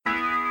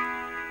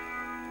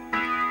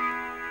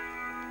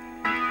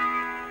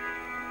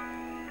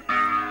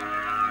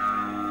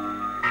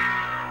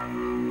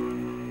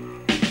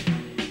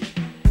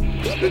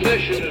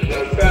Tradition is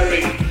a very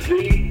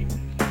deep,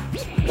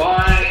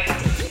 fine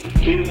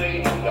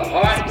feeling of the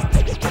heart,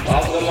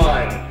 of the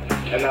mind,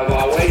 and of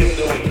our way of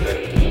doing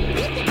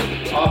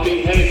things. Our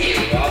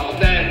behavior, our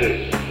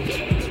standards.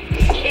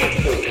 Keep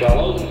them,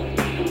 fellows.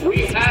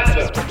 We have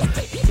them.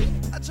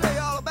 I'll tell you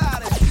all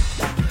about it.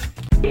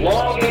 The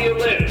longer you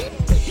live,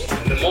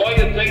 and the more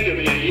you think of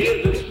your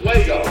years of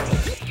Swago,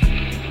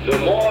 the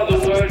more the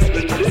word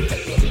rendition of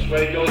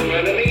Swago is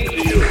going to mean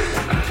to you.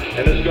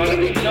 And it's going to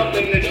be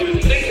something that you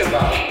think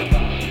about,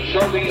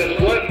 something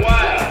that's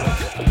worthwhile,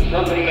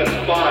 something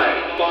that's fine.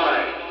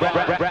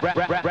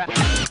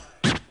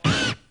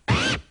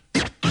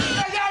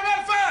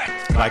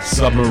 Like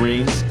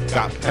submarines,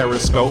 got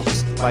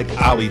periscopes, like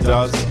Ollie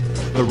does.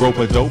 The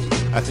rope-a-dope,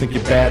 I think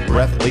your bad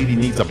breath lady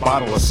needs a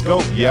bottle of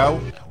scope,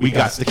 yo. We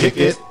got to kick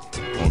it.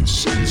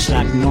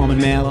 Like Norman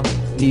Mailer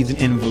needs an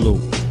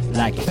envelope.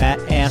 Like fat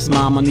ass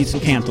mama needs some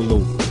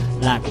cantaloupe.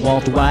 Like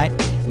Walter White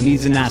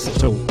needs an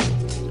isotope.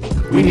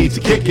 We need to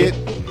kick it.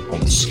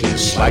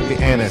 Like the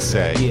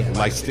NSA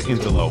likes to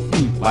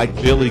interlope. Like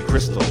Billy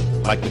Crystal,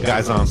 like the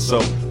guys on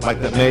soap. Like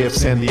the mayor of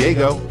San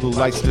Diego who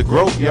likes to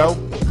grope, yo.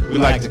 We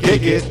like to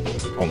kick it.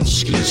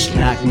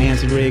 Like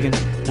Nancy Reagan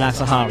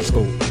likes a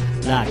horoscope.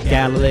 Like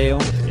Galileo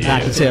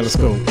like a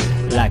telescope.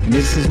 Like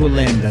Mrs.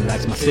 Willinda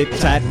likes my thick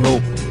tight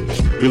rope.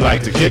 We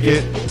like to kick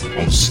it.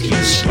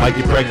 Like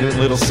your pregnant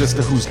little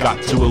sister who's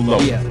got to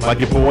elope.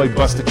 Like your boy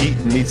Buster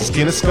Keaton needs a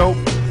skinoscope.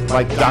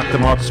 Like Dr.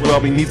 Marcus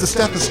Welby needs a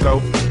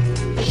stethoscope.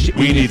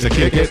 We need to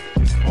kick it.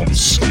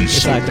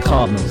 It's like the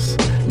Cardinals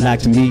like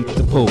to meet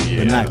the Pope.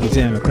 And like the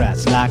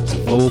Democrats like to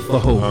vote for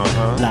hope.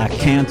 Like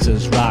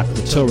cancers rock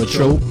the Torah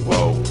trope.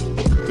 Whoa.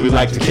 We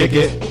like to kick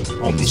it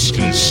on the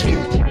ski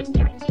slope.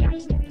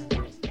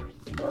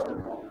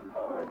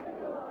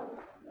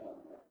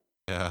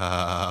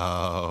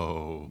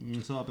 Yo.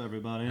 What's up,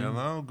 everybody?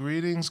 Hello,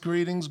 greetings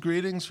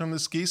from the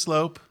ski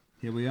slope.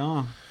 Here we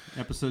are,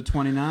 episode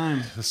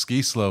 29. The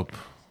ski slope.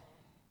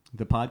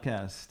 The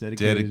podcast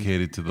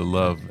dedicated to the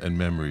love and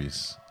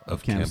memories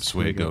of Camp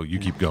Swago. You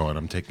keep going.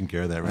 I'm taking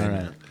care of that right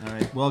now. All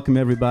right. Welcome,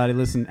 everybody.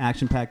 Listen,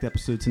 action-packed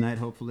episode tonight,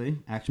 hopefully.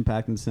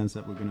 Action-packed in the sense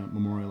that we're going to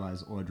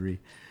memorialize Audrey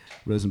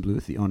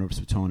Rosenbluth, the owner of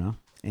Swatonah.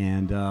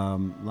 And a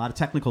lot of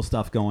technical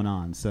stuff going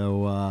on.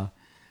 So,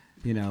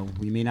 we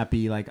may not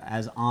be like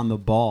as on the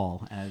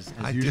ball as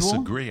usual.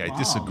 Disagree. I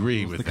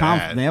disagree with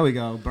that. There we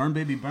go. Burn,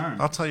 baby, burn.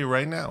 I'll tell you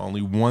right now,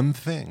 only one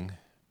thing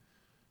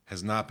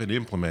has not been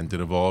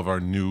implemented of all of our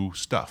new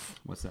stuff.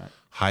 What's that?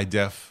 High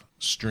def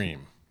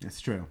stream.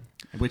 That's true.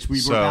 Which we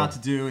were about to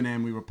do, and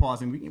then we were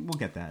pausing. We'll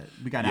get that.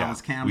 We got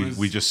Alan's cameras.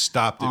 We just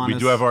stopped it. We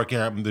do have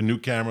the new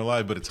camera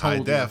live, but it's high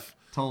def.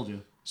 Told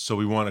you. So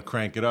we want to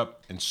crank it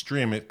up and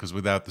stream it, because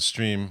without the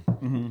stream,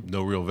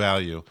 no real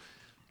value.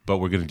 But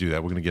we're going to do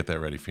that. We're going to get that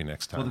ready for you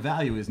next time. Well, the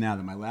value is now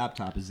that my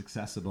laptop is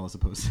accessible as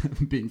opposed to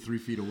being 3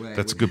 feet away.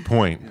 That's a good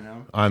point.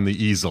 On the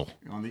easel.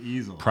 On the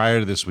easel.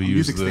 Prior to this, we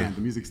used the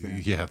music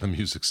stand. Yeah, the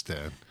music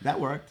stand. That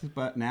worked,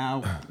 but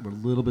now we're a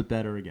little bit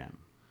better again.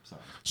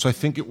 So I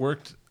think it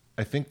worked.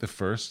 I think the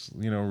first,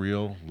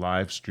 real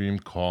live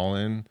streamed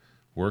call-in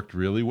worked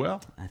really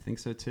well. I think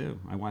so too.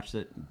 I watched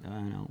it,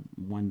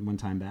 one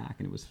time back,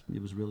 and it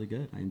was really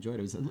good. I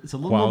enjoyed it. It's a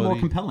little more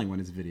compelling when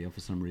it's video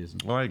for some reason.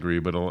 Well, I agree,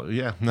 but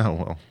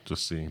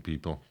just seeing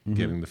people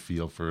getting the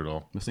feel for it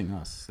all. You're seeing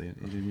us. You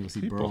didn't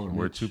see people. Burl or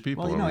We're Mitch. two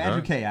people. Well,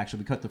 Andrew K. Actually,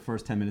 we cut the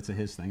first 10 minutes of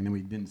his thing, and then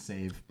we didn't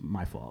save.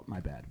 My fault. My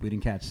bad. We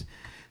didn't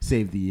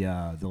save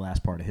the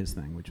last part of his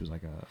thing, which was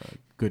like a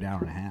good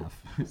hour and a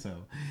half. So,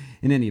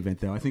 in any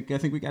event, though, I think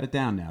we got it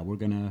down now. We're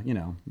gonna,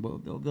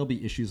 there'll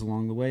be issues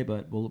along the way,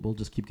 but we'll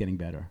just keep getting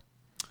better.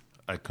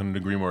 I couldn't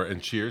agree more.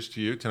 And cheers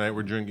to you. Tonight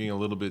we're drinking a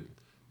little bit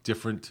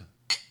different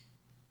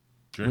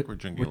drink. We're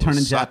drinking. We're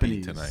turning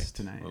Japanese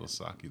tonight. A little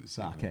sake.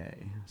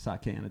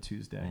 Sake on a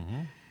Tuesday.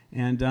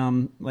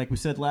 And like we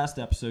said last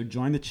episode,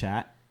 join the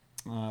chat.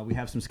 We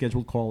have some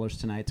scheduled callers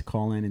tonight to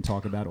call in and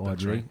talk about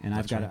Audrey. Right. And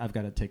I've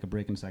got to take a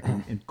break in a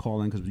second and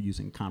call in because we're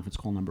using conference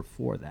call number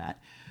for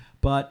that.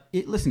 But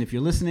listen, if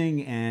you're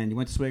listening and you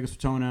went to Swago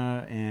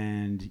Swatonaha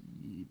and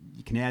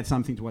you can add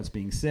something to what's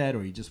being said,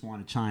 or you just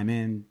want to chime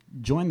in,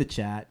 join the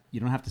chat. You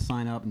don't have to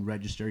sign up and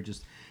register.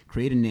 Just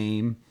create a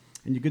name,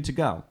 and you're good to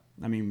go.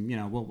 I mean,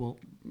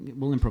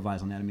 we'll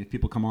improvise on that. I mean, if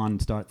people come on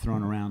and start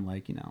throwing around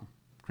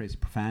crazy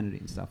profanity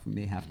and stuff, we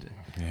may have to.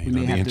 Yeah,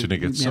 the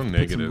internet gets so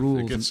negative.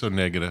 It gets so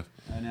negative.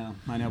 I know.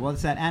 Well,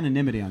 it's that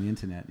anonymity on the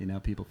internet.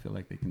 People feel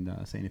like they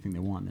can say anything they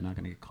want. They're not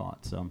going to get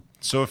caught.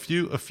 So a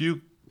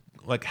few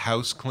like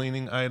house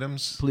cleaning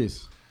items,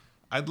 please.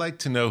 I'd like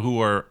to know who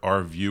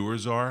our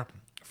viewers are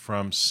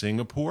from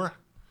Singapore,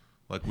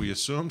 like we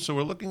assume. So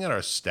we're looking at our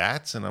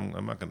stats, and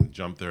I'm not going to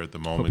jump there at the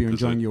moment. Hope you're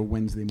enjoying your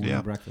Wednesday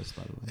morning breakfast,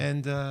 by the way.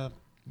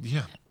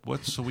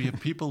 And so we have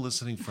people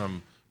listening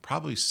from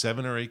probably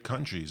 7 or 8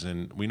 countries,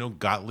 and we know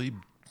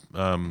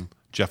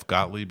Jeff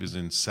Gottlieb is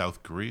in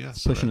South Korea.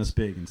 So pushing us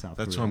big in South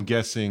Korea. That's what I'm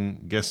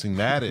guessing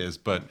that is,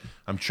 but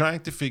I'm trying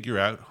to figure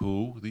out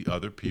who the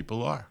other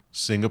people are.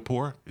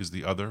 Singapore is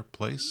the other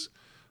place.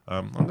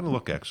 I'm going to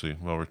look actually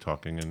while we're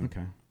talking and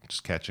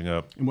just catching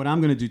up. And what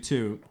I'm going to do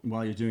too,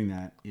 while you're doing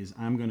that, is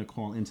I'm going to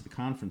call into the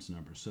conference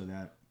number so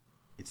that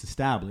it's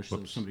established. So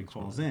if somebody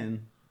calls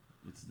in,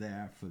 it's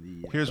there for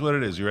the. Here's what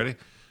it is. You ready?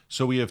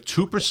 So we have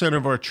 2%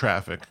 of our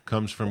traffic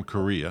comes from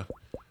Korea,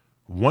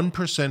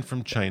 1%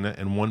 from China,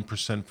 and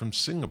 1% from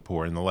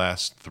Singapore in the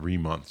last 3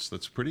 months.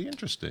 That's pretty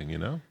interesting, you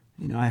know?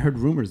 You know, I heard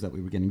rumors that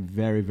we were getting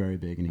very, very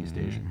big in East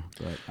Asia,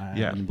 but I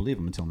didn't believe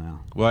them until now.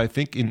 Well, I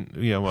think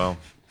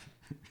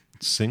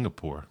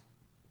Singapore.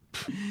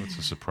 That's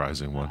a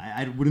surprising one.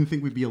 I wouldn't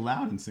think we'd be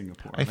allowed in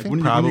Singapore. I think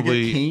wouldn't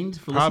probably get caned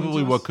for listening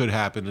to what us? could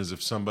happen is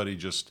if somebody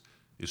just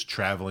is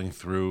traveling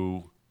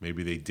through,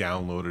 maybe they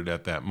download it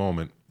at that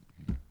moment.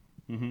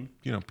 You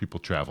know, people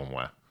travel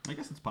more. I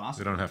guess it's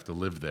possible. They don't have to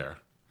live there.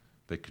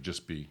 They could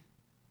just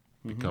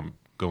become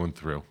going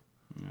through.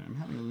 Yeah, I'm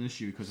having an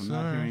issue because I'm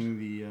not hearing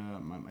the.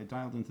 I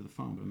dialed into the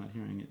phone, but I'm not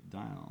hearing it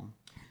dial.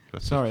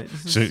 Sorry.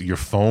 So your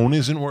phone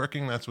isn't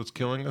working? That's what's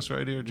killing us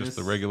right here? Just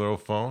the regular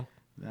old phone?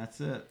 That's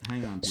it.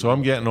 Hang on. So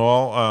I'm getting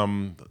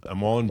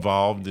I'm all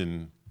involved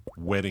in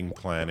wedding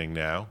planning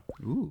now.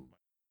 Ooh.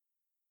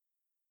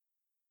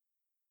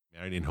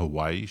 Married in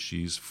Hawaii.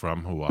 She's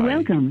from Hawaii.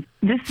 Welcome.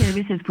 This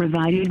service is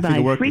provided by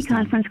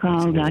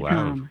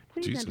freeconferencecall.com.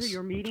 Please Please enter enter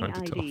your I'm meeting trying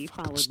to tell ID a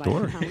fucking followed by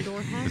story. the pound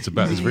or hash. It's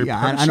very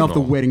personal. I know if the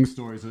wedding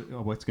stories are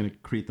what's going to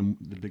create the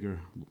bigger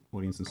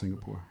audience in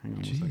Singapore. Hang on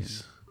one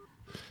second.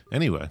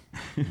 Anyway,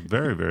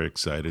 very, very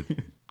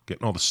excited.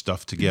 Getting all the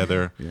stuff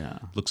together. Yeah.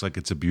 Looks like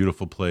it's a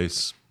beautiful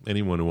place.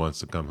 Anyone who wants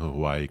to come to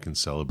Hawaii can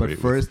celebrate. But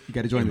first, you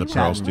got to join the the chat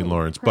Charleston room.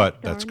 Lawrence. Press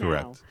But that's star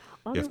correct.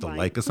 now. You have to Otherwise,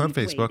 like us on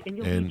please Facebook wait,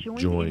 you'll and be joined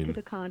join into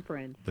the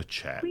conference. the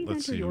chat. Please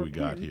Let's enter see who your we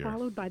got PIN here.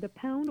 followed by the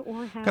pound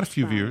or hash Got a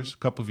few sign. viewers, a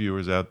couple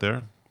viewers out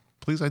there.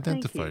 Please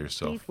identify you.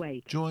 yourself. Please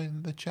wait.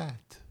 Join the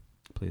chat.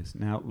 Please.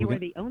 Now, You are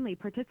the only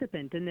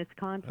participant in this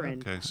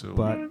conference. Okay, so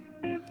But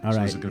all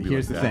right, is it gonna be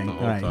here's like the that thing. the All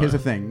whole right, here's the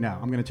time? thing. No,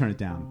 I'm going to turn it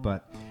down.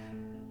 But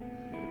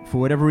for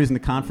whatever reason, the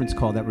conference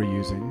call that we're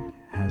using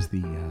has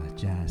the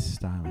jazz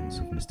stylings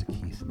of Mr.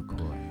 Keith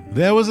McCoy.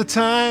 there was a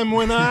time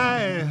when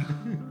I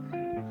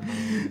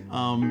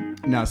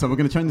No, so we're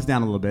going to turn this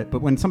down a little bit.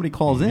 But when somebody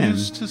calls in,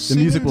 Used to the sing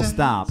music and will dance.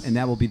 stop, and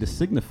that will be the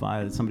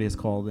signifier that somebody has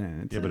called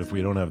in. Yeah, but if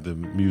we don't have the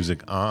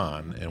music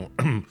on,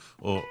 and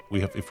well,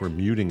 if we're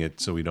muting it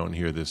so we don't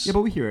hear this. Yeah,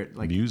 but we hear it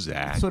like music.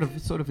 sort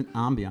of an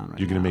ambient right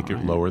You're gonna now, make it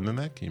right? lower than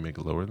that? Can you make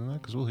it lower than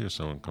that? Because we'll hear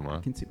someone come I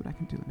on. can see what I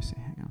can do. Let me see.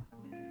 Hang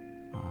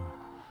on.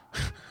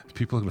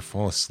 People are gonna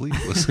fall asleep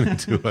listening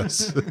to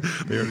us.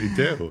 They already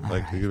do.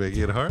 Like you're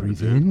making it harder. Breathe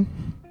dude. in.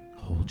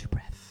 Hold your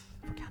breath.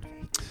 For count of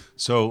 8.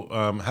 So,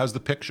 how's the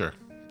picture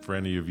for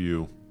any of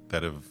you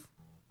that have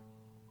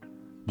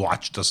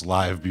watched us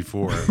live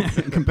before?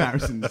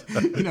 Comparisons.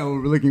 You know,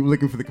 we're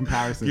looking for the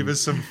comparisons. Give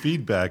us some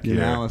feedback the here.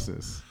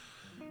 analysis.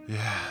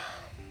 Yeah.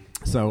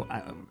 So,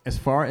 as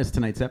far as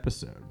tonight's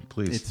episode,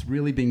 Please. it's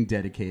really being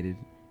dedicated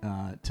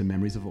to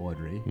memories of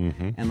Audrey.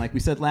 Mm-hmm. And like we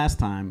said last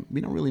time,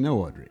 we don't really know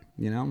Audrey.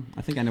 You know,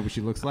 I think I know what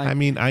she looks like. I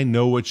mean, I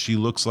know what she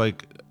looks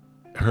like.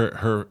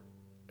 Her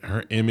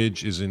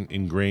image is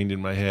ingrained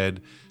in my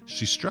head.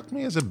 She struck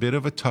me as a bit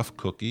of a tough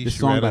cookie. this She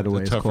song, read by a the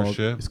way, tougher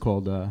shit. is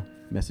called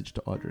 "Message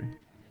to Audrey."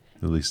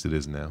 At least it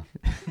is now.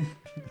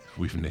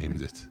 We've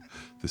named it.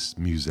 This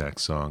Muzak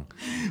song.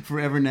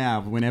 Forever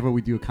now, whenever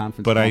we do a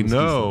conference. But call, I Mr.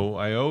 know,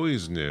 I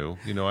always knew.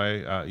 You know,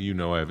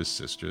 I have a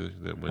sister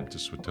that went to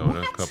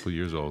Swatona, a couple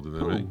years older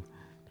than me.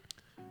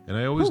 And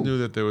I always knew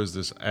that there was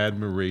this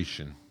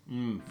admiration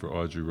for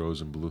Audrey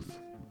Rosenbluth.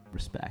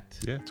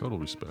 Respect. Yeah, total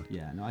respect.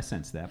 Yeah, no, I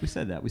sensed that. We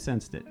said that. We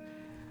sensed it.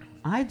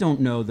 I don't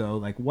know though.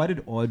 Like, what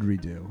did Audrey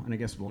do? And I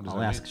guess does I'll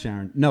that ask mean?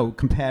 Sharon. No,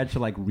 compared to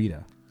like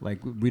Rita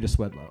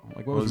Swedlow. Like,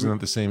 what Well, was isn't Rita?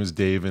 that the same as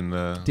Dave and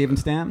Dave and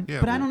Stan? Yeah,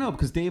 but I well- don't know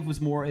because Dave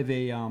was more of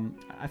a.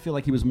 I feel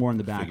like he was more in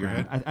the background.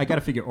 Figurehead? I got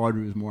to figure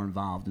Audrey was more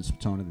involved in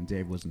Swatona than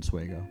Dave was in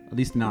Swego. At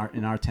least in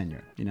our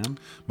tenure, you know.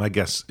 My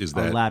guess is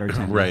Our that latter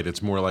tenure. right.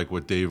 It's more like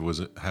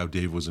how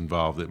Dave was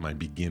involved at my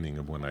beginning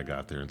of when I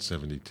got there in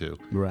 '72.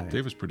 Right.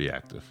 Dave was pretty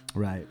active.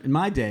 Right. In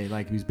my day,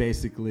 like he was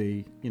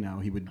basically,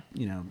 he would,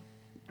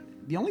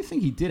 the only thing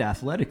he did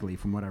athletically,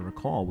 from what I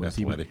recall, was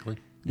Athletically,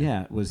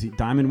 was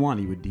Diamond One.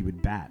 He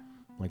would bat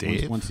like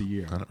Dave? once a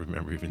year. I don't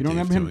remember even. You don't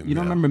Dave remember him? doing You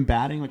don't that. remember him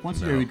batting? Like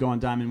once a year, No. he'd go on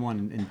Diamond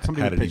One, and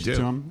somebody How would did he pitch it do?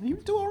 to him. He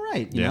would do all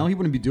right. You Yeah. know, he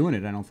wouldn't be doing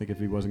it. I don't think if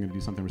he wasn't going to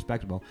do something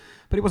respectable.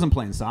 But he wasn't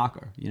playing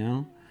soccer. You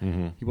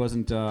know, he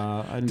wasn't.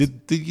 I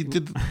didn't,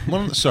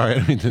 Sorry, I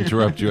didn't mean to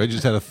interrupt you. I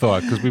just had a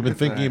thought because we've been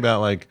thinking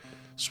about like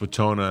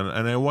Swatona,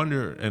 and I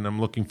wonder, and I'm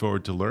looking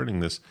forward to learning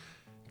this.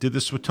 Did the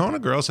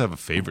Swatona girls have a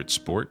favorite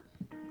sport?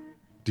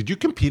 Did you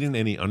compete in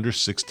any under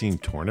 16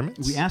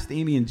 tournaments? we asked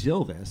Amy and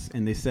Jill this,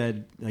 and they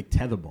said like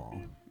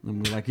tetherball.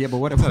 And we're like, yeah, but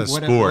what? That's not a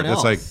what sport.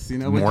 else? That's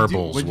like what'd you do-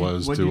 marbles what'd you-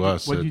 was what'd to you do-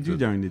 us What did at you do the-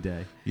 during the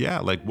day? Yeah,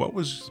 like what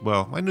was?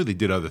 Well, I knew they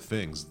did other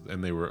things,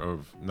 and they were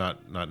of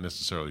not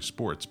necessarily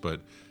sports,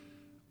 but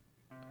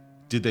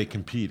did they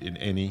compete in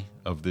any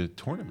of the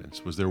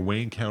tournaments? Was there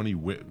Wayne County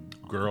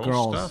girls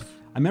stuff?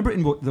 I remember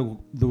in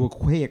the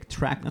Waquaic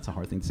track. That's a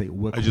hard thing to say.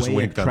 I just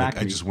winked. Track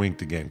I just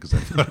winked again because I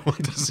thought I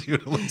wanted to see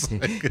what it looks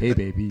like. Hey,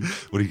 baby.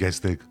 What do you guys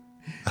think?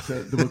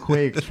 So the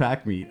Wequahic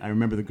track meet, I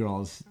remember the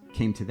girls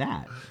came to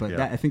that, but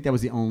I think that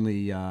was the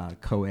only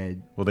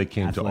co-ed. Well, they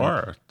came to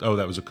our. Oh,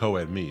 that was a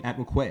co-ed meet at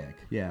Wequahic.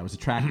 Yeah, it was a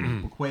track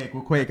meet.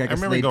 Wequahic. I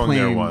guess remember they going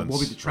there once. What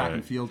was the track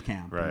and field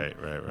camp? Right.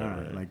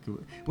 Like,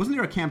 wasn't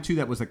there a camp too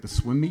that was like the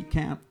swim meet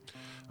camp?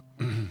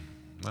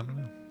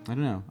 I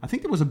don't know. I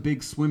think there was a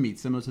big swim meet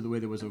similar to the way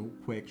there was a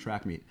Wequahic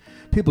track meet.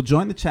 People,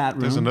 join the chat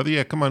room. There's another.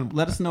 Yeah, come on.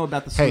 Let us know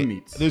about the swim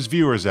meets. There's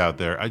viewers out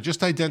there.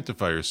 Just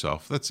identify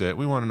yourself. That's it.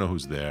 We want to know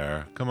who's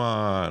there. Come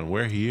on.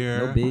 We're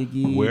here. No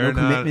biggie. We're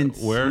no commitments.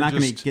 We're not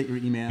going to get your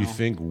email. You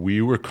think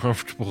we were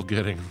comfortable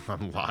getting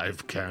on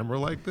live camera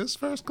like this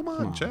first? Come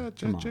on. Chat,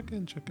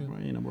 chicken.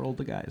 Well, we're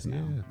older guys now.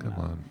 Yeah, come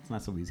on. It's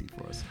not so easy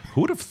for us.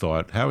 Who would have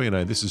thought, Howie and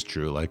I, this is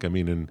true. Like, I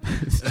mean,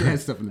 it's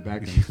jazz stuff in the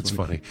background. It's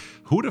funny.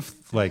 Who would have,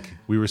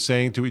 we were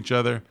saying to each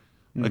other,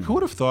 who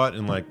would have thought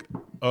in I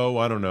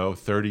don't know,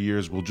 30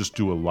 years we'll just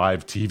do a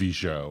live TV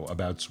show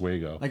about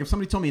Swago? Like if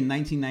somebody told me in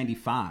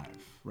 1995,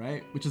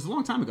 right? Which is a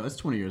long time ago. That's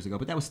 20 years ago.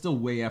 But that was still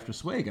way after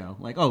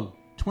Swago.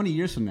 20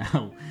 years from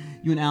now,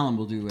 you and Alan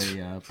will do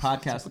a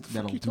podcast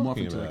that'll morph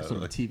into sort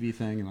of a TV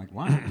thing. And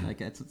wow,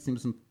 it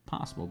seems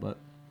impossible. But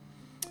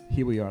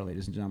here we are,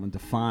 ladies and gentlemen,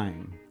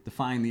 defying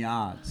the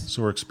odds.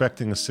 So we're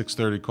expecting a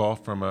 6:30 call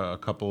from a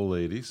couple of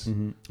ladies.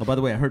 Mm-hmm. Oh, by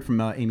the way, I heard from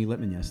Amy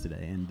Littman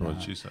yesterday, and what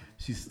did she say?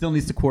 She still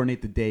needs to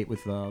coordinate the date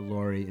with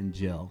Lori and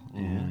Jill,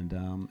 and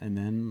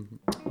then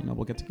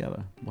we'll get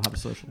together. We'll have a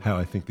social. How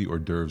I think the hors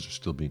d'oeuvres are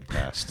still being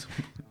passed.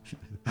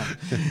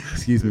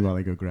 Excuse me while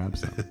I go grab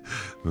some.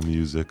 The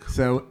music.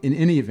 So in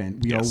any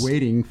event, we are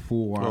waiting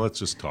for. Well, let's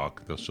just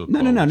talk.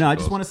 No. I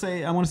just want to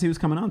say I want to see who's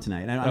coming on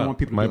tonight. I don't want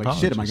people to be like,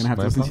 shit, am I going to have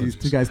to listen to these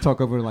two guys talk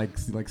over like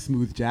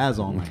smooth jazz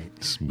all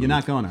night? Smooth. You're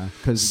not gonna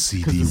because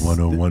CD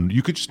 101.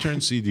 You could just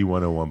turn CD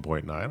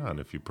 101.9 on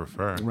if you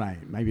prefer. Right,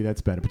 maybe that's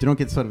better. But you don't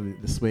get sort of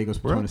the Swagos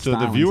Swatona So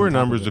the viewer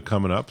numbers are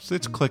coming up. So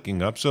it's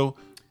clicking up. So.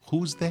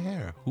 Who's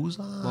there? Who's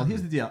on? Well,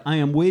 here's the deal. I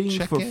am waiting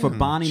for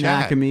Bonnie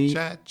Nachamie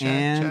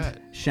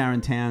and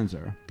Sharon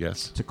Tanzer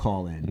to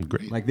call in.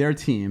 Great. Like their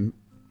team,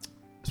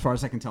 as far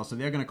as I can tell. So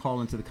they're going to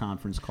call into the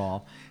conference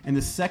call. And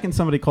the second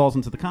somebody calls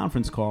into the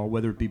conference call,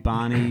 whether it be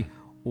Bonnie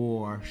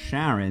or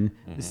Sharon,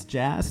 this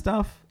jazz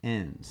stuff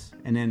ends.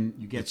 And then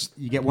you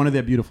get one of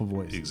their beautiful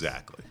voices.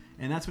 Exactly.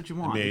 And that's what you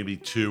want. Maybe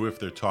two if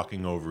they're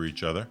talking over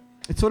each other.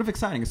 It's sort of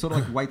exciting. It's sort of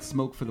like white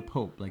smoke for the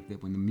Pope, like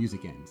when the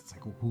music ends. It's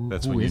like,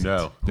 that's who when is you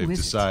know. Who They've is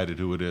decided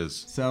who it is.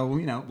 So,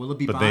 will it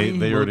be But Bonnie?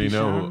 they already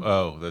know. Sharon?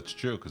 Oh, that's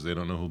true, because they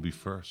don't know who'll be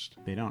first.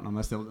 They don't,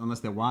 unless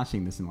they're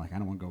watching this and I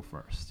don't want to go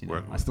first.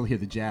 I still hear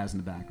the jazz in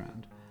the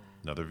background.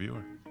 Another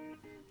viewer.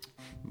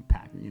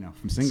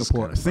 From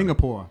Singapore.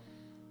 Singapore.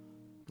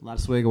 A lot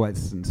of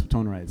Swagoites and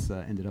Swatonahites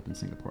ended up in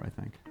Singapore, I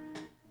think.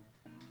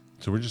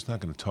 So we're just not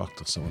going to talk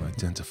till someone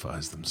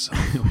identifies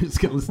themselves. We're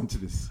just going to listen to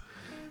this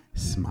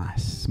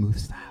smooth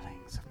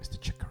stylings of Mr.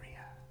 Chicoria.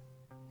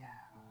 Yeah.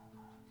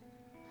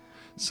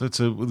 So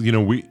it's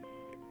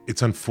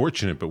it's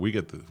unfortunate, but we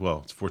get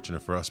it's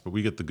fortunate for us, but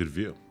we get the good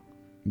view.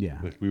 Yeah.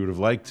 We would have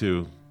liked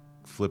to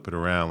flip it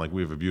around. Like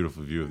we have a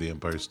beautiful view of the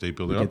Empire State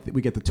Building.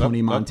 We get the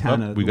Tony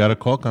Montana. We got a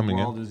call coming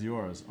in. The world is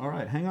yours. All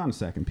right, hang on a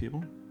second,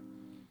 people.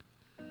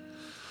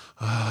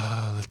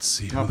 Let's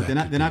see. No, but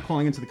they're not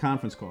calling into the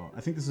conference call.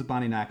 I think this is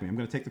Bonnie Nachamie. I'm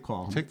going to take the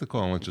call. Take the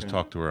call and let's just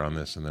talk to her on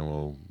this, and then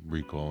we'll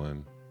recall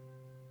in.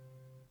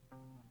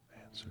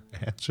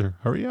 Answer.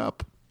 Hurry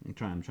up. I'm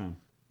trying.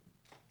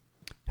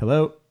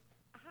 Hello.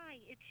 Hi,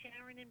 it's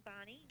Sharon and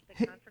Bonnie.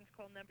 The conference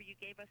call number you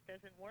gave us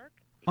doesn't work.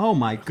 Oh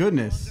my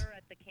goodness. To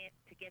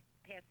get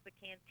past the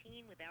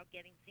canteen without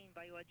getting seen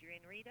by Audrey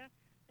and Rita.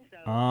 So,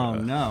 oh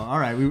no! All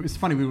right, it's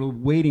funny. We were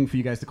waiting for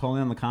you guys to call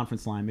in on the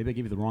conference line. Maybe I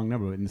gave you the wrong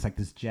number, and it's like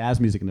this jazz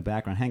music in the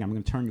background. Hang on, I'm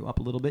going to turn you up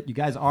a little bit. You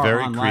guys are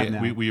on live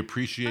now. We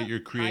appreciate your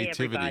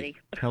creativity. Hi, everybody.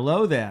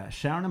 Hello there,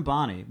 Sharon and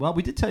Bonnie. Well,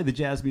 we did tell you the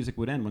jazz music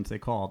would end once they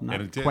called.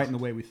 Not quite in the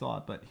way we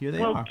thought, but here they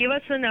are. Well, give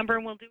us the number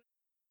and we'll do.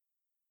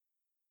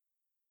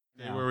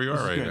 Where we are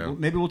right now. Well,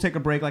 maybe we'll take a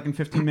break, like in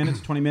 15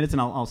 minutes, 20 minutes,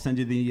 and I'll send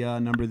you the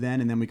number then,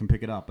 and then we can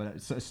pick it up. But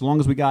as long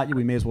as we got you,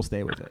 we may as well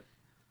stay with it.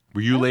 Were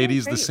you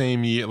ladies the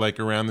same year, like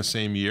around the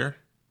same year?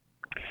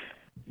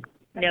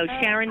 No,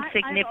 Sharon's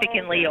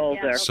significantly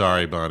older.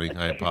 Sorry, Bonnie.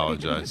 I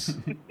apologize.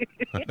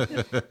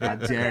 How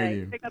dare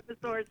you? Pick up a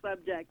sore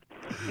subject.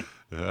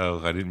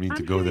 Oh, I didn't mean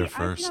to go there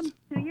first. I'm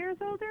 2 years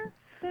older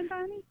than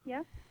Bonnie,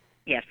 yes?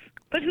 Yes,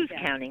 but who's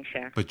counting,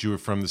 Sharon? But you were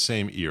from the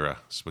same era,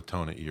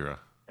 Swatonah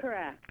era.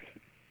 Correct.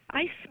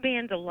 I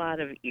spanned a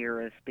lot of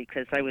eras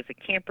because I was a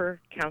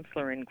camper,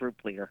 counselor, and group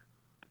leader.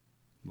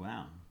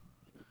 Wow.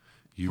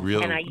 You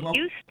really? And I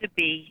used to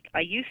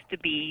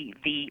be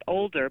the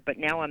older, but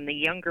now I'm the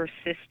younger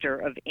sister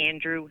of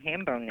Andrew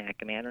Hambone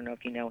Nachamie. I don't know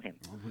if you know him.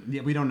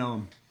 Yeah, we don't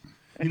know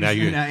him. Now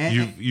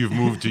you've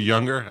moved to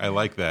younger. I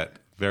like that.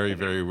 Very,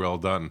 very well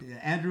done. Yeah,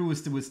 Andrew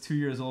was 2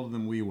 years older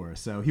than we were,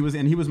 so he was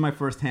my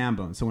first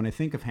Hambone. So when I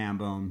think of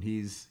Hambone,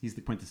 he's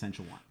the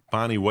quintessential one.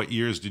 Bonnie, what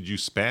years did you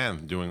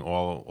span doing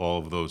all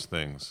of those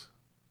things?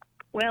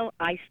 Well,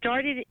 I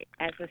started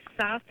as a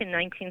SOF in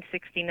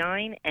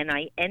 1969, and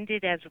I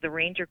ended as the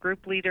Ranger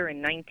group leader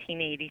in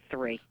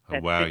 1983. Oh,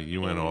 wow,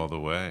 you went all the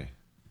way.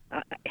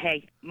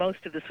 Hey, most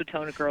of the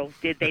Swatonaha girls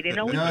did. They didn't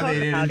always No, talk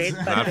they about didn't.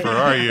 it. But Not for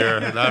our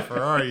year. Not for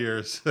our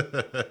years.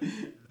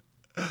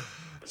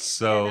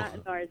 So Not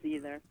in ours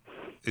either.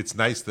 it's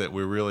nice that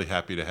we're really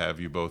happy to have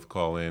you both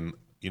call in.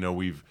 You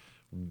know,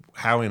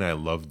 Howie and I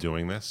love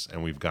doing this,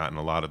 and we've gotten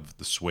a lot of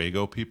the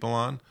Swago people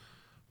on.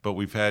 But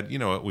we've had,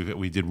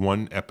 we did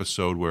one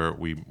episode where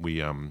we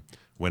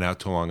went out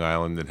to Long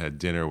Island and had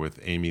dinner with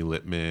Amy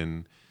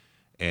Littman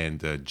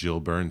and Jill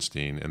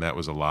Bernstein, and that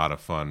was a lot of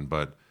fun.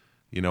 But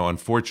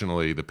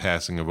unfortunately, the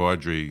passing of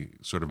Audrey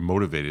sort of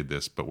motivated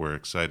this. But we're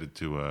excited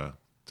to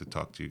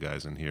talk to you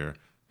guys and hear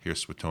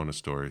Swatonaha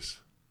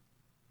stories.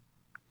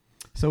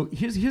 So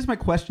here's my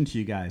question to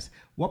you guys.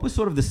 What was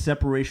sort of the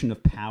separation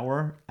of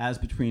power as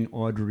between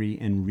Audrey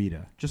and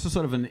Rita? Just a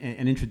sort of an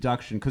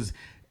introduction, because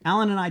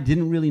Alan and I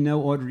didn't really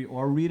know Audrey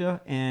or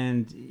Rita,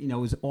 and it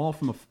was all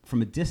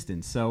from a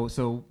distance.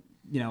 So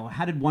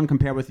how did one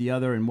compare with the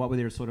other, and what were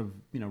their sort of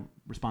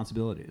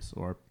responsibilities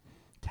or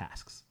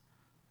tasks?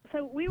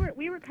 So we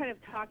were kind of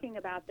talking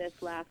about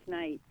this last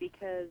night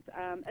because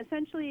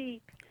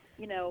essentially,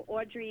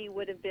 Audrey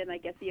would have been, I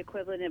guess, the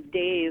equivalent of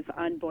Dave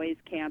on boys'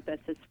 campus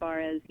as far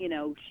as,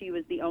 she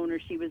was the owner,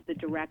 she was the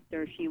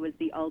director, she was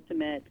the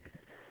ultimate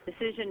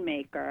decision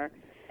maker.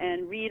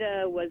 And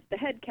Rita was the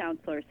head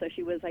counselor, so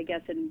she was, I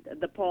guess, in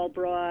the Paul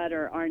Broad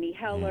or Arnie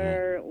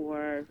Heller,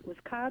 or was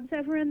Cobbs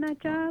ever in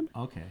that job?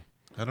 Okay.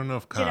 I don't know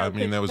if Cobbs,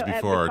 that was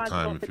before our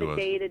time, if for you the was.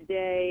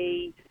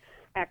 day-to-day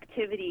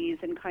activities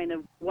and kind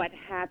of what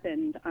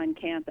happened on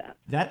campus.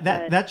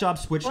 That job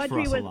switched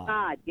Audrey for us a lot.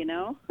 Audrey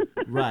was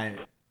odd,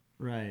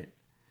 Right.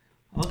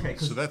 Okay.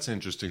 So that's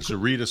interesting. So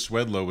Rita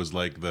Swedlow was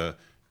like the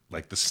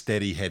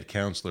steady head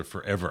counselor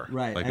forever.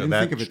 Right. Like I didn't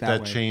think of it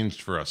that way.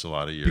 Changed for us a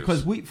lot of years.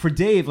 Because for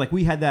Dave,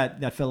 we had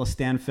that fellow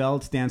Stan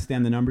Feld, Stan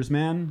the numbers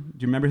man.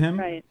 Do you remember him?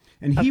 Right.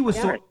 And he was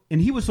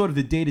sort of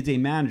the day-to-day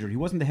manager. He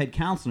wasn't the head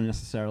counselor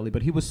necessarily,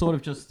 but he was sort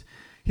of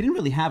he didn't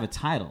really have a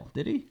title,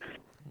 did he?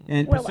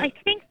 I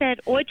think that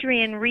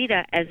Audrey and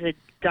Rita as a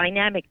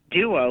dynamic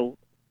duo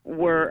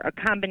were a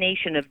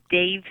combination of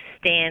Dave,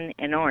 Stan,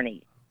 and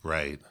Arnie.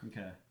 Right.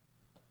 Okay.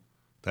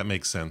 That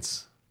makes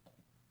sense.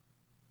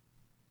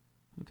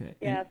 Okay.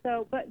 Yeah.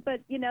 So, but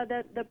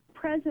the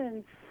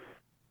presence,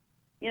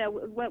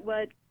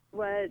 what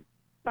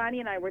Bonnie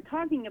and I were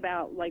talking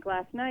about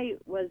last night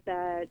was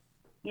that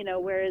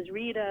whereas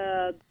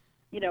Rita,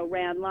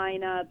 ran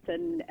lineups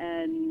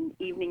and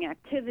evening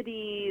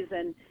activities,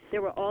 and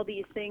there were all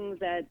these things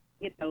that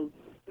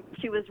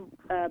she was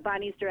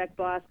Bonnie's direct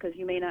boss, because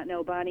you may not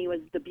know, Bonnie was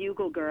the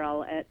bugle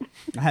girl at.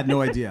 I had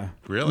no idea.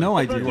 Really? No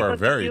idea. You are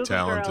very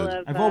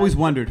talented. I've always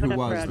wondered who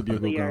was the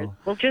bugle girl.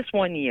 Well, just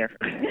 1 year.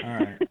 All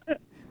right.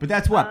 But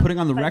that's what, putting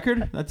on the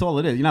record? That's all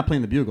it is. You're not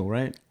playing the bugle,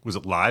 right? Was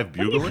it live What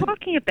bugling? are you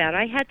talking about?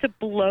 I had to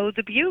blow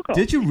the bugle.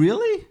 Did you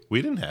really?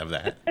 We didn't have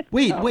that.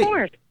 Wait. Of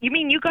course. You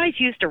mean you guys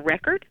used a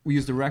record? We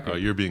used the record. Oh,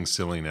 you're being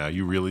silly now.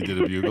 You really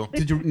did a bugle?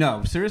 Did you?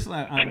 No, seriously.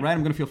 Right, I'm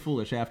going to feel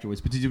foolish afterwards.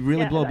 But did you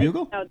really blow a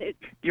bugle?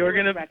 You're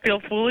going to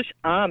feel foolish?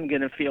 I'm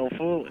going to feel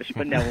foolish.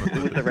 But no,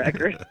 it was a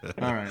record.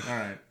 All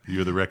right.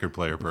 You're the record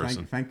player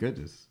person. Thank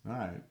goodness.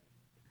 All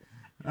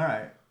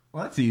right.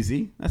 Well, that's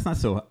easy. That's not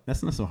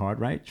so hard,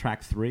 right?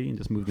 Track 3 and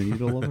just move the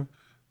needle over.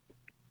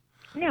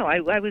 No, I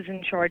was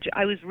in charge.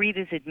 I was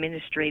Rita's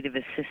administrative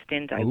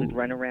assistant. I would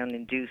run around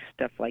and do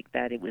stuff like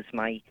that. It was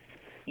my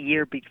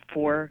year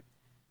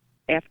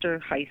after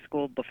high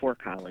school, before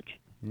college.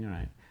 All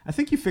right. I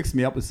think you fixed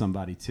me up with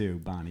somebody too,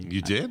 Bonnie.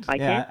 You did? I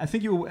did? I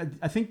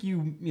think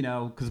you,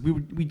 because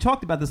we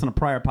talked about this on a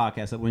prior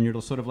podcast, that when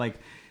you're sort of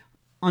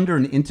under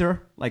an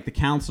inter, the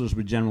counselors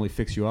would generally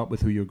fix you up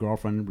with who your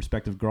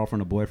respective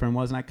girlfriend or boyfriend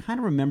was, and I kind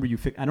of remember you.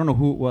 I don't know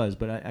who it was,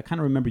 but I kind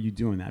of remember you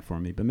doing that for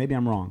me. But maybe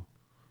I'm wrong.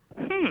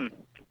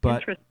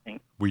 But interesting.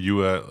 Were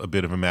you a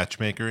bit of a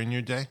matchmaker in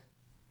your day?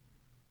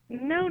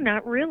 No,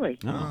 not really.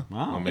 Oh,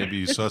 wow. Well, maybe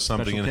you saw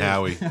something in case.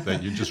 Howie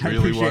that you just I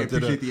really appreciate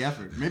wanted the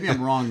effort. Maybe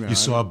I'm wrong though. You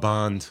saw a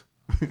bond.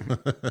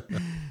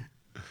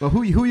 Well,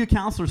 who are your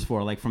counselors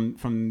for? From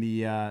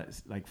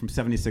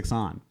 76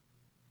 on.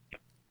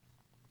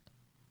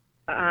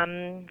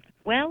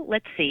 Well,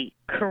 let's see.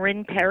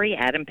 Corinne Perry,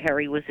 Adam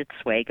Perry was at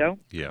Swago.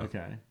 Yeah.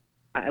 Okay.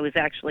 I was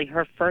actually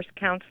her first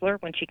counselor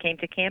when she came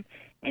to camp,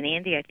 and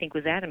Andy, I think,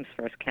 was Adam's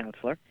first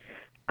counselor.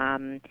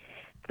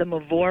 The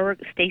Mavora,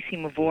 Stacy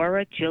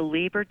Mavora, Jill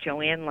Lieber,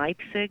 Joanne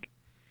Leipzig,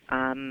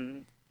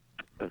 Kim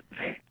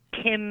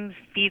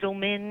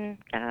Fiedelman,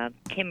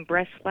 Kim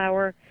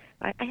Breslauer.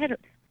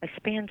 I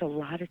spanned a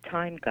lot of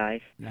time, guys.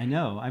 I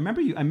know. I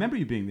remember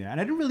you being there, and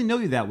I didn't really know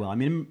you that well. I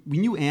mean, we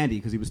knew Andy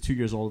because he was 2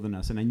 years older than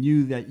us, and I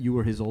knew that you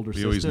were his older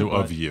sister. We always knew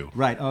of you.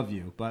 Right, of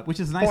you, but which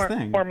is a nice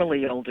thing.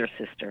 Formerly older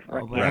sister.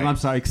 Oh, Right. I'm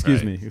sorry.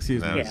 Excuse me.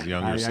 That was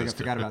younger I sister.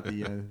 forgot about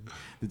the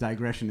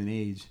digression in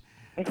age.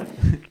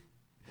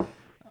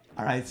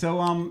 All right. So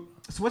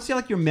what's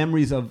your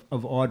memories of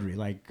Audrey?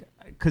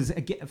 because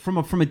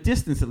from a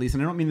distance at least,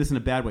 and I don't mean this in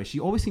a bad way, she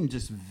always seemed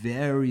just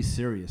very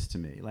serious to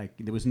me. Like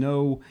there was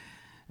no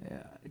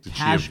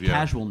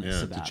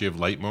casualness about it. Did she have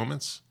light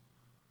moments?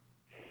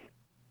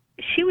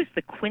 She was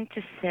the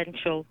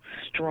quintessential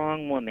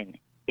strong woman.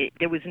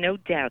 There was no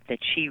doubt that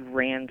she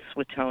ran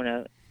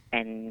Swatona,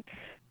 and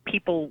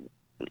people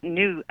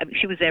knew. I mean,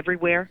 she was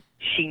everywhere.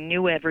 She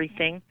knew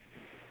everything.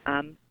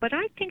 But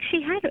I think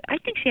she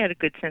had a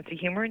good sense of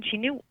humor, and she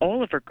knew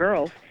all of her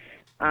girls.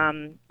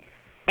 And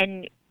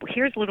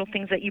here's little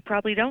things that you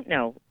probably don't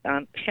know.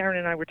 Sharon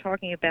and I were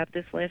talking about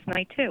this last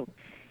night too.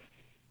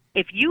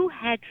 If you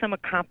had some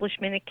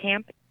accomplishment at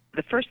camp,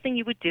 the first thing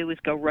you would do is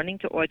go running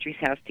to Audrey's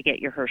house to get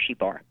your Hershey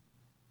bar.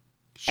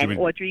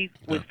 Audrey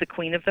was the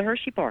queen of the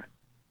Hershey bar.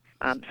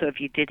 So if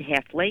you did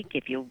Half Lake,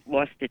 if you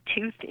lost a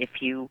tooth, if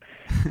you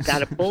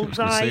got a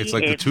bullseye, it's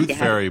like the Tooth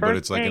Fairy, but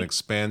it's like an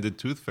expanded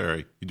Tooth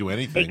Fairy. You do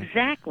anything,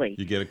 exactly.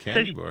 You get a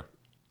candy bar.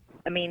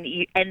 I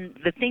mean, and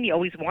the thing you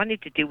always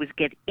wanted to do was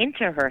get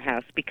into her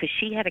house because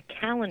she had a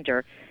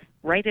calendar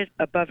right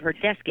above her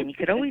desk, and you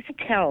could always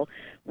tell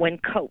when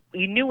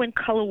you knew when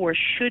Color War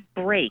should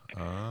break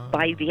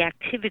by the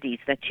activities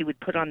that she would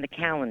put on the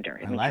calendar.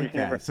 I like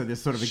that. So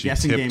there's sort of a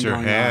guessing game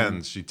going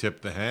on. She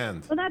tipped the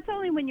hand. Well, that's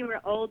only when you were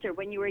older.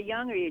 When you were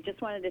younger, you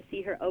just wanted to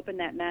see her open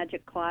that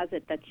magic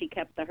closet that she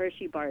kept the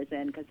Hershey bars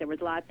in, because there was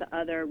lots of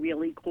other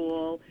really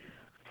cool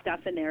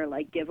stuff in there,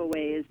 like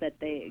giveaways that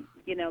they,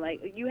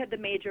 like you had the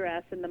major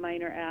S and the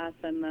minor S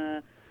and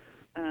the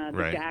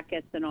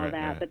jackets and all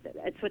that. But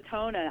at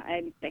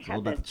Swatona, they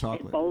had this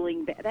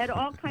bowling. They had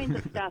all kinds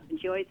of stuff, and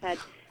she always had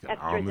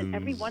extras. And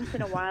every once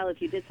in a while,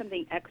 if you did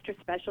something extra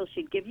special,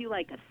 she'd give you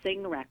like a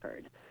sing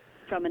record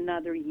from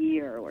another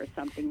year or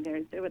something.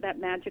 There was that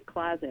magic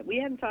closet. We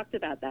hadn't talked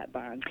about that,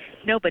 Bon.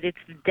 No, but it's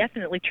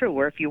definitely true.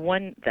 Where if you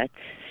won that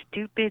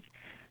stupid,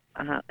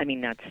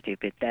 not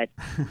stupid, that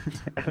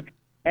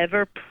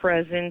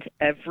ever-present,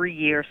 every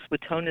year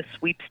Swatona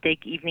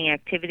sweepstake evening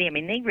activity. I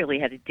mean, they really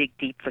had to dig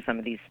deep for some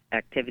of these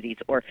activities.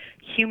 Or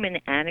human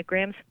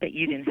anagrams, but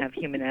you didn't have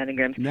human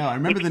anagrams. No, I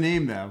remember the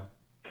name, though.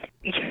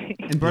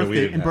 And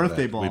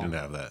birthday ball. We didn't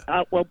have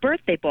that. Well,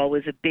 birthday ball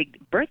was a big...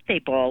 Birthday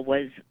ball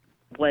was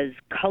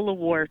Color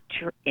War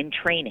in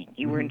training.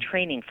 You were in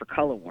training for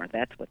Color War.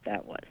 That's what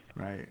that was.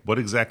 Right. What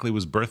exactly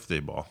was birthday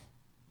ball?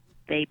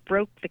 They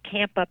broke the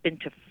camp up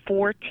into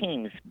 4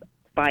 teams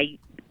by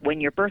when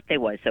your birthday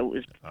was, so it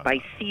was by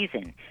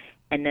season.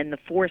 And then the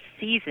 4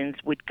 seasons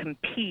would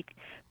compete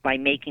by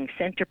making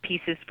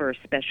centerpieces for a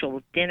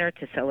special dinner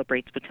to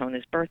celebrate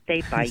Swatona's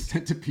birthday,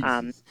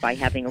 by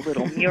having a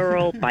little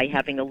mural, by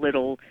having a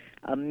little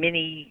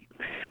mini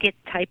skit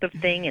type of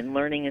thing and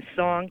learning a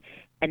song.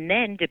 And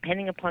then,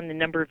 depending upon the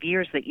number of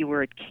years that you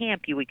were at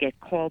camp, you would get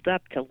called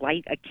up to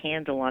light a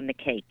candle on the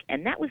cake.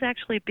 And that was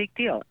actually a big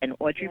deal. And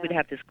Audrey would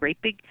have this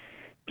great big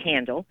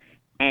candle,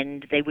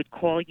 and they would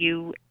call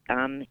you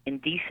in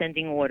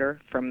descending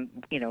order from,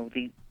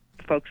 the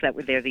folks that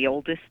were there, the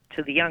oldest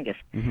to the youngest.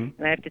 Mm-hmm.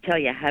 And I have to tell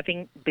you,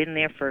 having been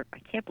there for, I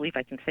can't believe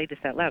I can say this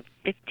out loud,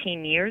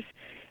 15 years,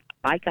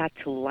 I got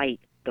to light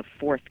the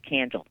 4th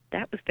candle.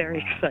 That was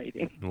very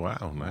exciting.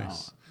 Wow,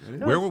 nice.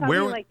 Wow.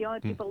 Where like the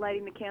only people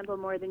lighting the candle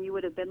more than you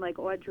would have been like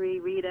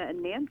Audrey, Rita,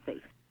 and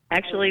Nancy.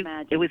 Actually,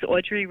 it was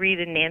Audrey,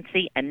 Rita, and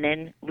Nancy, and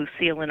then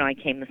Lucille and I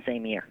came the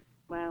same year.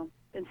 Wow.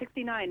 In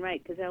 69,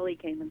 right, because Ellie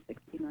came in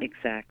 69.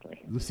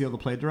 Exactly. Lucille, the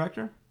play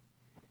director?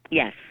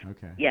 Yes.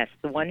 Okay. Yes,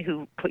 the one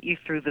who put you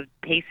through the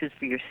paces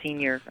for your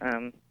senior.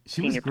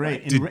 She was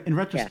great. In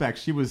retrospect,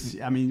 she was.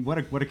 I mean, what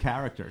a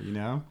character,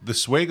 The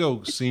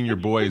Swago senior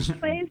boys. What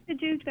plays did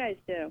you guys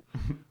do?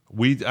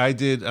 We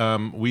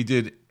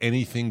did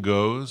Anything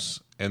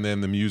Goes, and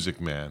then The Music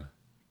Man.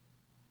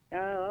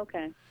 Oh,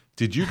 okay.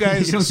 Did you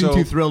guys? You don't seem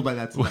too thrilled by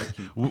that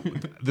selection.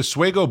 The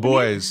Swago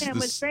boys. That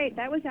was great.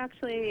 That was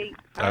actually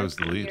I was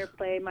the lead.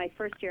 Play. My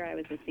first year, I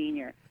was a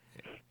senior.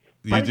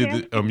 You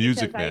did a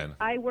Music Man.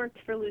 I worked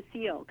for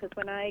Lucille because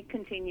when I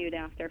continued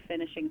after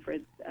finishing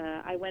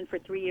I went for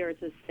 3 years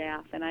as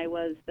staff, and I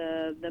was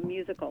the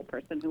musical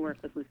person who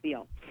worked with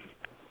Lucille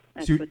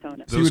at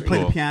Swatona. So you would play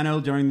the piano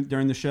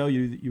during the show.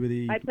 You were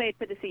the. I played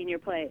for the senior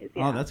plays.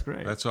 Yeah. Oh, that's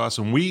great. That's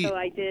awesome. So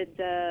I did.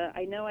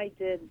 I know I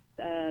did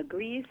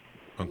Grease.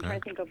 Okay. I'm trying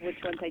to think of which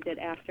ones I did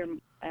after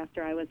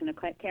I wasn't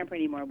a camper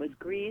anymore. It was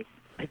Grease,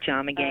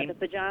 Pajama Game, the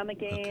Pajama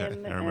Game, I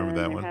remember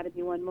that one. There had to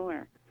be one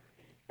more.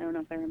 I don't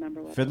know if I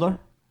remember what. Fiddler?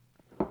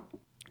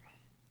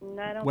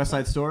 No, I don't. West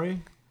Side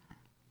Story?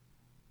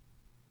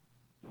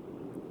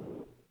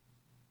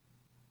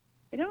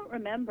 I don't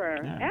remember.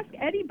 Yeah. Ask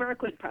Eddie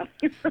Burke would probably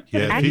remember.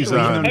 Yeah,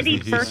 actually,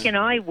 Eddie Burke and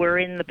I were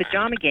in the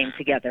Pajama Game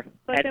together.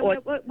 But then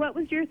what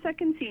was your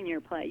second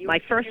senior play? My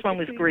first one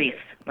was Grease.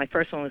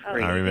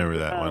 I remember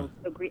that one.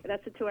 So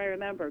that's the 2 I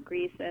remember,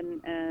 Grease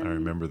and I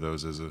remember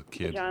those as a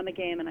kid. Pajama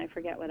Game, and I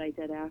forget what I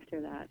did after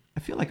that.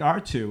 I feel like our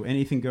 2,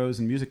 Anything Goes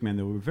and Music Man,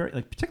 they were very,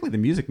 particularly the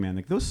Music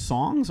Man, those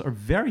songs are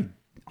very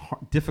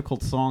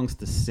difficult songs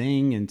to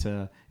sing and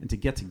to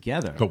get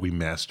together. But we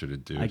mastered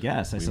it, dude. I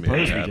guess. I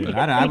suppose we did.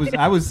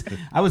 I was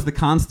the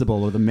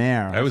constable or the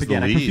mayor. I was the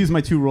lead. I confused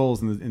my two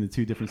roles in the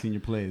two different senior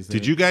plays.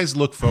 Did you guys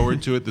look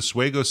forward to it? The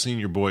Swago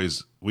Senior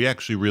Boys, we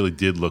actually really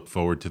did look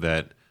forward to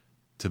that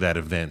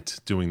event,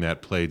 doing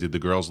that play. Did the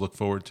girls look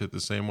forward to it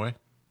the same way?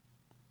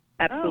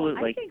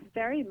 Absolutely. Oh, I think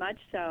very much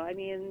so. I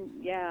mean,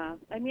 yeah.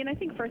 I mean, I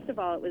think first of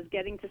all, it was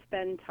getting to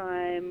spend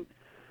time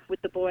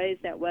with the boys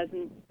that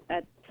wasn't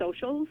at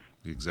socials.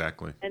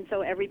 Exactly. And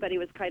so everybody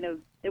was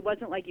it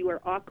wasn't like you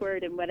were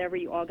awkward and whatever.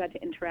 You all got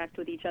to interact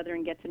with each other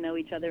and get to know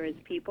each other as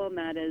people,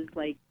 not as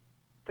like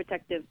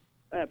prospective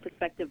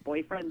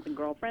boyfriends and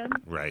girlfriends.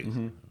 Right.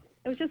 Mm-hmm.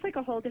 It was just like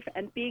a whole different,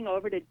 and being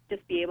over to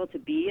just be able to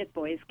be at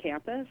boys'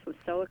 campus was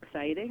so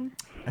exciting.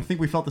 I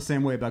think we felt the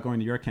same way about going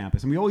to your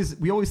campus, and we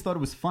always thought it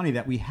was funny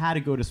that we had to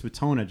go to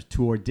Swatona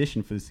to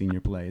audition for the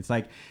senior play. It's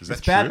like, is that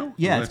it's bad, true?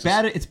 yeah, No, it's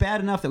bad. It's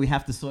bad enough that we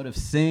have to sort of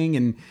sing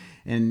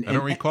and I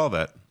don't recall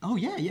that. Oh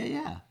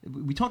yeah.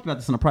 We talked about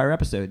this in a prior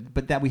episode,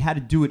 but that we had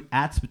to do it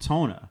at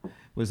Swatona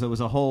was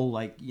a whole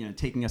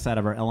taking us out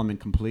of our element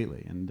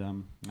completely, and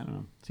I don't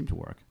know, it seemed to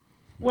work.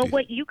 Well,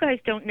 what you guys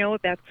don't know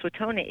about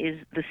Swatona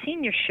is the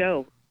senior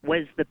show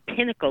was the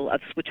pinnacle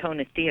of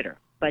Swatona theater.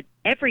 But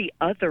every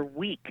other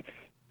week,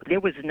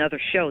 there was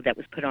another show that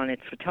was put on at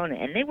Swatona,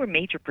 and they were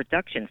major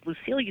productions.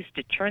 Lucille used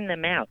to turn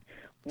them out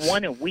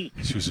one a week.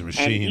 She was a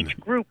machine. And each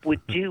group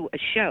would do a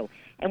show.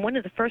 And one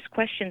of the first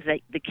questions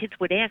that the kids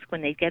would ask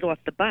when they get off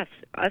the bus,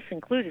 us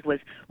included, was,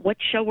 what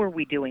show are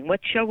we doing? What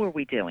show are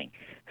we doing?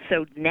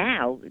 So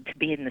now, to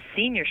be in the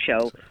senior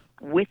show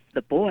with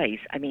the boys,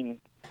 I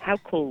mean, how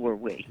cool were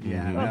we?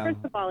 Yeah. Well,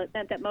 first of all, it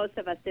meant that most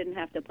of us didn't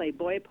have to play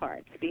boy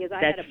parts because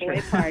I had a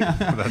boy part.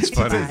 That's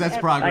funny. That's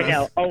progress. I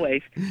know,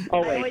 always. I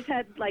always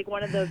had like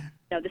one of the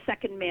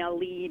second male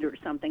lead or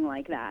something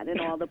like that in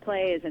all the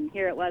plays, and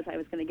here it was. I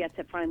was going to get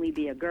to finally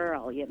be a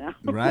girl,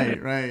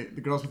 Right.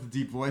 The girls with the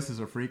deep voices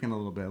are freaking a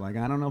little bit. Like,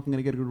 I don't know if I'm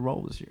going to get a good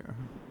role this year.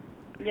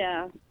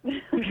 Yeah.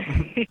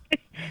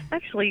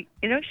 Actually,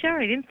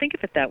 Sharon, I didn't think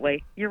of it that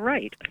way. You're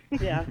right.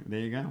 Yeah. There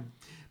you go.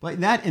 But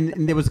that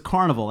and there was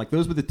carnival. Like,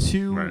 those were the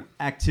two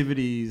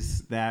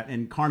activities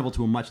and carnival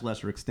to a much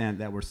lesser extent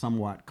that were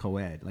somewhat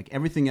co-ed. Like,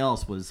 everything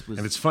else was.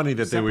 And it's funny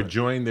that separate.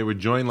 they would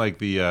join like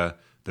the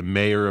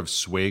mayor of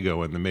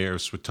Swago and the mayor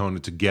of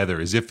Swatona together,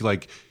 as if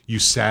like you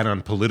sat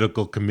on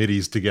political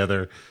committees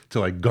together to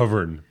like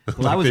govern.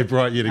 Well, they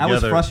brought you together. I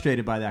was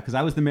frustrated by that because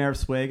I was the mayor of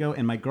Swago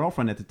and my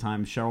girlfriend at the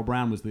time, Cheryl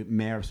Brown, was the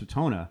mayor of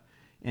Swatona.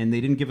 And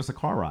they didn't give us a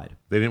car ride.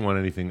 They didn't want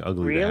anything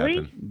ugly to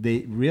happen.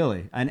 They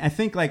really, and I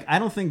think I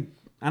don't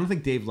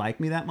think Dave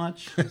liked me that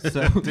much.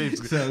 So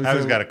Dave's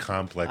got a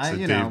complex that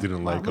Dave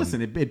didn't like him.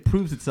 Listen, it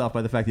proves itself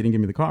by the fact he didn't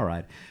give me the car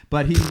ride.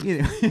 But he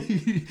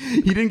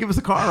he didn't give us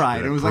a car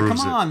ride. It was like,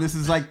 come on, this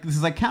is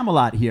like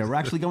Camelot here. We're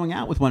actually going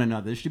out with one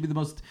another. This should be the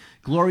most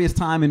glorious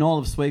time in all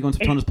of Swago and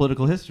Swatona's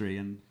political history,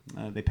 and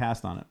they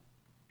passed on it.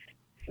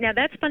 Now,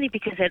 that's funny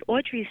because at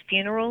Audrey's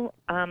funeral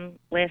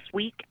last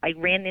week, I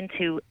ran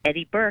into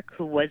Eddie Burke,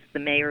 who was the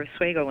mayor of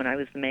Swago when I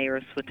was the mayor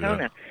of Swatona.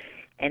 Yeah.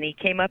 And he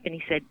came up and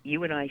he said,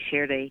 you and I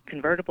shared a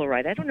convertible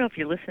ride. I don't know if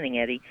you're listening,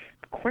 Eddie.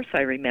 Of course I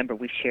remember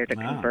we shared a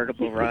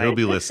convertible ride. He'll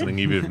be listening,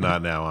 even if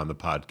not now on the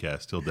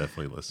podcast. He'll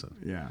definitely listen.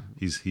 Yeah.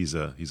 He's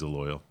a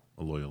loyal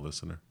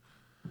listener.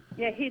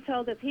 Yeah, he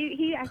told us.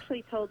 He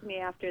actually told me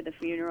after the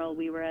funeral,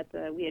 we had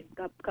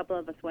a couple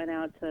of us went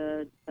out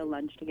to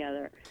lunch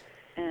together.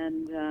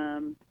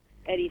 And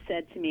Eddie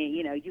said to me,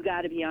 you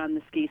got to be on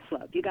the ski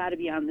slope. You got to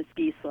be on the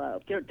ski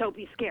slope. Don't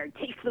be scared.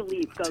 Take the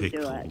leap. Go do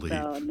it.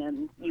 So, and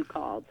then you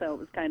called. So it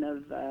was kind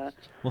of.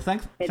 Well,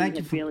 thank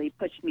you. Really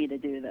pushed me to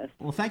do this.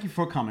 Well, thank you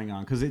for coming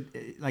on because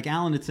like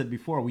Alan had said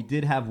before, we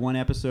did have one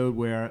episode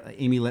where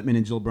Amy Littman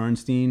and Jill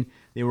Bernstein,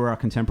 they were our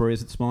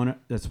contemporaries at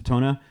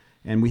Swatona,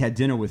 and we had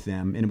dinner with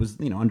them, and it was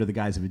under the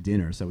guise of a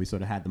dinner. So we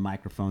sort of had the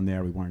microphone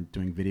there. We weren't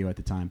doing video at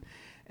the time.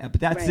 But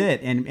that's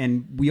it,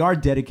 and we are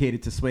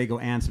dedicated to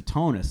Swago and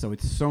Swatona, so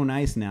it's so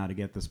nice now to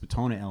get the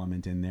Swatona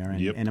element in there,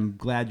 and I'm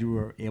glad you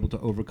were able to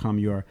overcome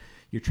your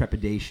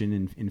trepidation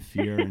and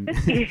fear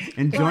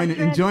and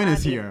join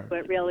us here.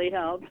 It really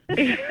helped.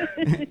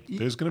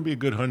 There's going to be a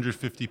good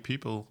 150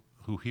 people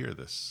who hear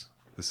this.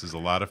 This is a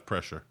lot of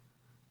pressure.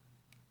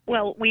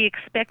 Well, we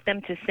expect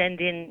them to send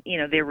in,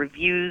 their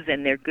reviews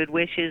and their good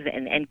wishes,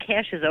 and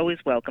cash is always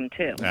welcome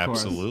too.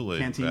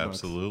 Absolutely,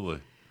 absolutely.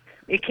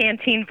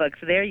 Canteen books.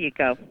 There you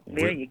go.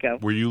 You go.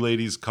 Were you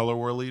ladies color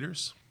war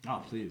leaders?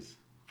 Oh, please.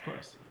 Of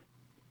course.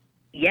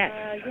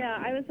 Yes. Yeah,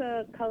 I was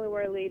a color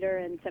war leader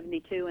in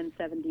 72 and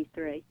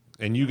 73.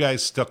 And you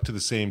guys stuck to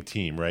the same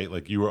team, right?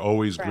 Like you were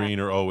always Correct.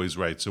 Green or always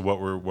right. So what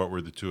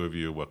were the two of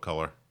you? What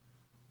color?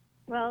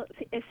 Well,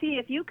 see,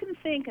 if you can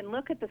think and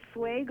look at the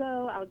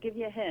Swago, I'll give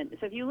you a hint.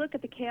 So if you look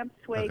at the Camp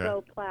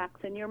Swago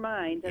plaques in your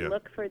mind and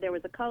look for, there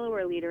was a color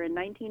war leader in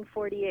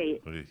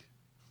 1948.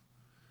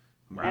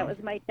 Wow. That was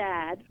my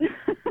dad.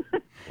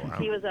 Wow.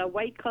 He was a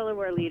white color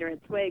war leader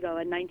at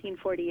Swego in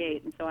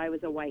 1948, and so I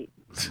was a white.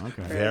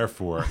 Okay.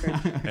 Therefore.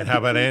 And how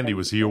about Andy?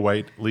 Was he a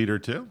white leader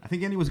too? I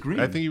think Andy was green.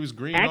 I think he was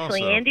green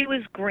Actually, also. Andy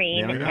was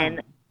green, There we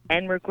go.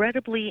 and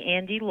regrettably,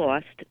 Andy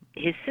lost.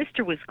 His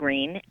sister was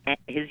green,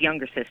 his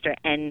younger sister,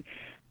 and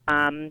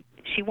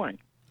she won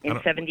in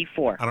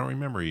 '74. I don't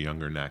remember a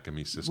younger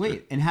Nachamie sister.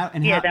 Wait, and how?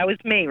 Yeah, that was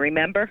me.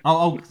 Remember?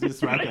 Oh,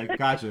 that's right.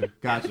 Okay,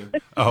 gotcha.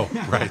 Oh,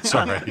 right.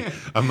 Sorry.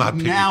 I'm not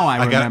picking. Now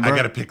I remember. I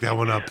got to pick that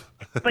one up.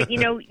 But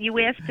you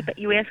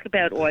ask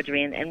about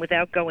Audrey, and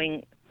without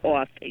going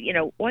off,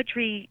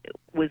 Audrey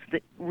was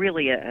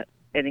really an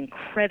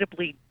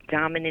incredibly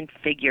dominant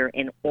figure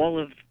in all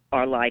of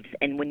our lives.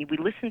 And when we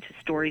listen to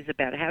stories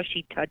about how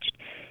she touched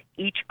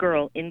each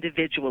girl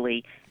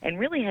individually and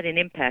really had an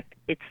impact,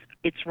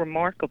 it's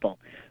remarkable.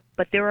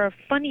 But there are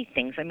funny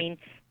things. I mean,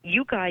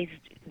 you guys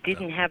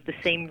didn't have the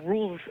same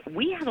rules.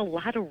 We had a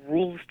lot of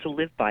rules to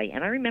live by.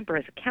 And I remember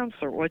as a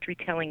counselor, Audrey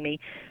telling me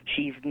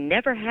she's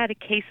never had a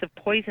case of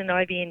poison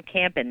ivy in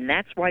camp, and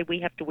that's why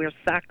we have to wear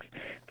socks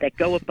that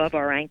go above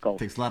our ankles.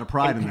 Takes a lot of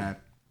pride in that.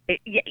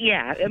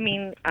 Yeah. I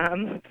mean,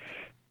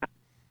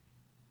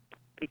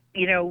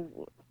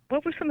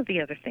 what were some of the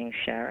other things,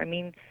 Cher? I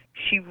mean,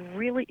 she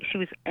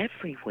was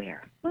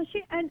everywhere. Well,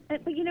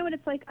 but you know what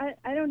it's like?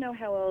 I don't know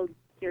how old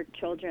your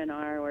children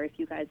are or if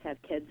you guys have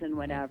kids and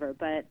whatever,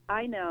 but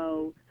I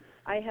know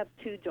I have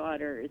two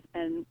daughters,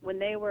 and when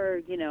they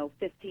were,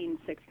 15,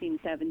 16,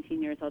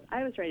 17 years old,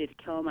 I was ready to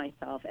kill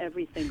myself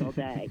every single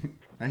day.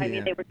 I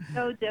mean, they were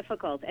so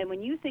difficult. And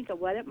when you think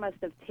of what it must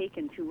have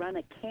taken to run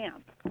a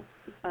camp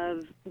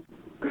of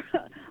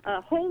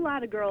a whole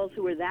lot of girls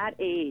who were that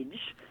age,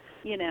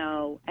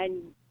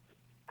 and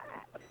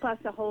plus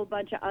a whole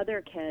bunch of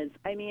other kids,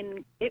 I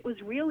mean, it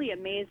was really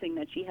amazing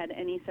that she had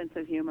any sense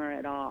of humor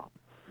at all.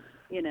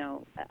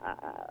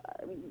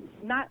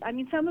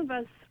 Some of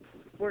us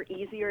were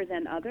easier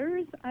than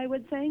others, I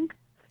would think.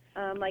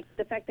 Like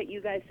the fact that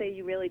you guys say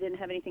you really didn't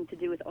have anything to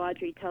do with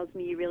Audrey tells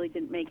me you really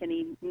didn't make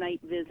any night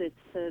visits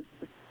to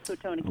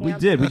Swatonaha camp. We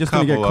did. We just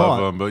didn't get caught.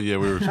 Of them, but yeah,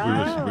 we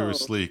were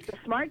sleek. The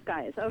smart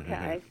guys.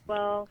 Okay.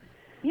 Well,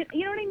 you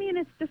know what I mean?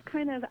 It's just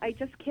I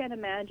just can't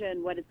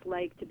imagine what it's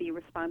like to be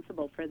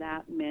responsible for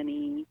that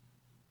many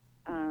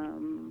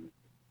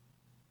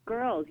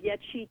girls, yet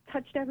she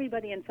touched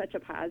everybody in such a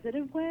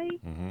positive way.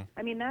 Mm-hmm.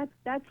 I mean,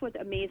 that's what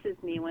amazes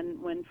me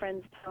when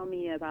friends tell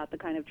me about the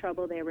kind of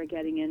trouble they were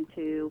getting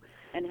into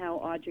and how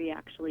Audrey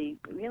actually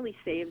really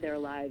saved their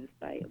lives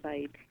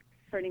by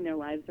turning their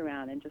lives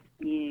around and just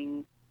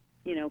being,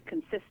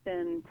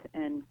 consistent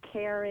and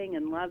caring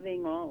and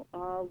loving,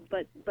 all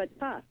but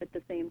tough at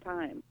the same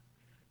time.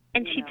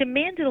 And she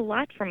demanded a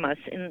lot from us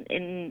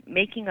in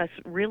making us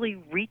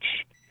really reach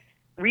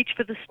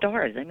for the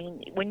stars. I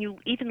mean, when you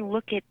even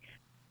look at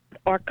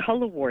our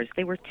color wars,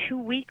 they were 2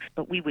 weeks,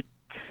 but we would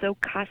sew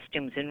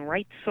costumes and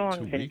write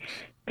songs and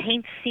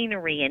paint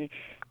scenery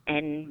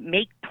and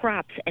make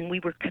props, and we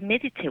were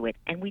committed to it.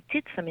 And we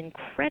did some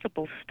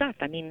incredible stuff.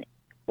 I mean,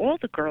 all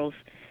the girls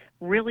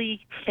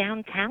really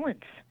found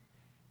talents.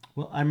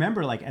 Well, I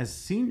remember, as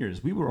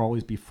seniors, we would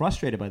always be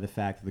frustrated by the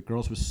fact that the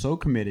girls were so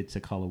committed to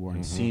color war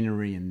and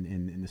scenery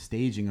and the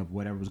staging of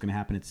whatever was going to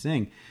happen at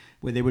Sing,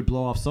 where they would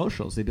blow off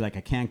socials. They'd be like,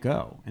 I can't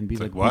go. And be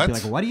like, what? We'd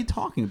be like, what are you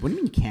talking about? What do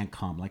you mean you can't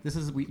come? Like,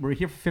 we're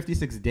here for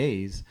 56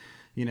 days.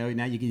 Now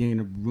you're going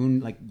to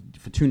ruin,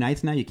 for 2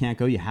 nights now, you can't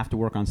go. You have to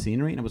work on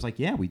scenery. And it was like,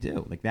 yeah, we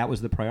do. That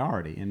was the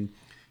priority. And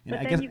but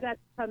I then guess, you got to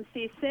come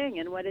see Sing,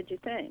 and what did you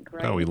think?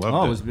 Right? Oh, we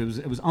loved it.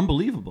 It was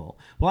unbelievable.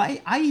 Well,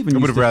 I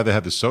would have rather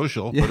had the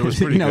social, but it was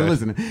pretty good.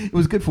 Listen, it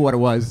was good for what it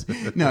was.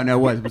 No,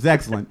 it was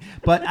excellent.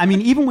 But I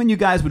mean, even when you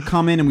guys would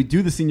come in and we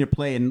do the senior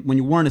play, and when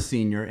you weren't a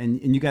senior,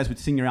 and you guys would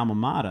sing your alma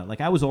mater,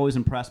 I was always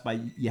impressed by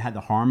you had the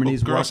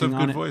harmonies. Girls have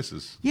working on good it.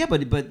 voices. Yeah,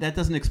 but that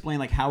doesn't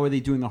explain how are they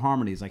doing the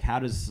harmonies? How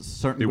does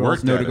certain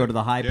girls know to go to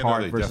the high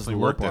part versus the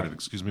low part? Definitely worked at it.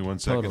 Excuse me 1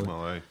 second Totally.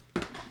 while I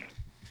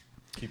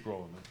keep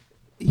rolling.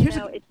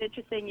 It's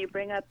interesting you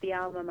bring up the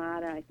alma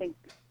mater. I think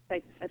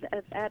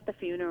at the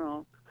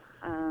funeral,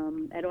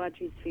 at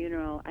Audrey's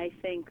funeral, I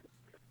think,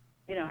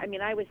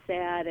 I was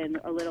sad and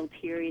a little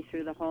teary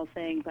through the whole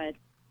thing, but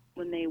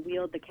when they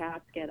wheeled the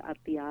casket up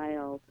the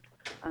aisle,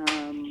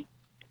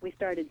 we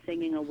started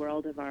singing A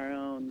World of Our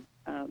Own,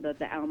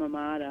 the alma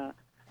mater,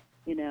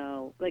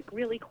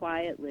 really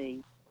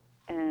quietly,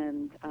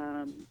 and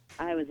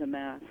I was a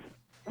mess.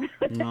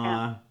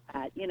 Nah.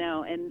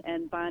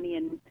 And Bonnie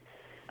and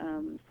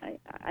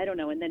I don't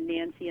know, and then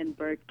Nancy and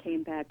Bert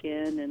came back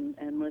in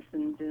and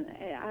listened, and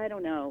I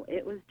don't know.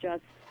 It was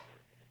just,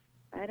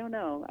 I don't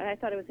know. I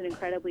thought it was an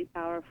incredibly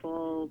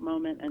powerful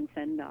moment and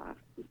send-off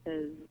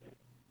because,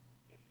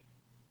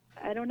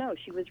 I don't know,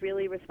 she was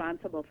really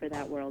responsible for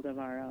that world of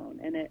our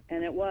own, and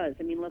it was.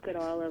 I mean, look at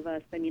all of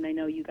us. I mean, I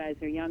know you guys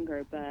are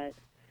younger, but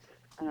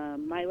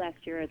my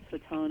last year at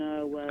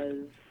Swatonaha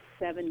was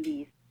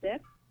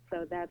 76,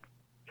 so that's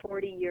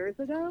 40 years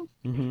ago.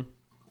 Mm-hmm.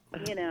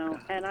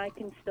 And I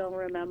can still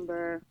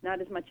remember, not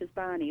as much as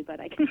Bonnie, but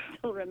I can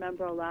still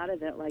remember a lot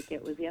of it like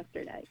it was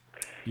yesterday.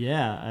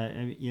 Yeah,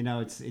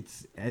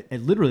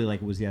 it literally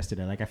like it was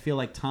yesterday. Like I feel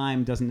like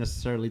time doesn't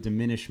necessarily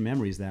diminish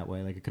memories that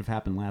way. Like it could have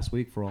happened last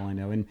week for all I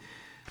know. And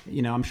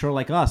I'm sure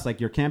like us, like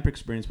your camp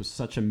experience was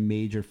such a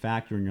major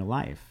factor in your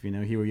life.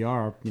 Here we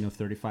are,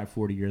 35,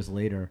 40 years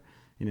later,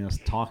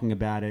 talking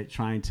about it,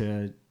 trying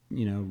to,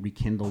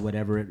 rekindle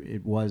whatever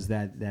it was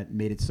that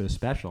made it so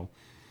special.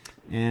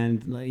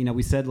 And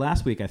we said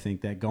last week, I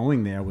think, that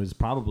going there was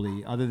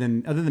probably, other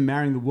than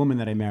marrying the woman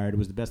that I married, it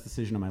was the best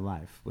decision of my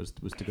life was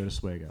to go to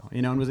Swego.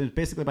 And it was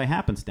basically by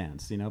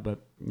happenstance. But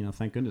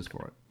thank goodness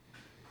for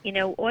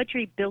it.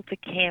 Audrey built a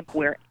camp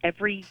where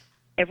every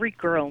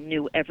girl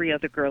knew every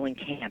other girl in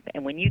camp.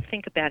 And when you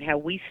think about how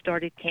we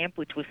started camp,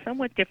 which was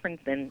somewhat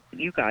different than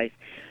you guys,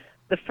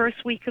 the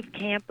first week of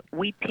camp,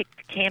 we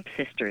picked camp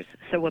sisters.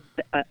 So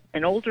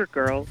an older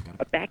girl,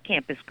 a back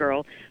campus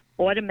girl,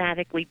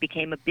 automatically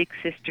became a big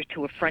sister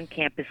to a front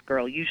campus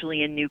girl,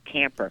 usually a new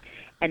camper.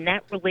 And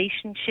that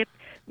relationship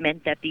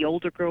meant that the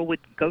older girl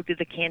would go to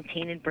the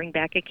canteen and bring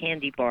back a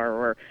candy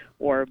bar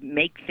or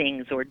make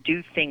things or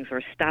do things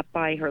or stop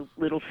by her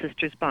little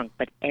sister's bunk.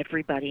 But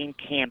everybody in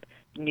camp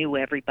knew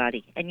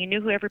everybody, and you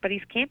knew who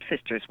everybody's camp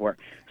sisters were.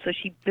 So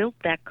she built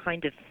that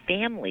kind of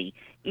family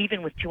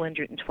even with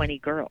 220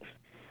 girls.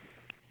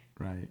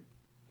 Right.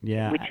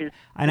 Yeah, which is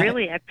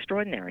really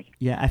extraordinary.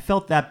 Yeah, I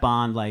felt that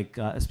bond, like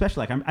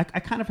especially like I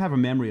kind of have a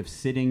memory of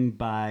sitting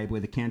by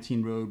where the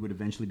canteen road would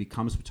eventually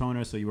become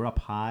Swatonaha. So you were up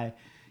high,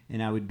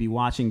 and I would be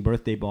watching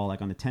birthday ball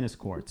like on the tennis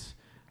courts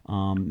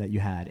that you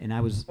had, and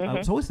I was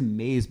always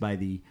amazed by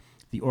the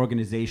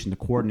organization, the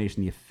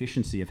coordination, the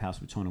efficiency of how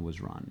Swatonaha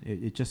was run.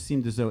 It just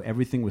seemed as though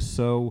everything was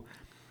so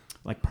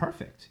like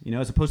perfect,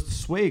 as opposed to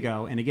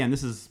Swego. And again,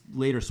 this is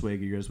later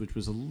Swego years, which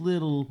was a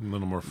little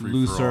more free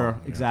looser. For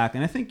all, yeah. Exactly.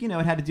 And I think, it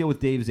had to deal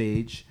with Dave's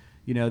age,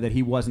 that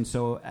he wasn't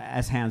so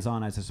as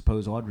hands-on as I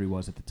suppose Audrey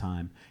was at the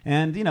time.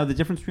 And, the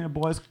difference between a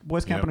boys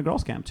camp and a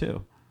girls camp,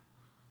 too.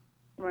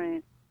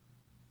 Right.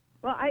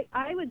 Well,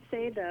 I would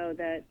say, though,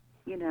 that,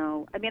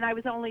 I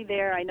was only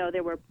there. I know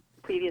there were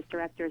previous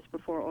directors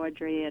before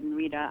Audrey and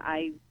Rita.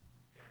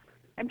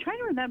 I'm trying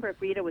to remember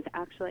if Rita was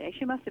actually,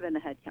 she must have been the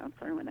head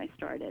counselor when I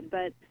started,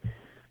 but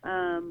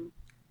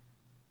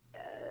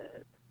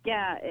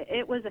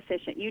it was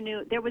efficient. You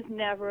knew there was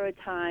never a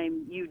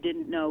time you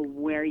didn't know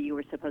where you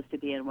were supposed to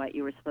be and what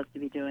you were supposed to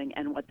be doing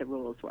and what the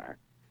rules were.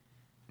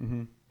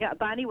 Mm-hmm. Yeah,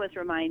 Bonnie was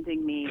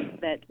reminding me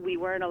that we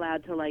weren't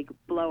allowed to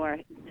blow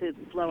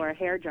our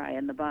hair dry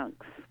in the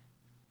bunks.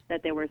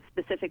 That there were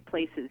specific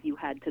places you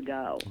had to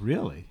go.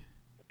 Really?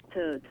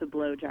 To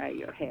blow dry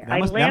your hair. That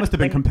must have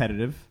been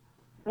competitive.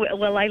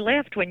 Well, I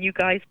laughed when you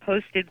guys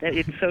posted that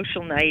it's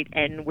social night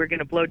and we're going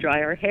to blow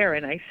dry our hair.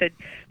 And I said,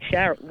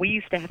 Sharon, we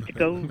used to have to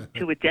go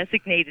to a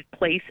designated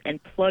place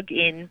and plug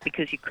in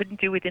because you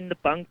couldn't do it in the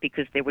bunk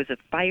because there was a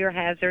fire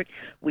hazard.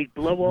 We'd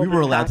blow all the We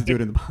were allowed to do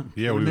it in the bunk.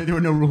 Yeah, there were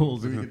no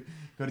rules. We could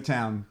go to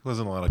town.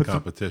 Wasn't a lot of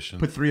competition.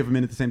 Put three of them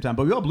in at the same time.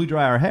 But we all blew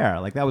dry our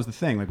hair. Like, that was the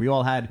thing. Like, we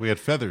had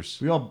feathers.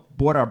 We all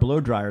brought our blow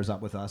dryers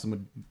up with us and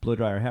would blow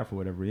dry our hair for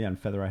whatever, and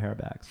feather our hair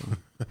back. So.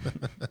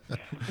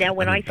 Now,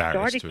 when I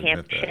started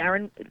camp,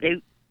 Sharon,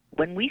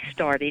 when we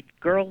started,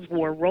 girls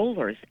wore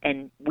rollers,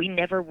 and we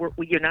never were.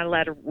 You're not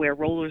allowed to wear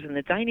rollers in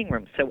the dining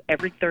room. So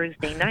every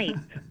Thursday night,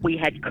 we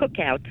had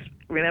cookouts.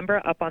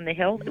 Remember, up on the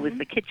hill, it was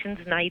the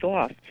kitchen's night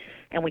off,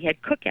 and we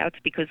had cookouts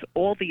because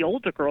all the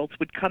older girls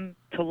would come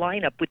to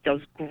line up with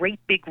those great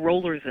big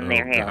rollers in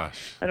their hair.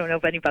 Gosh. I don't know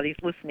if anybody's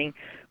listening,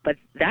 but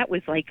that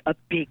was like a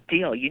big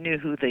deal. You knew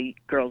who the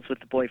girls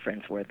with the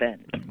boyfriends were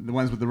then. The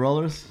ones with the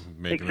rollers?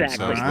 Making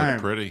exactly. themselves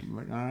look pretty.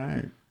 All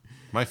right.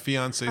 My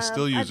fiance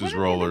still uses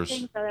rollers.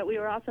 One of the things that we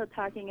were also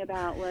talking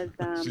about was,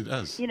 she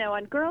does.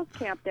 On girls'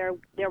 camp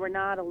there were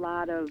not a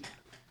lot of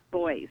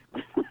boys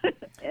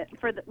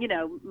for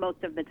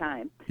most of the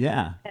time.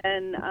 Yeah.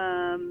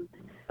 And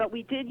but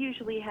we did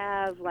usually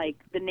have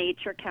the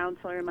nature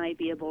counselor might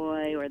be a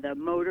boy or the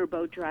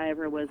motorboat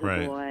driver was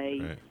a boy.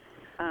 Right.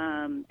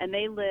 And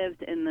they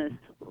lived in this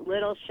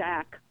little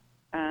shack.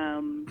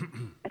 I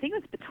think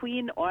it was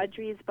between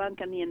Audrey's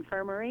bunk and the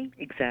infirmary.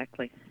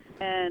 Exactly.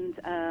 And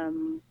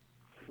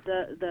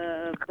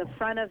the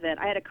front of it,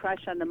 I had a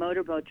crush on the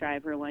motorboat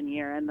driver one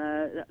year, and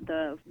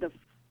the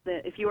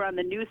if you were on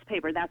the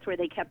newspaper, that's where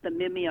they kept the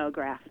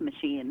mimeograph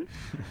machine.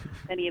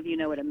 Any of you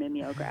know what a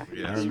mimeograph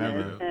machine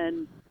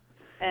is?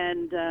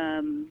 And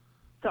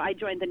so I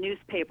joined the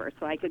newspaper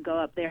so I could go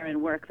up there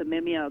and work the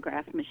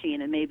mimeograph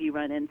machine and maybe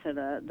run into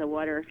the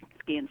water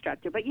ski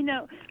instructor. But,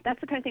 that's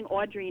the kind of thing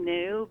Audrey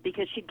knew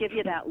because she'd give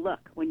you that look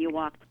when you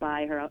walked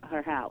by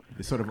her house.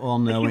 The sort of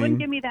all-knowing. She wouldn't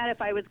give me that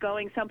if I was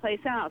going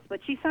someplace else, but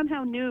she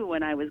somehow knew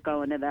when I was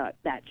going to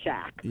that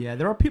shack. Yeah,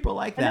 there are people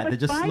like that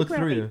just look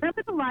through you.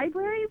 Remember the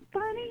library,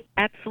 Bonnie?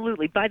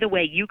 Absolutely. By the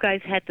way, you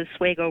guys had the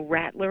Swego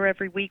Rattler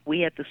every week. We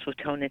had the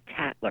Swatonaha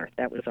Tatler.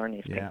 That was our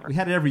newspaper. Yeah, we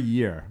had it every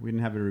year. We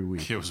didn't have it every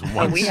week. It was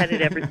once. We had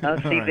it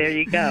See, there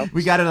you go.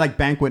 We got it like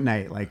banquet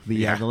night, like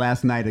the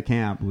last night of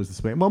camp was the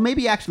Sway. Well,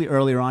 maybe actually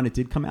earlier on it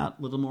did come out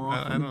a little more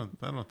often.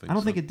 I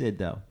don't think it did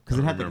though, because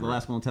it had the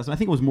last Will and Testament. I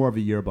think it was more of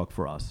a yearbook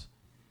for us.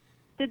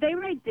 Did they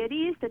write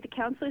ditties? Did the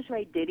counselors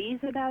write ditties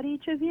about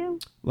each of you?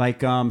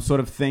 Like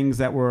sort of things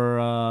that were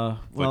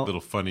like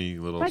little funny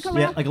little like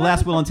a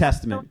last Will and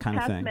Testament kind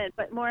of thing.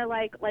 But more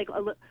like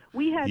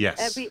we had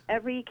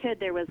every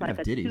kid there was like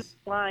a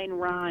 2-line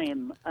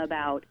rhyme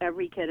about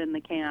every kid in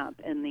the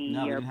camp in the year.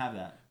 No, we didn't have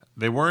that.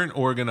 They weren't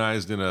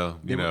organized in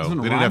they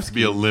didn't have to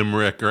be a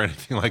limerick or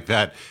anything like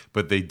that,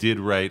 but they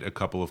did write a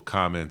couple of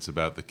comments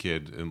about the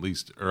kid, at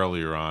least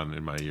earlier on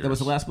in my years. That was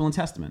the Last Will and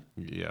Testament.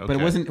 Yeah, okay. But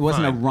it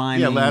wasn't a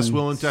rhyming. Yeah, Last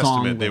Will and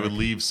Testament. They would lyric.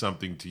 leave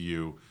something to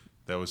you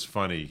that was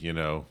funny,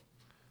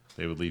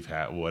 They would leave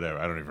whatever.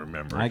 I don't even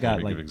remember. I got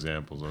give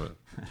examples of it.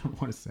 I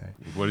don't want to say.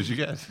 What did you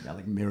get? I got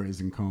like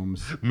mirrors and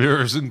combs.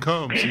 Mirrors and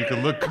combs. So you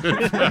can look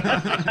good.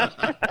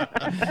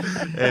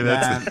 Hey,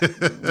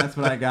 that's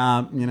what I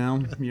got.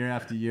 Year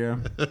after year.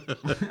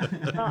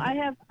 Well,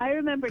 I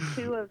remember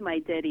 2 of my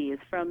ditties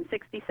from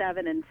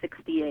 '67 and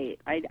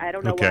 '68. I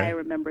don't know why I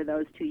remember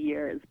those 2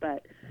 years,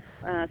 but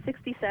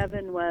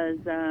 '67 was.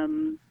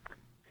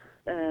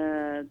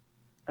 Now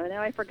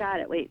I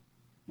forgot it. Wait.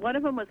 One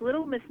of them was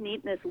Little Miss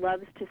Neatness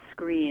loves to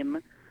scream.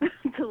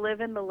 To live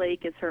in the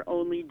lake is her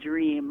only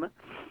dream.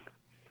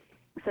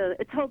 So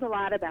it told a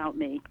lot about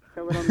me,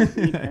 the Little Miss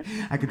Neatness.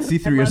 I could see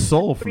through your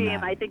soul from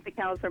that. I think the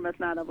counselor must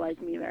not have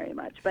liked me very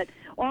much. But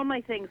all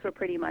my things were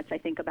pretty much, I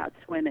think, about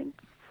swimming.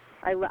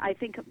 I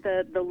think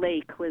the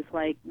lake was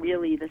like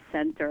really the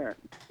center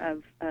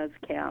of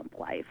camp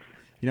life.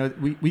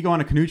 We go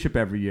on a canoe trip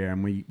every year,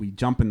 and we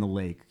jump in the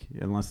lake,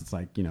 unless it's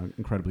like,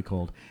 incredibly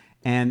cold.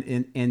 And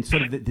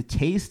sort of the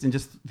taste and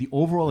just the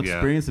overall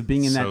experience of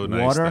being in that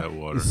water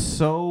is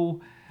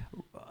so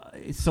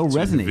it's so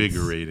resonates.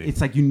 Invigorating.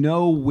 It's like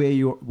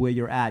where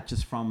you're at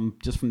just from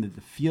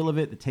the feel of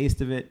it, the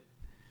taste of it.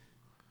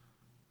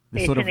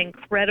 It's an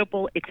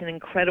incredible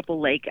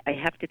lake. I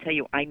have to tell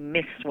you, I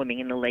miss swimming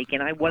in the lake,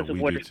 and I was a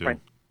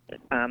waterfront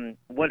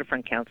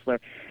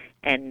counselor.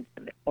 And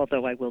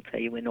although I will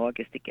tell you, in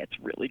August it gets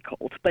really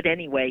cold. But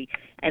anyway,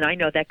 and I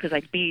know that because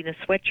I'd be in a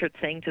sweatshirt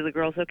saying to the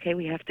girls, okay,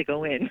 we have to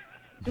go in.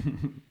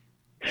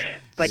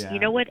 But you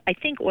know what? I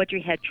think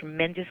Audrey had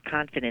tremendous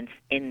confidence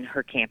in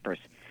her campers.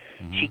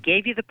 Mm-hmm. She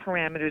gave you the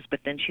parameters,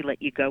 but then she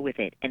let you go with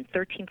it. And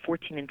 13,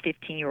 14, and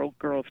 15-year-old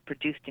girls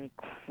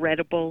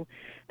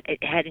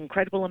had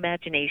incredible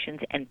imaginations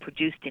and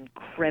produced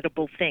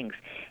incredible things.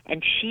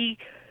 And she,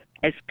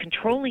 as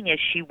controlling as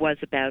she was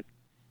about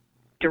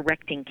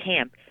directing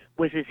camp,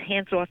 was as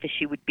hands-off as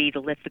she would be to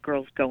let the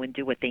girls go and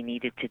do what they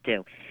needed to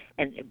do.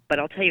 But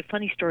I'll tell you a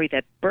funny story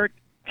that Bert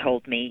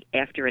told me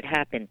after it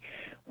happened.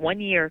 One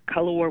year,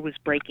 Color War was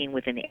breaking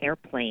with an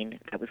airplane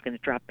that was going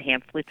to drop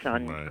pamphlets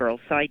on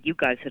girls' side. You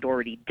guys had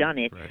already done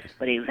it. Right.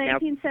 But it was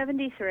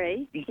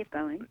 1973. Keep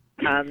going.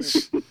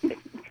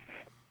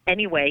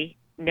 Anyway,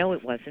 no,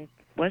 it wasn't.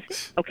 Was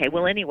it? Okay,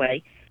 well,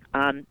 anyway,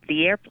 Andrew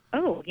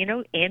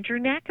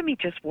Nachamie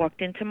just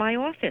walked into my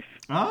office.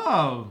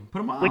 Oh, put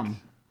him on.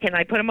 Can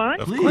I put him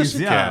on? Of course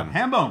you can.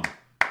 Hambone.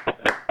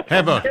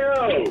 Hambone.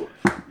 Yo.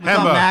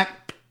 Hambone.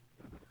 Mac?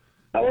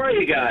 How are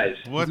you guys?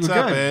 What's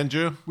up,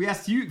 Andrew? We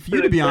asked for you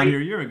to be on here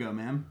a year ago,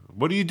 man.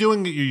 What are you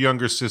doing at your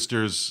younger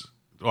sister's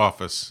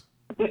office?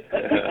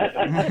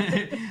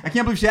 I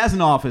can't believe she has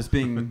an office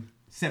being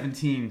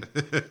 17.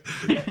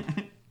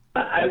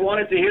 I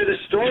wanted to hear the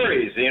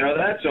stories.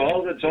 That's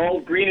all. It's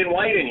all green and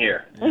white in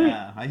here.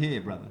 Yeah, I hear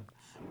you, brother.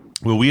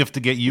 Well, we have to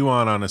get you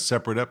on a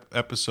separate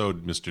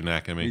episode, Mr.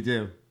 Nachamie. We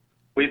do.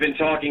 We've been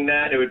talking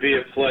that. It would be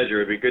a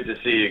pleasure. It'd be good to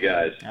see you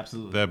guys.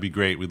 Absolutely. That'd be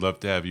great. We'd love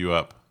to have you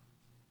up.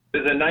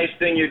 It's a nice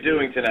thing you're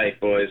doing tonight,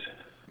 boys.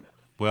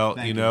 Well,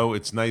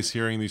 it's nice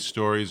hearing these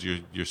stories.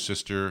 Your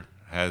sister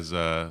has,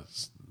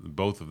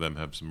 both of them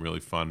have some really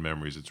fun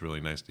memories. It's really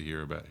nice to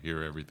hear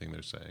everything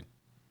they're saying.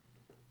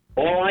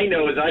 All I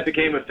know is I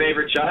became a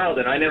favorite child,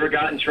 and I never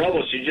got in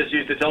trouble. She just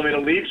used to tell me to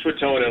leave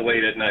Swatonaha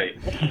late at night.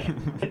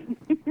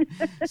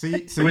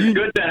 It's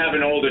good to have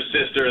an older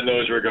sister in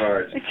those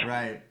regards.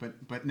 Right,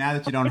 but now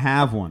that you don't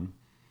have one.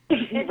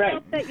 It's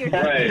hope that your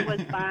sister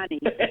was Bonnie.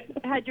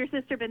 Had your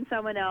sister been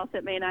someone else,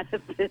 it may not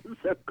have been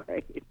so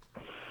great.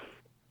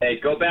 Hey,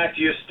 go back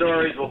to your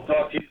stories. We'll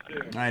talk to you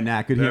soon. All right,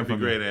 Nat, good hearing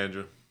from you. That'd be great,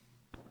 Andrew.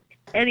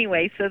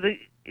 Anyway,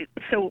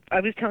 so I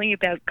was telling you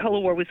about Color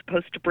War was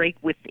supposed to break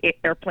with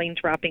airplanes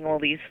dropping all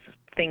these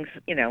things,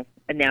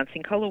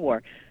 announcing Color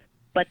War.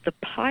 But the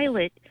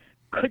pilot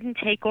couldn't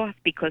take off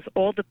because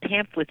all the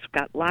pamphlets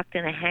got locked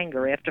in a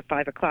hangar after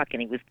 5 o'clock,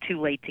 and he was too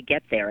late to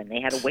get there, and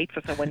they had to wait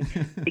for someone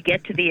to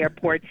get to the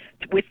airport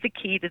with the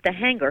key to the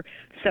hangar.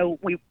 So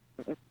we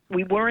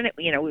weren't,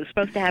 it was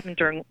supposed to happen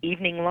during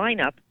evening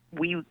lineup.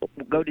 We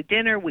go to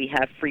dinner, we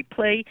have free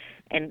play,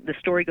 and the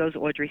story goes,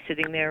 Audrey's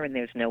sitting there, and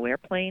there's no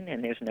airplane,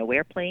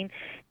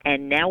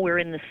 and now we're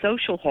in the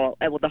social hall.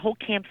 Well, the whole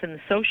camp's in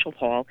the social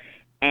hall,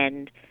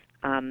 and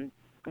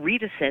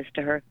Rita says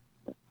to her,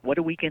 what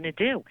are we going to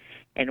do?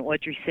 And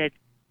Audrey said,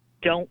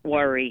 don't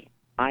worry,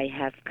 I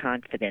have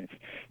confidence.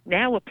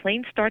 Now a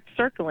plane starts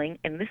circling,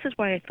 and this is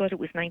why I thought it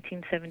was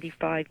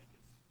 1975,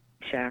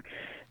 Shar.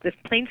 The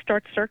plane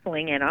starts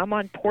circling, and I'm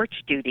on porch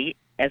duty.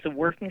 As a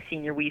working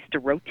senior, we used to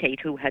rotate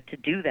who had to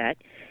do that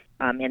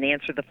and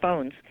answer the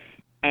phones.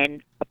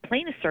 And a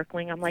plane is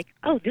circling. I'm like,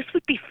 oh, this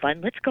would be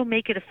fun. Let's go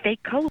make it a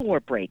fake color war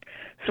break.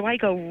 So I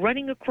go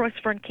running across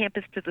front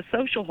campus to the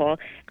social hall,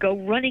 go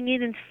running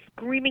in and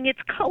screaming,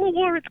 it's color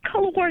war, it's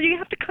color war. You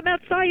have to come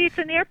outside. It's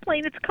an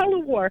airplane. It's color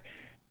war.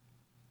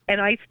 And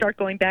I start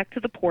going back to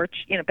the porch,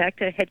 back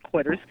to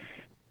headquarters,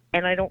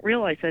 and I don't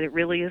realize that it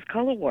really is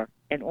color war.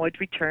 And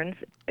Audrey turns,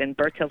 and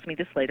Bert tells me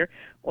this later,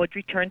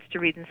 Audrey turns to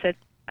Reed and said,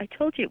 I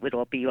told you it would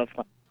all be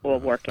all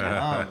working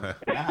out.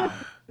 Oh, wow.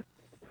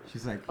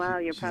 She's like, wow,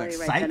 you're probably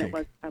like right. psychic.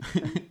 That it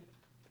was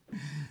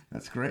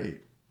That's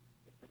great.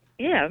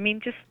 Yeah, I mean,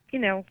 just,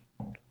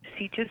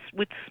 she just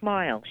would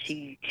smile.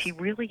 She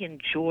really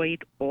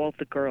enjoyed all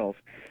the girls.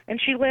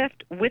 And she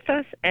laughed with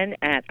us and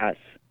at us.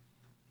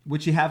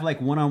 Would she have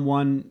like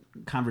one-on-one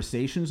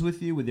conversations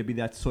with you? Would there be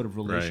that sort of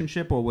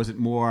relationship, or was it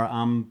more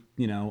I'm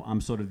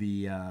sort of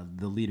the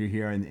leader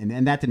here,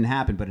 and that didn't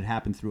happen, but it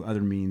happened through other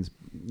means,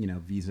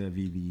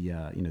 vis-a-vis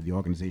the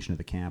organization of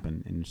the camp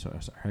and so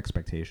her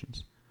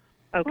expectations.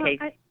 Okay.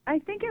 Well, I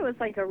think it was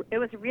it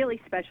was a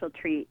really special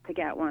treat to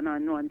get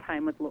one-on-one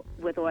time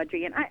with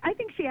Audrey, and I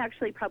think she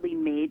actually probably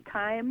made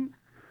time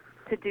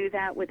to do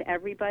that with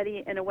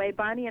everybody. In a way,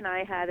 Bonnie and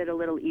I had it a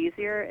little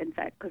easier, in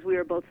fact, because we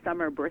were both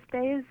summer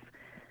birthdays.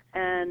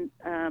 And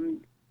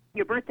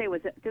your birthday was...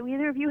 Do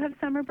either of you have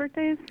summer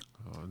birthdays?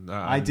 Oh, no,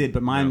 I did,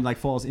 but mine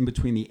falls in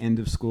between the end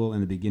of school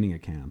and the beginning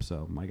of camp.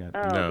 So my God.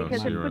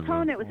 Because in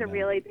Swatonaha it was a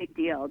really big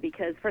deal.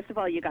 Because first of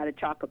all, you got a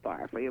chocolate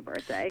bar for your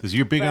birthday. Because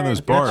you're big on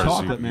those bars.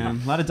 Chocolate,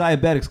 man. A lot of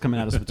diabetics coming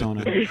out of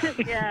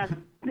Swatonaha. Yeah,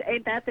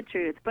 ain't that the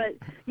truth? But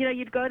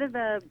you'd go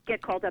to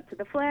get called up to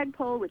the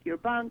flagpole with your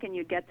bunk, and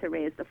you'd get to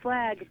raise the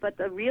flag. But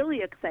the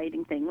really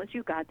exciting thing was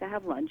you got to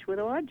have lunch with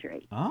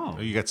Audrey. Oh,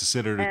 you got to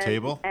sit at her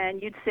table,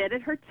 and you'd sit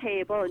at her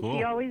table, and cool.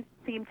 She always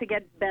seemed to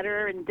get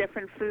better and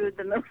different food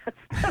than the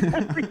rest of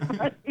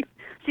everybody.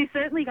 She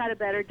certainly got a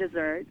better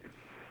dessert,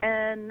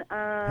 and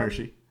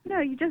Hershey.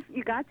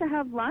 You got to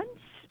have lunch.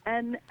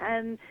 And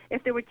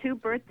if there were two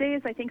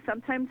birthdays, I think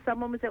sometimes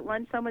someone was at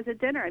lunch, someone was at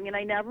dinner. I mean,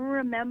 I never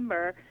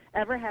remember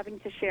ever having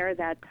to share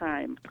that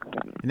time.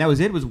 And that was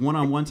it? It was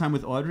one-on-one time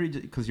with Audrey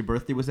because your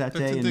birthday was that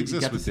day, and you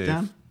got to sit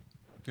down?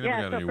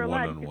 Yeah, so for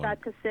lunch, you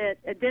got to sit.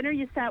 At dinner,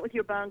 you sat with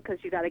your bunk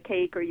because you got a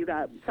cake or you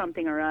got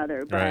something or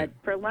other. But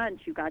for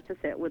lunch, you got to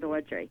sit with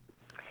Audrey.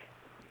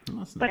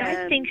 Awesome. But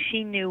I think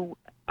she knew...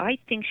 I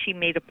think she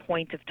made a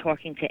point of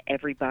talking to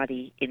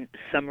everybody in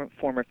some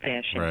form or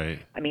fashion. Right.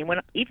 I mean,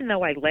 even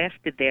though I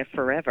lasted there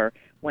forever,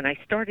 when I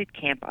started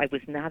camp, I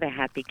was not a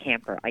happy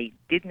camper. I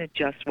didn't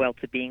adjust well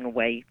to being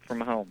away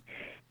from home.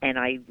 And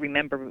I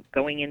remember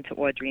going into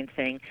Audrey and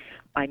saying,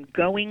 I'm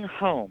going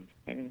home.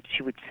 And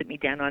she would sit me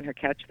down on her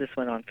couch. This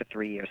went on for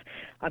 3 years.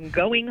 I'm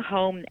going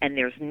home, and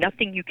there's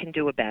nothing you can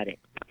do about it.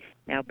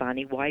 Now,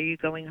 Bonnie, why are you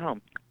going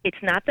home?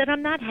 It's not that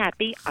I'm not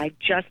happy. I've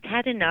just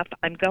had enough.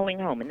 I'm going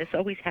home. And this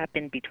always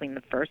happened between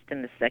the first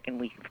and the second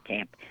week of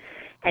camp.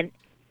 And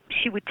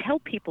she would tell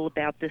people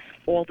about this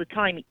all the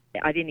time.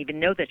 I didn't even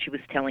know that she was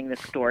telling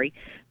this story.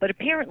 But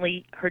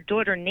apparently her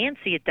daughter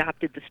Nancy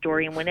adopted the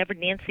story, and whenever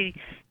Nancy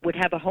would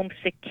have a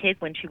homesick kid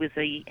when she was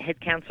a head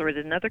counselor at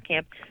another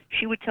camp,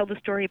 she would tell the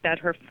story about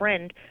her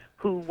friend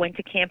who went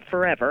to camp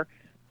forever.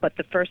 But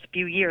the first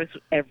few years,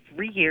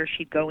 every year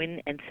she'd go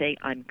in and say,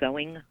 I'm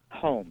going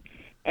home.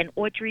 And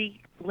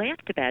Audrey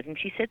laughed about it, and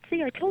she said,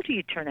 see, I told you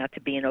you'd turn out to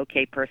be an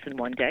okay person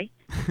one day.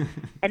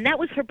 And that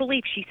was her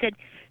belief. She said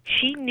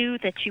she knew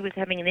that she was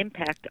having an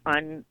impact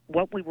on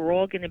what we were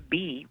all going to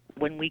be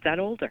when we got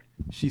older.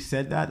 She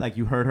said that? Like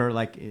you heard her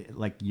like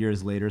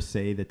years later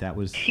say that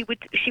was... She would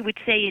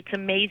say it's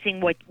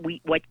amazing what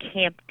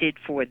camp did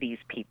for these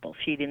people.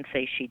 She didn't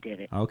say she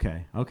did it.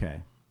 Okay.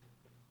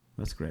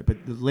 That's great. But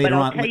later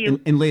on,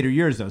 in later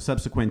years, though,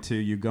 subsequent to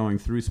you going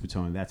through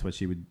Swatonaha, that's what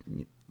she would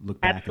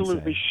look back Absolutely.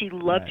 and say. She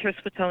loved her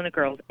Swatonaha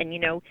girls. And,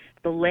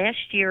 the last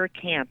year of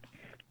camp,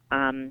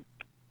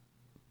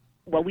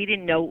 we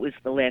didn't know it was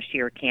the last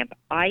year of camp.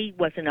 I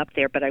wasn't up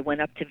there, but I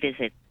went up to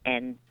visit.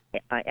 And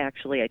I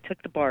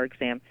took the bar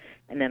exam,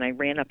 and then I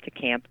ran up to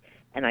camp.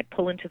 And I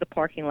pull into the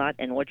parking lot,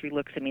 and Audrey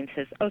looks at me and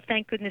says, oh,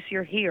 thank goodness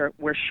you're here.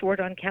 We're short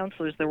on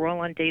counselors. They're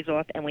all on days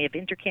off, and we have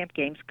intercamp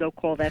games. Go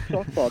call that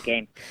softball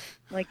game.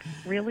 I'm like,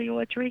 really,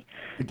 Audrey?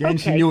 Again,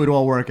 She knew it'd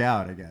all work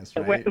out, I guess,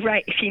 right?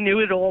 Right. She knew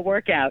it'd all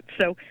work out.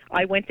 So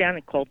I went down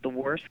and called the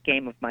worst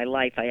game of my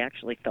life. I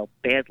actually felt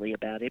badly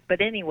about it. But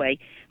anyway,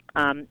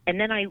 and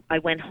then I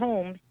went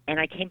home,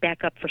 and I came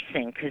back up for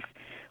sing, because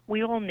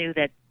we all knew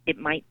that it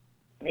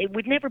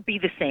would never be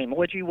the same.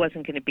 Audrey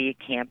wasn't going to be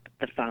at camp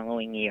the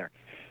following year.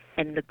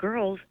 And the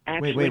girls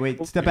actually...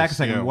 Wait. Step back a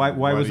second. Why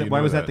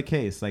was that the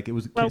case? Like, it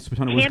was...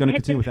 Swatonaha was going to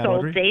continue without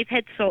Audrey? Dave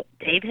had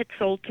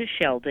sold to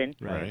Sheldon.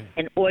 Right.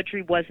 And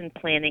Audrey wasn't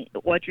planning...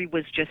 Audrey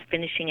was just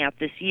finishing out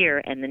this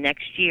year, and the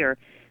next year,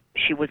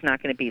 she was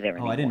not going to be there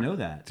anymore. Oh, I didn't know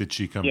that. Did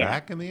she come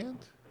back in the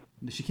end?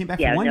 She came back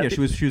for 1 year.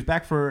 She was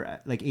back for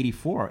like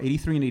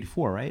 83 and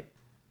 84, right?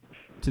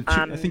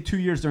 I think 2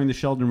 years during the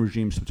Sheldon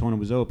regime, Swatona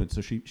was open,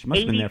 so she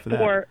must have been there for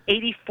that.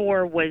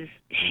 84 was,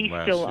 she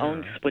still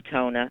owned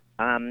Swatona.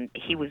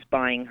 He was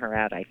buying her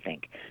out, I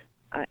think.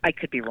 I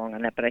could be wrong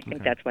on that, but I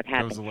think that's what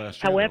happened. That was the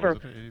last year, However,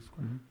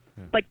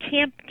 but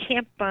camp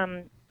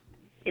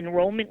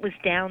enrollment was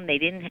down.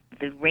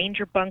 The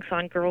ranger bunks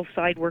on girls'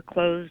 side were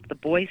closed. The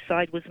boys'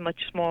 side was much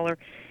smaller.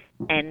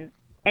 And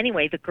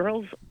anyway, the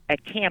girls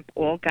at camp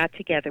all got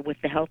together with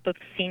the help of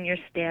senior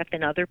staff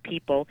and other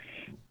people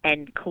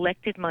and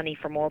collected money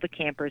from all the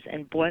campers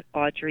and bought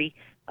Audrey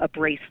a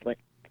bracelet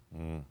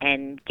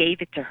and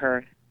gave it to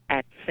her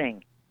at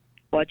Sing.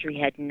 Audrey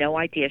had no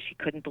idea. She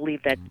couldn't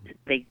believe that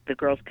the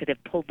girls could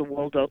have pulled the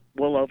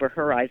wool over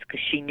her eyes because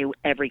she knew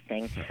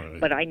everything. Right.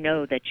 But I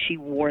know that she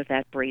wore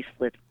that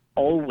bracelet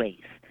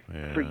always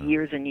for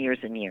years and years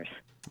and years.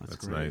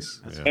 That's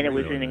nice. And it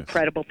was an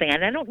incredible thing.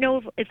 And I don't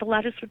know if a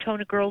lot of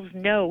Swatona girls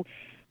know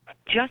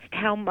just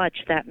how much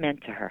that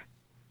meant to her.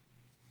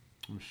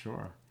 I'm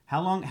sure.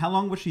 How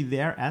long was she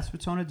there at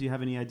Swatona? Do you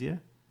have any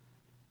idea?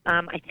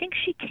 I think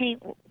she came,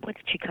 what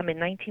did she come in,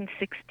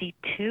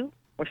 1962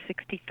 or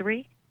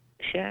 63?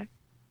 Sure.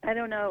 I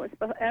don't know.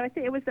 I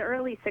think it was the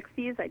early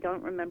 60s. I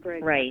don't remember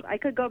exactly. Right. I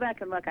could go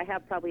back and look. I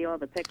have probably all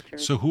the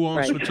pictures. So who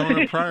owned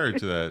Swatona prior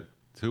to that?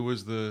 Who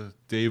was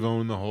Dave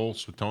owned the whole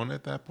Swatona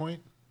at that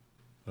point?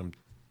 I'm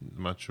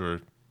not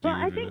sure. Well,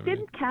 I think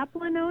didn't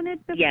Kaplan own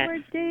it before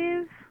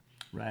Dave?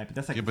 Right, but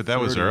that's like but that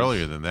was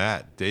earlier than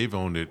that. Dave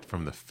owned it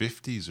from the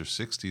 50s or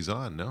 60s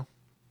on. No,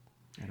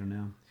 I don't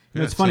know.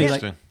 Yeah, it's funny.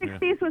 Like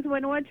 60s was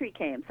when Audrey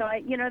came. So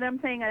you know what I'm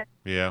saying?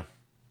 Yeah.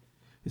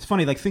 It's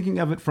funny, like thinking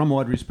of it from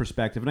Audrey's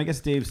perspective, and I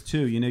guess Dave's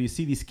too. You know, you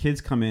see these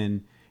kids come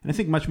in, and I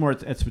think much more at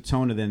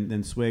Swatona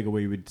than Swego,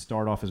 where you would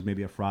start off as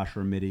maybe a frosh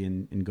or a midi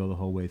and go the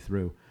whole way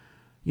through.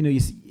 You know, you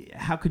see,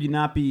 how could you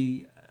not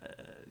be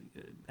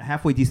a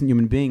halfway decent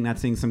human being, not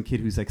seeing some kid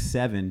who's like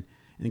 7 and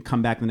then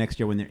come back the next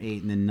year when they're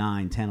 8 and then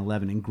 9, 10,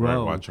 11 and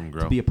grow, watch them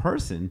grow to be a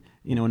person,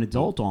 you know, an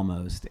adult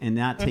almost, and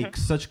that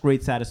takes such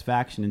great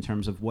satisfaction in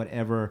terms of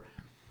whatever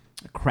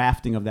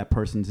crafting of that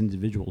person's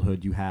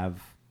individualhood you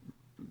have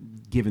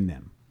given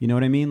them. You know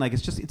what I mean? Like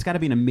it's got to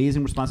be an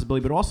amazing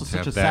responsibility, but also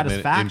such a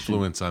satisfaction.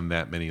 Influence on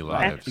that many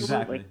lives. Absolutely.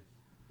 Exactly.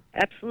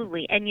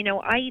 Absolutely. And, you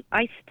know, I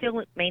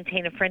still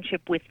maintain a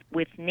friendship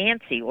with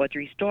Nancy,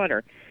 Audrey's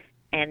daughter.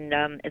 And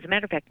as a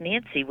matter of fact,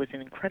 Nancy was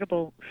an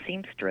incredible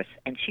seamstress,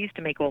 and she used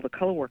to make all the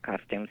color work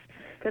costumes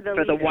for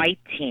the white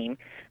team.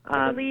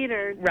 The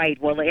leader. Right.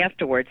 Well,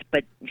 afterwards,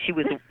 but she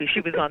was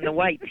on the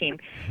white team.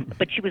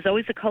 But she was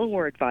always a color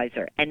war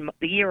advisor. And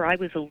the year I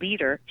was a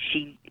leader,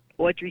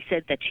 Audrey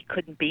said that she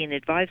couldn't be an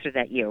advisor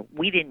that year.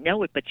 We didn't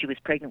know it, but she was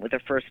pregnant with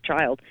her first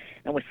child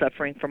and was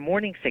suffering from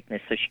morning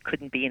sickness, so she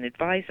couldn't be an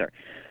advisor.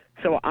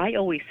 So I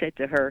always said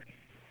to her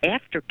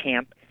after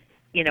camp,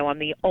 you know, I'm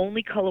the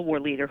only color war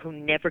leader who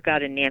never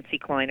got a Nancy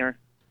Kleiner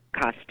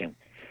costume.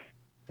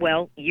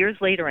 Well, years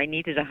later, I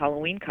needed a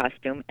Halloween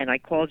costume, and I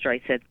called her.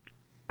 I said,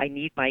 I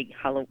need my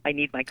color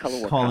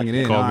war calling costume.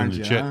 It in, aren't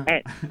you? Huh?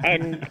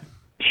 And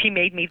she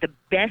made me the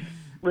best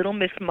Little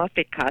Miss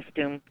Muffet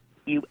costume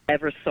you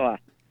ever saw.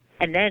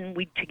 And then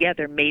we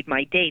together made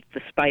my date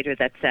the spider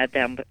that sat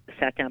down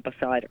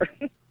beside her.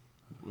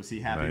 Was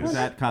he happy with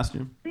that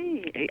costume?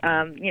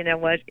 You know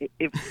what?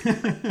 It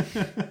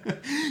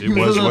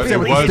was what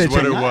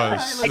it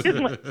was.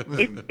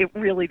 It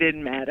really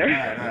didn't matter.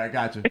 All right,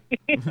 gotcha.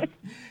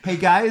 Hey,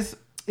 guys,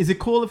 is it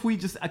cool if we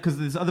just, because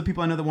there's other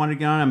people I know that wanted to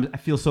get on. I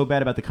feel so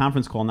bad about the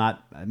conference call.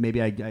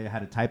 Maybe I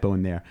had a typo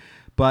in there.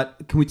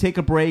 But can we take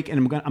a break?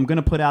 And I'm going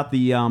to put out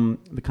the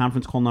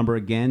conference call number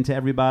again to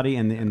everybody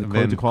and the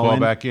code to call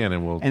in. Back in,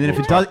 and then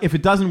if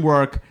it doesn't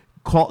work,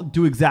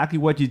 do exactly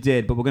what you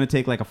did. But we're going to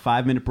take like a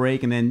 5-minute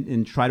break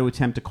and try to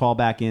attempt to call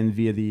back in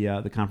via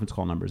the conference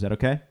call number. Is that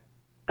okay?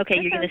 Okay,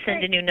 you're going to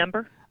send a new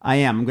number? I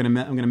am. I'm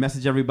going to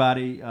message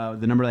everybody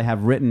the number I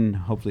have written.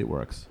 Hopefully it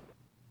works.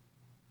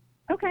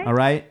 Okay. All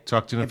right.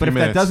 Talk to you in a few minutes.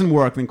 But if that doesn't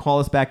work, then call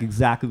us back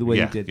exactly the way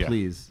you did,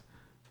 please.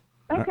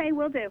 Okay,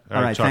 we'll do.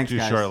 All right, talk thanks, to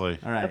you guys. shortly.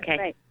 All right. Okay.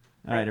 Right.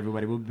 All right,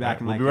 everybody. We'll be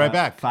back in We'll be right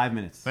back. 5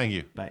 minutes. Thank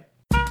you. Bye.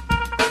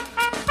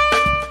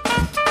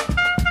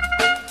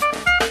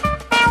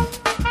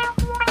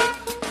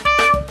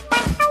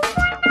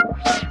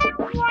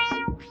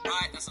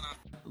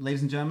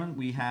 Ladies and gentlemen,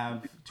 we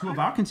have two of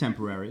our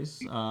contemporaries,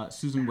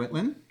 Susan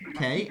Wittlin,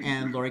 Kay,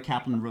 and Lori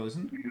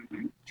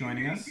Kaplan-Rosen,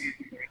 joining us.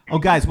 Oh,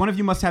 guys, one of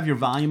you must have your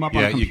volume up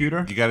on the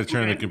computer. You got to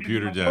turn the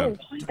computer down.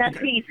 Oh, that's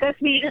me. That's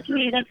me. That's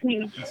me.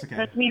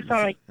 That's me.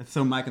 Sorry. That's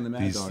so Mike and the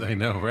Mad Dog. I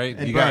know, right?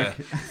 Ed You got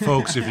Burke.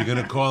 folks. If you're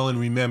gonna call in,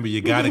 remember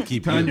you got to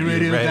keep Turn your your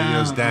radio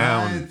radios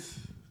down. Right.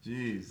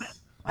 Jeez.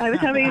 I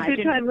was having a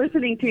good time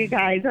listening to you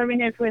guys. I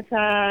mean, it's with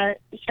Sharon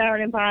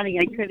and Bonnie.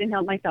 I couldn't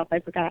help myself. I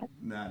forgot.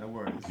 Nah, no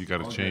worries. You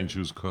got to change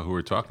who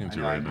we're talking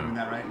to right I'm doing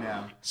now. that right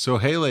now. So,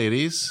 hey,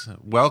 ladies,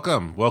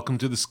 welcome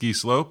to the ski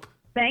slope.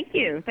 Thank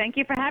you. Thank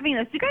you for having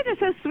us. You guys are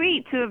so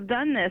sweet to have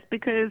done this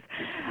because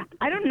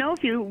I don't know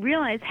if you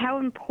realize how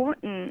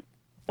important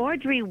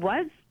Audrey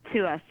was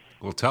to us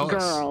Well, tell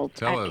girls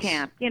at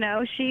camp. You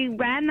know, she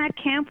ran that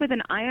camp with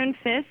an iron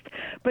fist,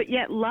 but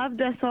yet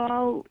loved us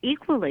all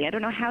equally. I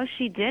don't know how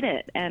she did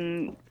it.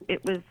 And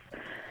it was,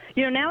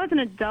 you know, now as an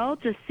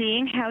adult, just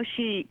seeing how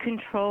she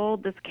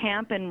controlled this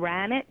camp and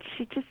ran it,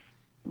 she just,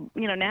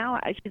 you know, now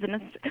I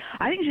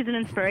think she's an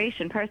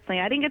inspiration, personally.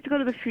 I didn't get to go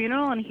to the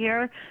funeral and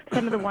hear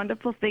some of the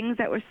wonderful things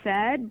that were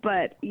said,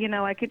 but, you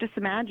know, I could just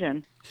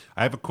imagine.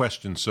 I have a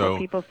question. So, what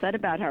people said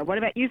about her. What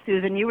about you,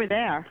 Susan? You were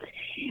there.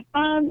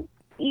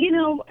 You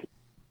know,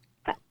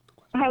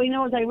 Howie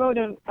knows I wrote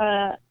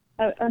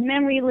a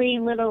memory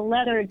lane little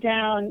letter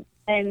down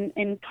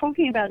and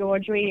talking about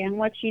Audrey and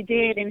what she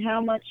did and how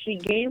much she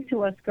gave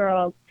to us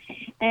girls.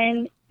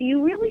 And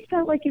you really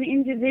felt like an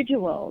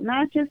individual,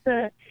 not just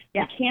a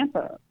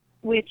camper,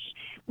 which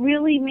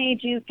really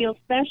made you feel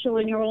special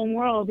in your own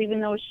world,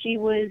 even though she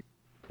was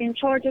in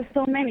charge of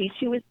so many.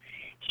 She was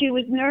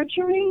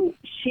nurturing,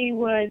 she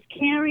was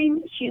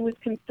caring, she was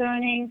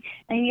concerning,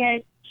 and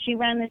yet she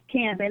ran this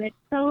camp. And it's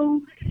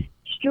so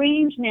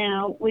strange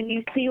now when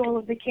you see all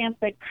of the camps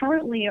that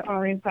currently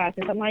are in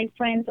practice. My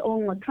friends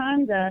own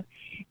Wakanda,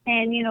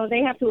 and, you know, they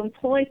have to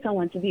employ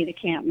someone to be the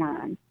camp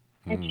mom.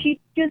 And she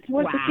just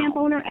was the camp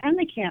owner and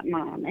the camp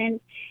mom. And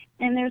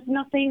there's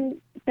nothing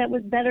that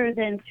was better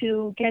than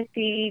to get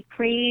the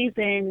praise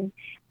and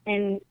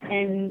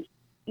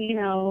you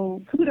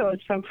know, kudos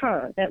from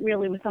her. That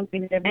really was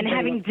something that everybody and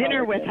having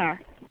dinner with her.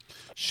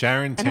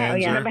 Sharon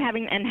Tanzer. I remember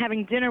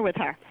having dinner with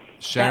her.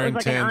 Sharon that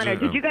was like Tanzer. an honor.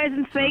 Did you guys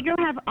in Swago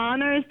have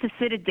honors to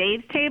sit at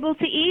Dave's table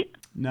to eat?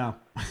 No.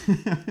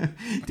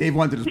 Dave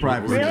wanted his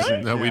privacy.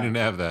 Really? No, we didn't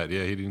have that.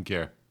 Yeah, he didn't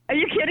care. Are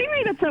you kidding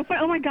me? That's so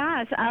funny. Oh, my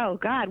gosh. Oh,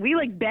 God. We,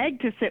 like,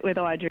 begged to sit with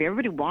Audrey.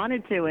 Everybody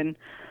wanted to. And,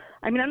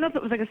 I mean, I don't know if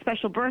it was, like, a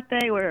special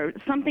birthday or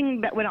something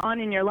that went on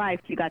in your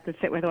life. You got to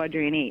sit with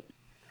Audrey and eat.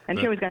 And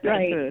she always got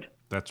the food.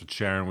 That's what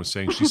Sharon was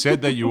saying. She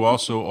said that you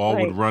also all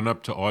would run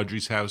up to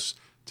Audrey's house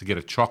to get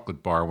a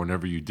chocolate bar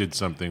whenever you did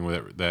something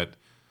with that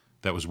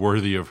was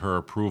worthy of her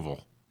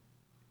approval.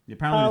 Yeah,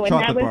 apparently the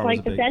chocolate bar was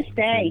like the best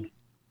day.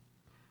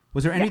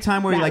 Was there any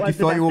time where you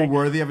thought you were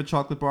worthy of a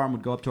chocolate bar and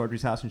would go up to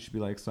Audrey's house and she'd be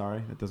like,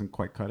 sorry, that doesn't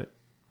quite cut it?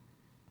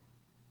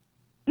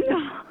 No.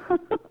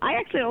 I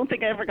actually don't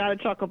think I ever got a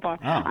chocolate bar.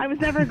 Oh. I was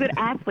never a good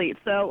athlete,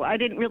 so I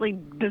didn't really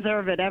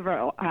deserve it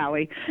ever,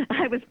 Howie.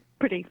 I was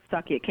pretty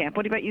sucky at camp.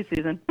 What about you,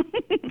 Susan?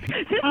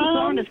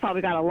 Susan has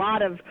probably got a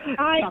lot of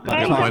chocolate.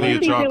 I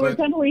think there were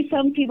definitely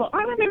some people.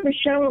 I remember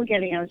Cheryl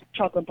getting a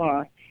chocolate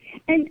bar.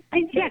 And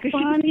I think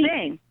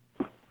Bonnie...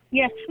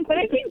 Yes, but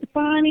I think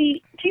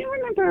Bonnie... Do you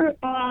remember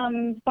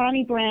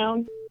Bonnie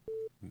Brown?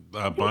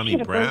 Bonnie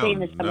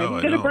Brown? No,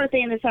 you had a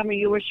birthday in the summer,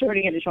 you were sure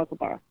to get a chocolate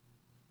bar.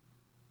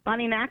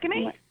 Bonnie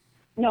Nachamie?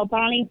 No,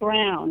 Bonnie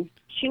Brown.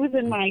 She was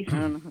in my...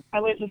 I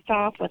was a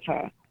staff with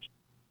her.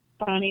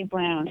 Bonnie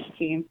Brown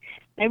team.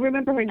 I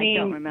remember her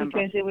name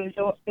because it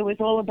was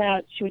all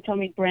about... She would tell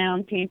me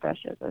brown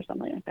paintbrushes or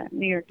something like that.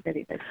 New York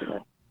City, that she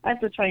was. I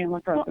have to try and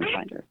look her up and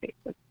find her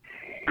Facebook.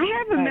 I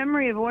have a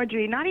memory of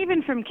Audrey, not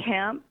even from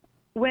camp.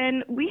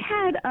 When we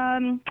had,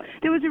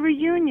 there was a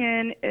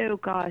reunion, oh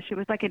gosh, it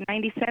was like in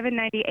 97,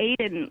 98,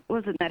 and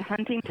wasn't that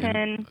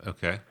Huntington?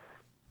 Okay.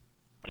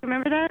 Do you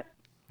remember that?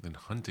 In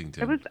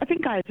Huntington. I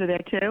think guys were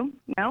there too,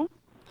 no?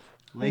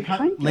 Lake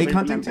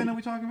Huntington, are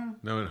we talking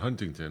about? No, in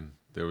Huntington.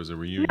 There was a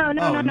reunion.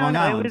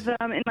 No. It was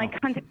in like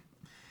Huntington.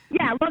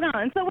 Yeah, Long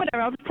Island. So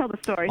whatever, I'll just tell the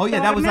story. Oh, yeah,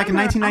 that was like in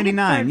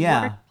 1999,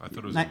 yeah. I thought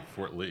it was in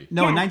Fort Lee.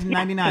 No, in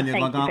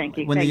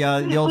 1999, when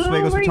the old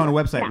Swago Swatonaha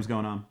website was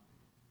going on.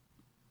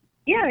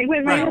 Yeah, I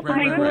went my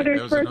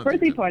daughter's first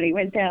birthday party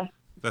went there.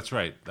 That's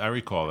right. I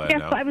recall that now.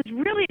 Yes, so I was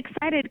really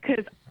excited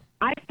because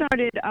I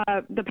started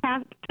the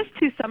past just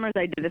 2 summers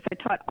I did this. I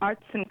taught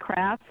arts and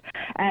crafts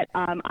at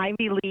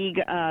Ivy League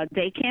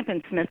day camp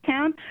in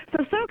Smithtown. So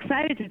I was so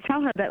excited to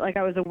tell her that, like,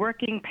 I was a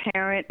working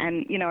parent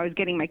and, you know, I was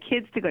getting my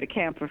kids to go to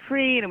camp for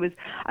free, and I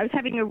was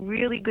having a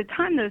really good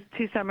time those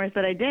 2 summers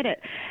that I did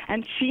it.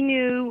 And she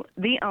knew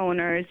the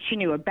owners, she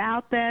knew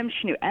about them,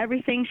 she knew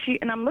everything.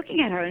 And I'm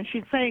looking at her and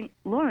she's saying,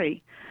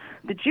 Lori,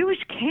 the Jewish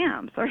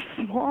camps are a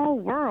small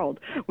world.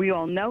 We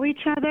all know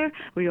each other.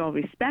 We all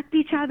respect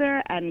each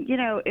other. And, you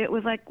know, it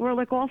was like we're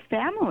like all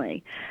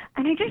family.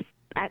 And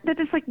that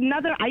just like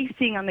another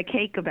icing on the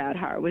cake about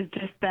her was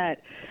just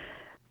that,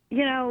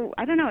 you know,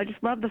 I don't know. I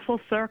just love the full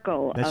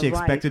circle. That she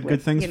expected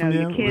good things from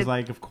you? It was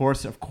like, of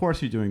course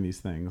you're doing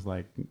these things.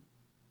 Like...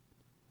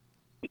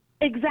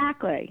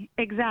 Exactly.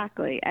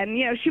 And,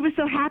 you know, she was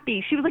so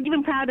happy. She was, like,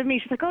 even proud of me.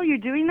 She's like, oh, you're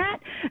doing that?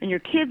 And your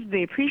kids,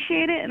 they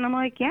appreciate it? And I'm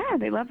like, yeah,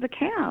 they love the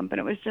camp. And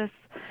it was just,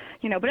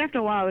 you know, but after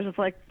a while, it was just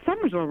like,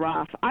 summers were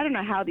rough. I don't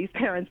know how these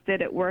parents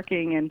did it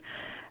working and,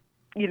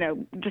 you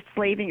know, just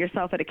slaving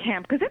yourself at a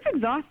camp. Because it's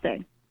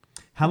exhausting.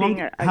 How long?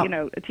 Being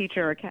a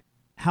teacher or a camp.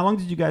 How long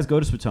did you guys go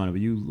to Swatonaha? Were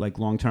you, like,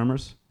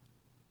 long-termers?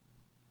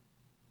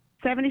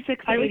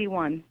 76 to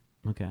 81.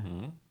 Okay.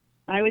 Mm-hmm.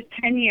 I was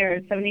 10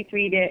 years,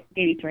 73 to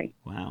 83.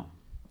 Wow.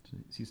 So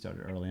you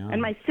started early on.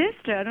 And my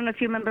sister, I don't know if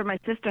you remember my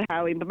sister,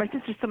 Howie, but my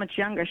sister's so much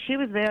younger. She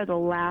was there the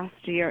last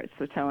year at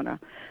Swatonah.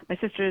 My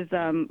sister's,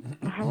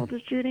 how old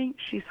is Judy?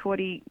 She's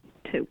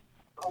 42.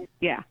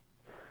 Yeah.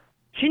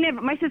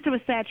 My sister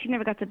was sad. She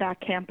never got to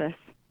back campus.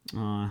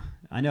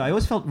 I know. I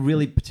always felt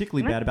really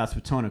particularly bad about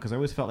Swatonah because I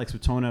always felt like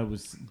Swatonah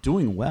was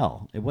doing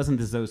well. It wasn't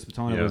as though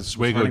Swatonah was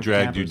Swego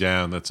dragged you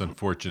down. That's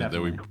unfortunate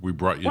that we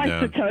brought you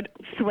down.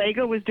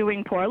 Swego was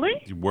doing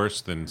poorly?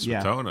 Worse than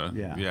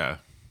Swatonah. Yeah.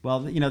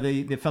 Well,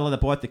 the fellow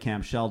that bought the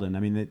camp, Sheldon, I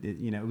mean,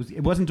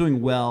 it wasn't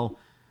doing well,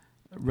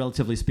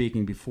 relatively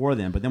speaking, before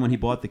then. But then when he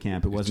bought the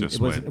camp, it wasn't a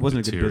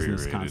good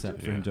business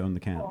concept for him to own the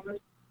camp.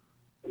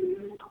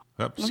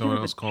 Someone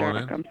else calling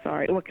in? I'm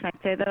sorry. What, can I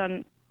say that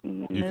on...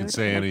 You can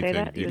say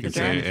anything. You can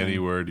say any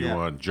word you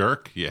want.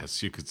 Jerk?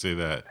 Yes, you could say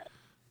that.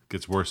 It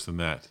gets worse than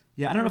that.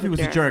 Yeah, I don't know if he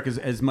was a jerk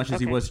as much as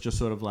he was just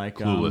sort of like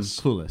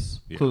clueless.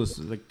 Yeah.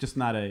 Clueless, like just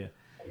not a.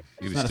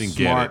 He just didn't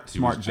get it.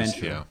 Smart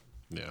venture.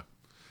 Yeah.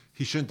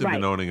 He shouldn't have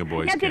been owning a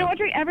boys' camp. Did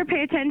Audrey ever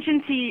pay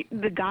attention to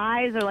the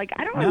guys, or like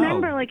I don't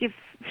remember like if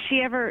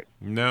she ever.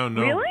 No,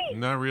 really,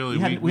 not really.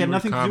 We had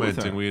nothing to do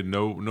with her. We had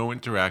no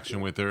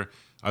interaction with her.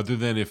 Other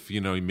than if,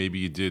 maybe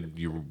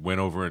you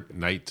went over at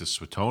night to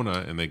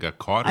Swatonaha and they got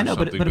caught or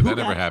something, but that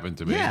never happened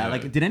to me. Yeah,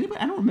 like, did anybody,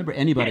 I don't remember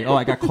anybody,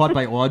 I got caught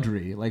by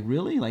Audrey. Like,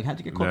 really? Like, how'd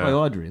you get caught by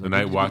Audrey? Like, the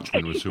night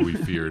watchman was who we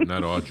feared,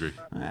 not Audrey.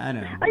 I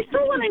know. I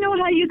still want to know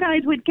how you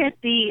guys would get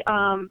the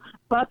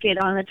bucket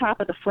on the top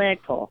of the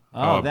flagpole.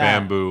 A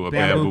bamboo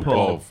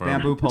pole.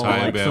 Bamboo pole,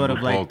 like, sort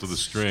of like to the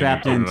string,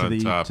 strapped into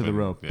the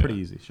rope. Yeah. Pretty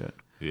easy shit.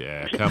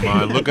 Yeah, come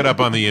on. Look it up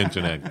on the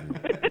internet.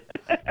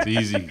 It's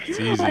easy.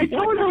 I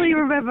totally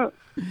remember.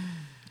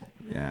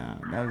 Yeah,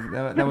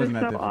 that wasn't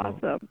that so difficult.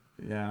 Awesome.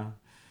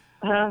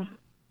 Yeah.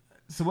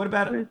 So what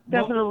about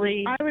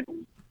definitely? I would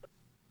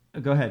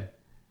go ahead.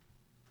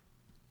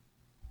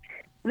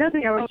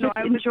 Nothing. I was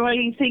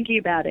enjoying thinking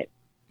about it.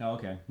 Oh,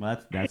 okay. Well,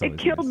 that's. It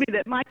killed me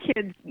that my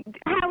kids.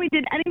 Howie,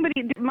 did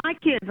anybody? My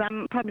kids.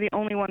 I'm probably the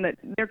only one that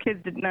their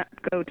kids did not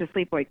go to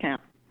sleepaway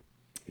camp.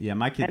 Yeah,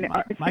 my kids.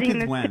 My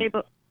kids went.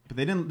 But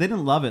they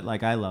didn't love it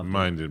like I loved it.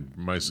 Mine did.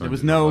 My son.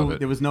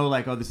 There was no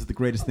like, oh, this is the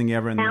greatest thing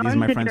ever, and these are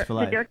my friends for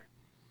life.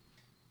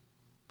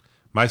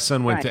 My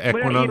son went to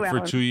Equinunk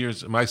for 2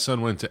 years. My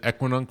son went to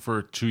Equinunk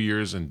for 2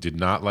 years and did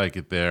not like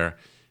it there,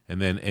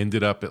 and then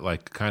ended up at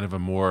like kind of a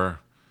more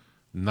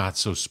not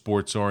so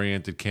sports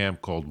oriented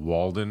camp called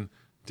Walden.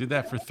 Did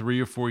that for 3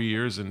 or 4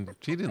 years, and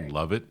he didn't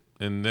love it.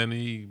 And then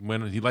he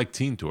liked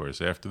teen tours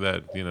after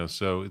that.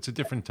 So it's a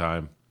different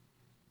time.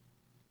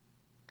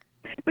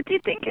 But do you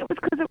think it was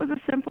because it was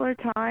a simpler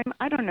time?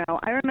 I don't know.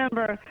 I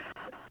remember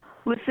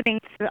listening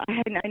to,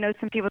 I know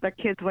some people, their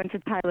kids went to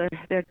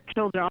their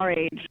children our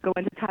age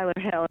went to Tyler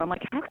Hill, and I'm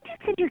like, how could you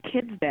send your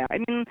kids there? I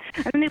mean,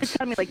 they would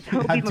tell me like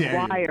Tobey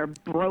Maguire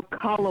broke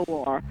Color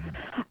War.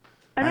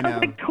 And I was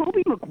like,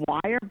 Tobey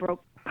Maguire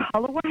broke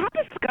Color War? How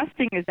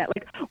disgusting is that?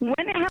 Like,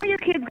 how are your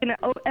kids going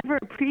to ever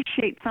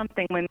appreciate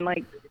something when,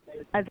 like,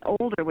 as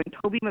older, when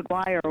Tobey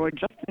Maguire or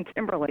Justin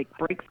Timberlake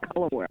breaks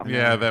Color War?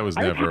 Yeah, that was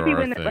never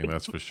our thing,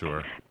 that's for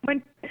sure.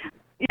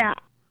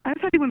 I was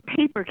happy when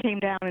paper came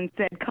down and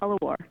said Color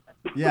War.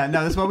 Yeah,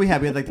 no, that's what we had.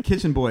 We had like the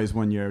kitchen boys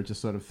one year,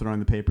 just sort of throwing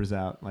the papers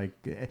out. Like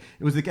it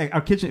was our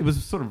kitchen. It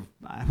was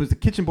the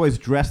kitchen boys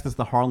dressed as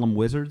the Harlem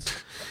Wizards.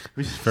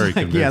 Which is very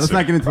convincing. Yeah, let's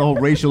not get into the whole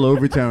racial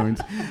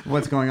overtones of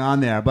what's going on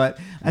there. But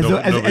as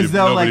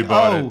though like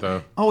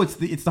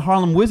it's the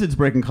Harlem Wizards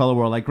breaking Color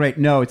War. Like great,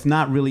 no, it's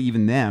not really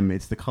even them.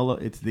 It's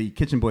the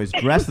kitchen boys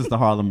dressed as the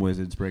Harlem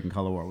Wizards breaking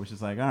Color War, which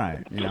is like all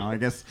right, I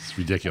guess it's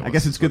ridiculous. I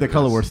guess it's good that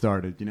Color War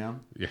started. Yeah.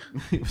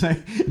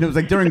 It was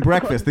like during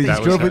breakfast. They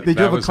drove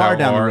a car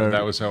down the road.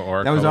 That was how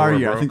our That was our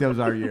year. Broke. I think that was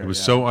our year. It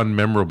was so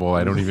unmemorable.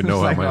 I don't even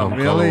know how my own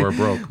Color War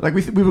broke. Like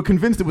we were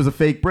convinced it was a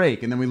fake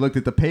break, and then we looked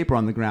at the paper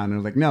on the ground, and it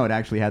was like, no, it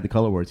actually had the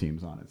Color War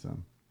teams on it. So.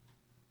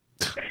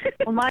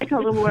 Well, my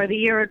Color War, the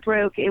year it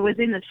broke, it was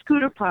in the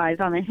scooter prize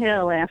on the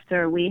hill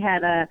after we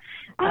had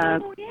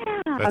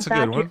That's a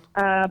good one.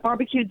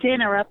 Barbecue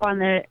dinner up on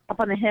the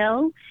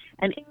hill,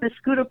 and in the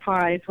scooter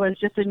prize was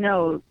just a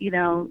note,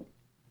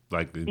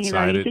 like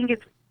inside you think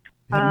it's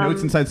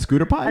notes inside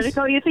scooter pies?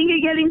 So you think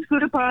you're getting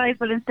scooter pies,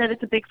 but instead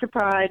it's a big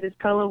surprise. It's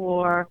Color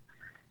War.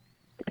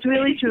 It's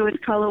really true.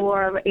 It's Color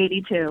War of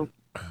 '82.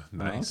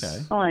 Nice. Okay.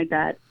 Something like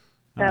that.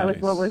 That was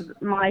what was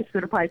my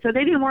scooter pie. So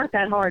they didn't work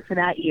that hard for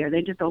that year.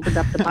 They just opened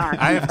up the box.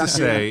 I have to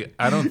say,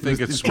 I don't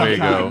think it's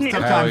Swego.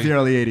 Sometimes the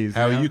early 80s.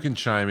 Howie, you can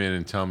chime in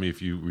and tell me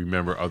if you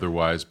remember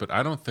otherwise, but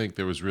I don't think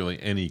there was really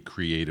any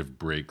creative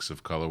breaks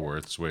of Color War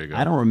at Swego.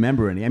 I don't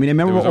remember any. I mean, I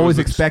remember always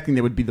expecting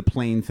there would be the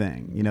plane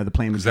thing. The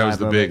plane would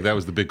drive over. That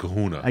was the big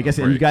kahuna. I guess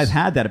and you guys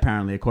had that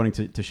apparently, according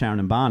to Sharon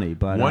and Bonnie.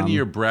 But one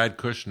year, Brad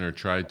Kushner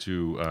tried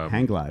to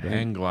hang glide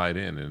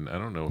in, and I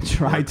don't know. If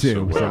tried to.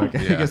 So well. I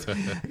guess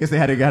they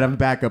had to have a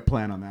backup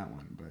plan on that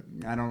one.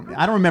 I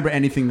don't remember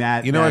anything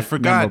that. I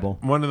forgot. Memorable.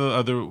 One of the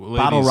other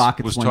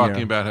ladies was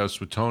talking about how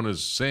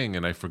Swatona's sing,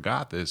 and I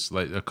forgot this.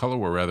 Like a Color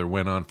War rather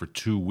went on for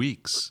 2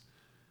 weeks.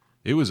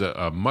 It was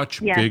a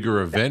much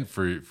bigger event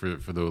for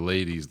the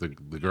ladies, the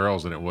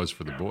girls, than it was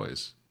for the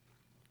boys.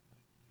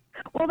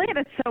 Well, they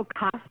had to sew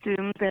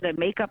costumes, they had to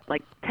make up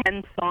like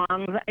 10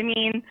 songs. I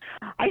mean,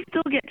 I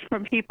still get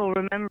from people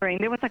remembering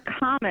there was a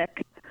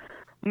comic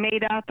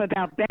made up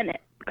about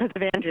Bennett. because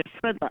of Andrea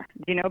Swidler.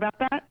 Do you know about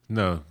that?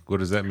 No. What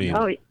does that mean?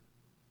 Oh,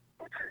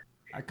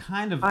 I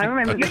kind of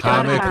remember. A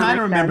comic? I kind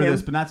of remember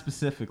this, but not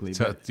specifically.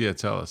 Yeah,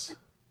 tell us.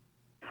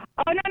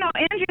 Oh no,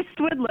 Andrea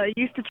Swidler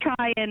used to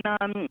try and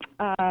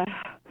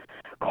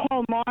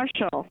call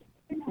Marshall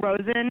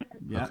Rosen,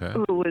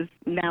 who was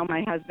now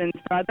my husband's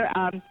brother.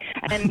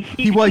 And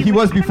he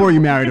was before you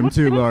married him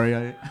too, Lori.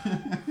 Yeah,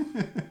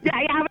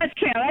 that's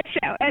true.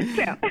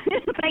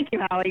 Thank you,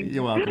 Holly.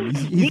 You're welcome.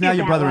 He's now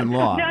your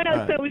brother-in-law.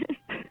 No.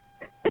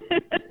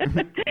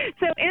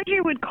 So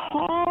Andrea would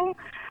call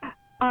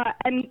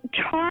and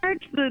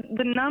charge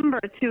the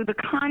number to the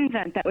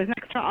convent that was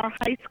next to our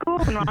high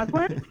school in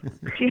Roslyn.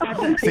 She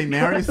had St.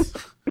 Mary's.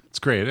 It's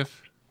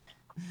creative.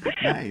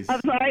 Nice. I'm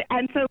sorry.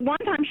 And so one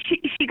time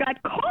she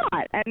got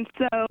caught, and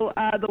so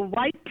the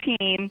white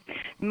team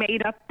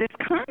made up this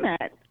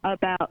comment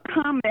about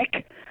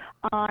comic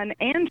on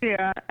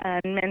Andrea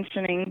and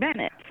mentioning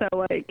Bennett.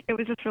 So it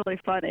was just really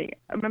funny.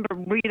 I remember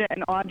Rita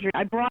and Audrey.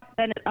 I brought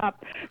Bennett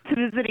up to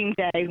visiting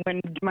day when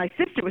my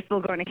sister was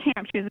still going to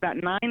camp. She was about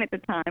 9 at the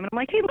time, and I'm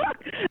like, "Hey,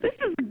 look, this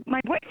is my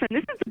boyfriend.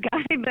 This is the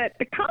guy that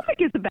the comic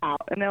is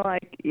about." And they're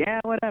like, "Yeah,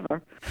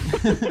 whatever."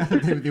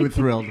 they were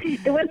thrilled.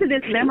 It wasn't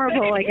as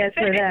memorable, I guess,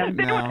 for them.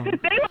 They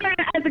weren't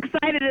as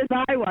excited as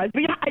I was.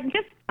 But yeah,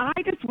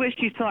 I just wish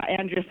you saw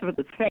Andrea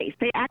Swidler's face.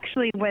 They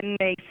actually, when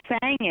they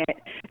sang it,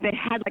 they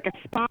had like a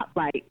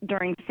spotlight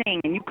during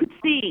singing, and you could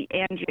see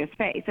Andrea's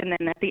face. And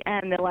then at the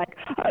end, they're like,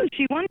 "Oh,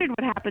 she wondered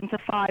what happened to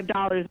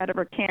 $5 out of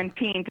her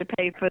canteen to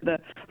pay for the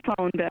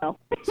phone bill."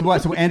 So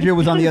what? So Andrea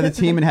was on the other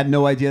team and had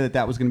no idea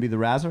that was going to be the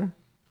razzer?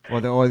 Or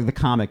the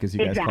comic, as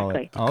you guys call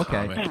it. Oh,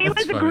 okay. She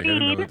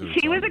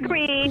was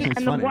agreeing,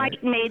 and the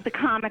white made the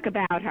comic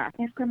about her.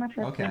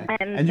 Okay.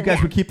 And you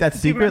guys would keep that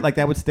secret? Like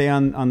that would stay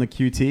on the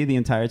QT the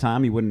entire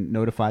time? You wouldn't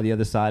notify the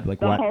other side?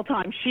 Like the what? whole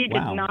time. She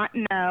did not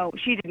know.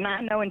 She did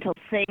not know until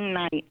sing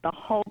night, the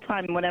whole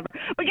time, whatever.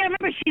 But yeah,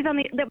 remember,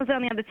 that was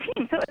on the other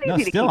team, so it was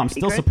easy to keep I'm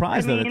still secret.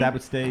 surprised that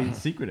would stay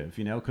secretive,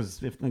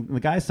 because if on the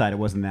guy's side, it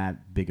wasn't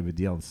that big of a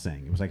deal to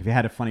sing. It was like if you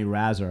had a funny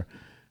razzer,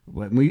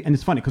 and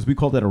it's funny because we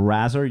called it a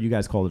razzer, you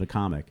guys called it a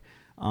comic.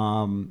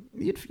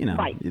 You'd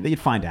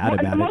find out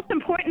about it. The most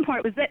important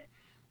part was that,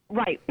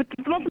 but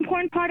the most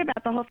important part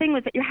about the whole thing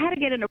was that you had to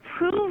get an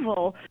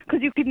approval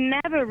because you could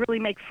never really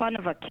make fun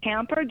of a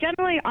camper.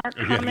 Generally, our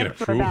comics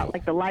were about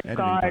like the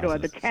lifeguard or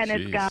the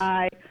tennis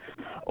guy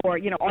or,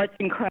 arts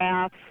and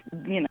crafts,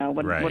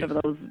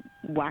 whatever those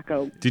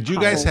wacko. Did you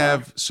guys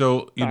have,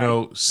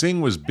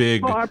 Sing was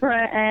big.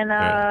 Barbara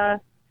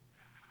and...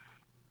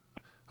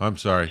 I'm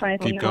sorry.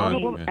 Keep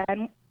going.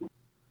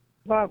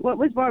 What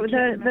was Barbara?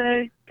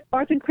 The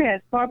arts and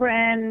crafts. Barbara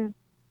and...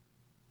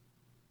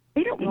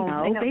 They don't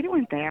know. They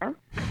weren't there.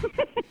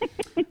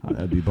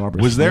 That'd be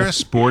Barbara. Was there a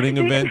sporting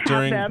event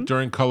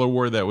during Color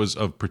War that was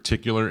of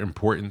particular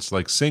importance?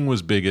 Like Sing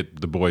was big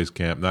at the boys'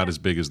 camp, not as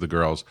big as the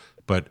girls,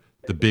 but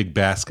the big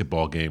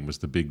basketball game was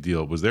the big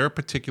deal. Was there a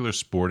particular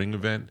sporting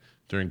event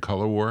during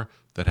Color War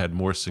that had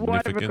more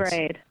significance? Water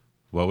Brigade.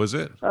 What was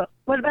it?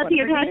 What about the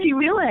Apache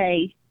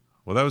relay?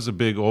 Well, that was a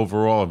big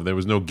overall. There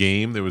was no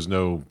game. There was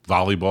no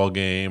volleyball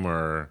game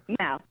or...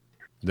 No.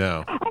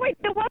 Oh, wait,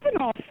 there was an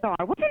All-Star.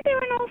 Wasn't there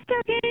an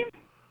All-Star game?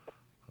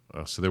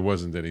 Oh, so there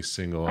wasn't any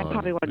single I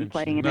probably wasn't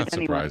playing in Not it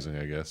surprising,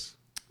 I guess.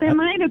 There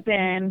might have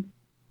been.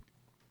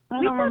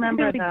 I don't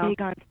remember, though.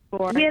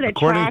 We had a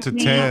According to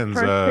Tanzer,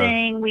 first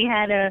thing. We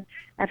had a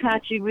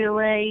Apache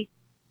relay.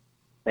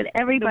 But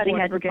everybody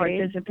had to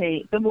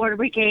participate. The Water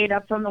Brigade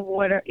up from the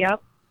water.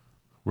 Yep.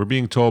 We're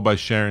being told by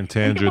Sharon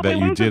Tanzer that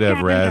you did have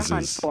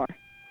razzes.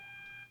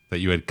 That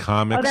you had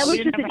comics. Oh, that was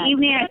just an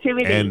evening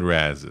activity. And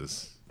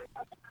razzes.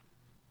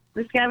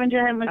 The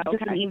scavenger hunt was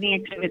just an evening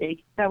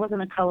activity. That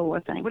wasn't a Color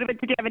War thing. What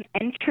about, did you have an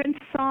entrance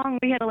song?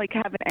 We had to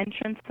have an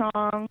entrance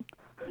song,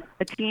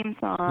 a team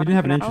song. We didn't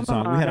have an entrance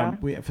song.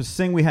 For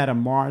Sing we had a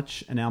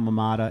march, an Alma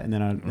Mater, and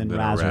then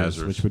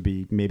razzers, which would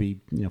be maybe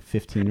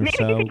 15 or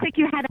so. Maybe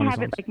you had to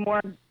have it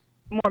more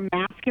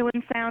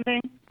masculine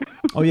sounding.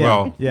 Oh yeah,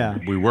 well, yeah.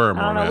 We were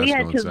more masculine we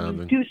had to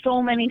sounding. do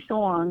so many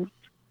songs.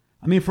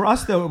 I mean, for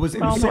us though, it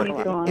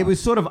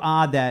was sort of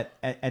odd that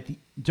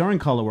during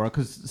Color War,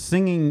 because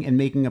singing and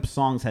making up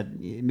songs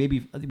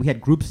we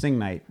had group sing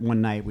night one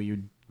night where your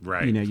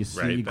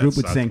group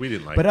would sing. We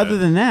didn't like but that. Other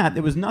than that,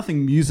 there was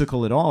nothing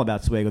musical at all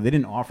about Swago. They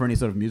didn't offer any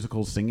sort of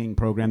musical singing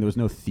program. There was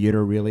no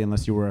theater really,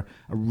 unless you were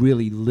a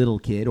really little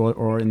kid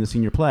or in the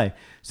senior play.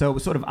 So it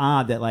was sort of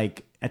odd that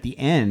at the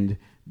end,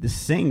 the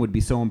sing would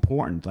be so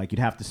important. Like you'd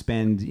have to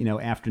spend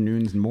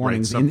afternoons and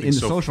mornings in the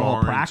social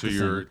hall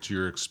practicing. To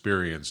your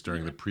experience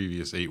during the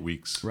previous 8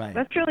 weeks. Right.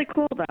 That's really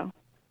cool though.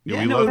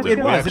 Yeah, we loved it.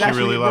 It was. It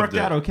actually really worked loved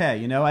out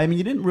okay. I mean,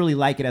 you didn't really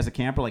like it as a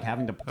camper, like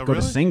having to go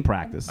to sing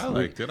practice. I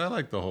liked it. I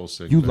liked the whole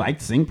sing. You thing.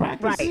 liked sing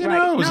practice? Right.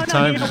 It was a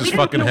time to just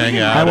fucking hang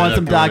out. I want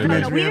some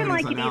documentary we didn't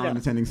evidence like on it Alan either.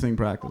 attending sing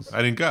practice.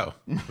 I didn't go.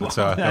 That's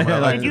how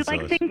Did you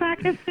like sing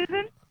practice,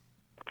 Susan?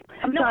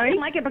 I'm no, sorry? I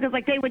didn't like it because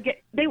like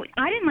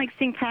I didn't like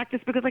sing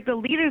practice because like the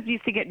leaders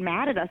used to get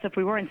mad at us if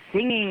we weren't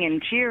singing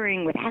and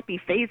cheering with happy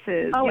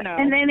faces. Oh, you know?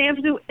 and then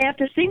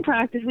after sing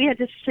practice, we had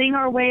to sing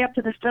our way up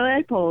to the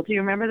flagpole. Do you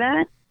remember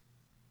that?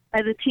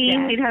 As a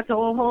team, we'd have to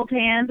all hold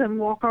hands and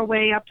walk our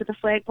way up to the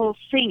flagpole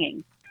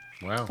singing.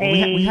 Wow.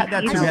 We had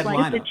that too. We had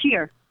like the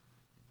cheer.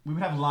 We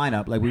would have a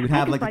lineup, like we would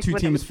have like the two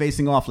teams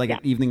facing off, like an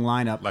evening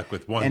lineup, like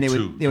with 1, and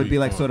 2, it would be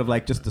like 4. sort of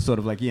like just the sort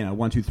of like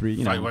 1, 2,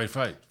 3,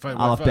 fight,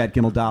 Aleph Bet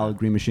Gimel Daled,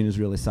 Green Machine is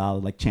really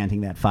solid, like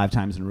chanting that 5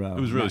 times in a row.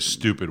 It was really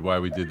stupid why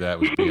we did that. It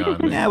was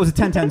beyond me. Yeah, it was a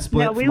 10-10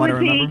 split. No, we from what I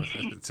would remember.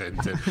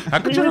 10-10. How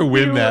could you ever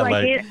win that?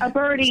 Like a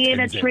birdie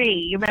in a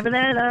tree. You remember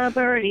that? A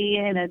birdie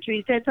in a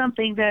tree said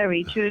something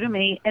very true to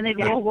me, and then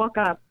you all walk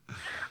up.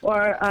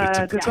 Or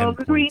go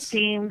green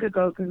team,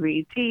 go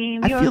green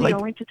team. I feel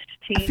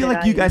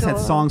like you guys had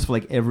adore. songs for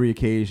like every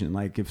occasion.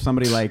 Like if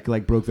somebody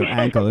like broke their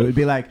ankle, it would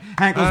be like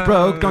ankles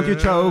broke, don't you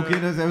choke.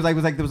 It was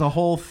like there was a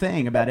whole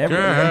thing about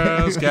everything.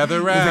 Girls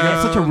gather round. It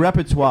was like such a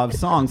repertoire of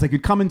songs. Like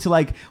you'd come into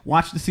like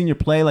watch the senior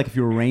play, like if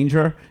you were a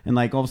ranger, and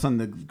like all of a sudden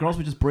the girls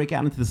would just break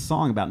out into this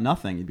song about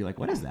nothing. You'd be like,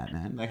 what is that,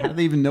 man? Like how do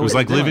they even know? It was what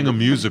like they're living doing? a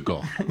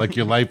musical. Like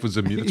your life was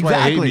a musical. That's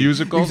why I hate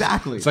musicals.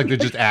 Exactly. It's like they're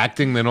just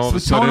acting, then all of a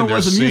Swatona sudden they're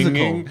was a musical.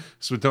 singing.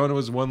 Swatona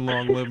was one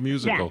long-lived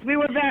musical. Yes, we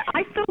were there.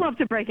 I still love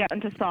to break out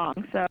into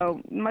songs,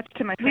 so much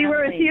to my family. We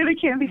were a theater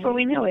camp before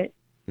we knew it.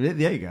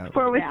 There you go.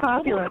 Before it was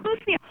popular.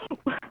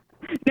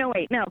 No,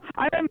 wait, no.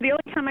 I remember the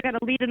only time I got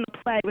a lead in the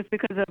play was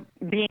because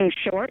of being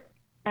short.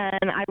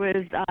 And I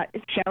was,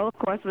 show, of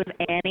course, was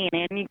Annie,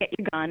 and Annie Get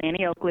Your Gun,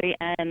 Annie Oakley.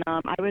 And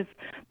I was,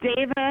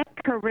 Dava,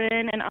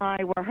 Corinne, and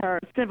I were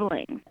her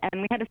siblings.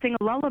 And we had to sing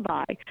a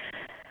lullaby.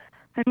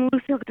 And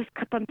Lucille just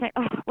kept on saying,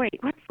 "Oh, wait,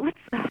 there's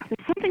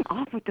something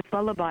off with this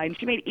lullaby." And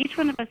she made each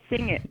one of us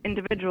sing it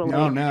individually.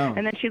 Oh, no.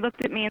 And then she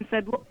looked at me and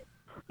said,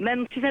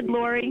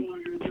 "Lori,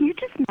 can you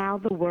just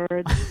mouth the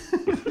words?"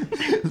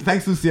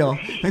 Thanks, Lucille.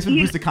 Thanks for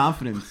the boost of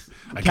confidence.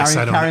 I guess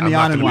I'm not going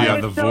to be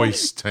on The So-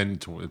 Voice 10,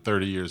 20,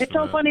 30 years It's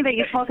from so now. funny that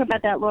you talk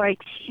about that, Lori.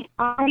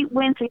 I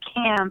went to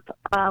camp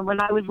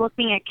when I was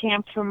looking at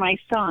camps for my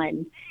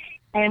son,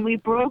 and we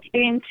broke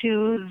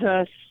into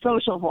the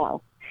social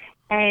hall.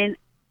 And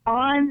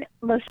on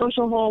the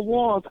social hall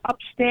walls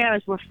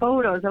upstairs were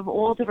photos of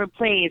all different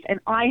plays, and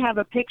I have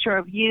a picture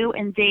of you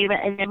and David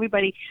and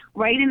everybody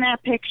right in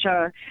that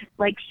picture,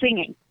 like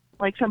singing.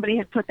 Like somebody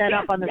had put that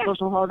up on the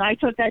social hall, and I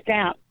took that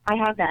down. I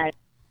have that.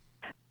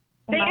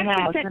 They in my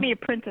actually house. sent me a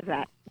print of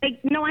that. I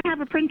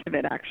have a print of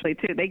it, actually,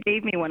 too. They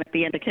gave me one at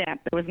the end of camp.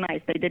 It was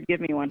nice. They did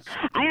give me one.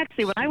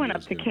 When I went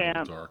up to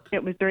camp,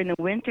 it was during the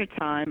winter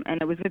time,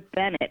 and it was with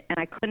Bennett, and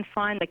I couldn't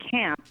find the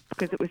camp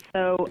because it was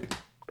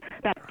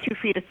about 2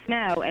 feet of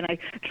snow, and I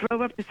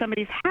drove up to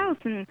somebody's house,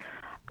 and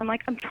I'm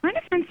like, I'm trying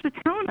to find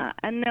Swatona,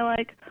 and they're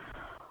like,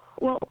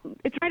 well,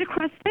 it's right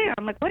across there.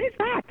 I'm like, what is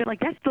that? They're like,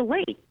 that's the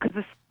lake,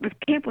 because this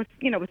camp was,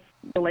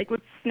 the lake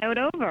was snowed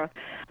over. And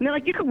they're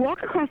like, you could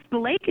walk across the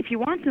lake if you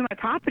want to my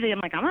property. I'm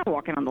like, I'm not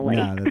walking on the lake.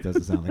 No, that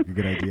doesn't sound like a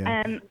good idea.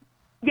 And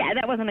yeah,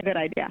 that wasn't a good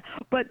idea.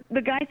 But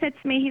the guy said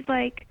to me, he's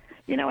like,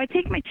 I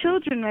take my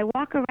children and I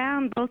walk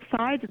around both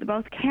sides of the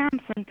both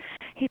camps, and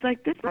he's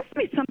like, this must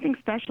be something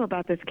special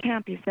about this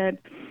camp. He said,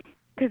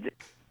 because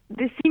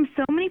there seems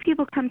so many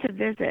people come to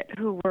visit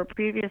who were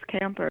previous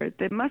campers.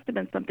 There must have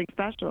been something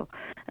special.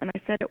 And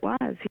I said it was.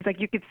 He's like,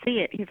 you could see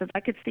it. He says, I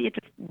could see it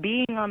just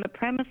being on the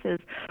premises,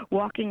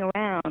 walking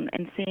around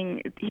and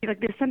seeing. He's like,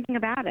 there's something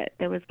about it.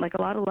 There was like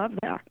a lot of love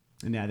there.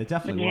 Yeah, there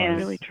definitely was.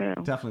 was. Really true.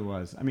 Definitely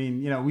was. I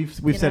mean,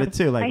 we've said it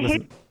too. Like,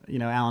 listen,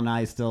 Al and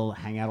I still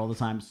hang out all the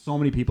time. So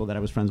many people that I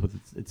was friends with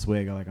at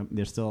Swig are like,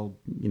 they're still,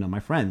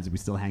 my friends. We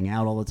still hang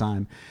out all the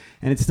time,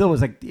 and it still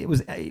was like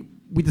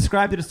we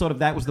described it as sort of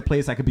that was the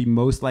place I could be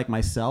most like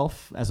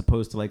myself, as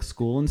opposed to like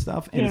school and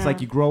stuff. And it's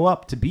like you grow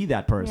up to be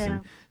that person. Yeah.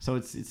 So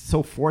it's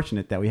so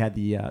fortunate that we had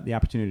the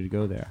opportunity to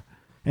go there.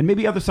 And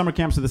maybe other summer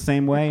camps are the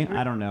same way.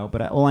 I don't know,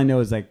 but all I know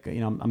is like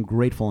I'm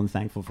grateful and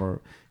thankful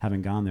for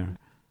having gone there.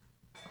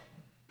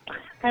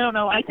 I don't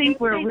know. I think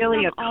we're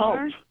really a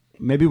cult.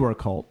 Maybe we're a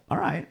cult. All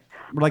right.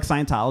 We're like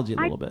Scientology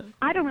a little bit.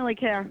 I don't really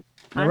care.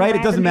 All right,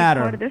 it doesn't matter.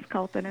 Part of this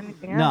cult than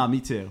anything else. No,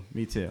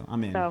 me too.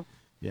 I'm in. So,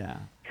 yeah.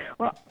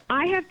 Well,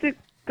 I have to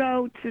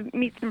go to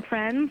meet some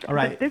friends. All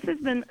right. This has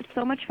been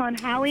so much fun.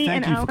 Howie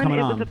Thank and you for Ellen, coming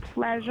it on. was a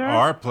pleasure.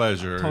 Our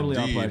pleasure. Totally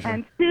indeed. our pleasure.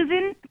 And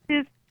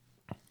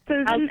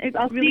Susan,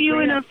 I'll see you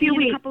in a few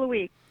weeks. A couple of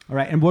weeks. All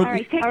right, and All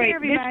right, take care,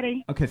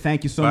 everybody. Okay,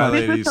 thank you so Bye,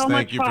 much. ladies. so Thank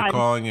much you for fun.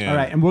 calling in. All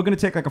right, and we're going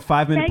to take like a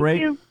 5-minute Thank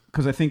break you.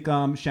 because I think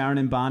Sharon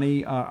and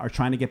Bonnie are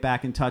trying to get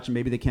back in touch, and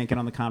maybe they can't get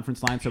on the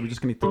conference line, so we're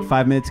just going to take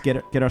 5 minutes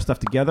to get our stuff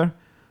together.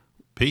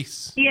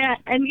 Peace. Yeah,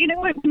 and you know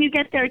what? When you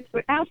get there,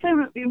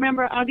 also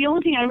remember the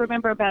only thing I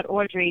remember about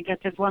Audrey,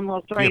 just as one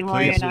little story,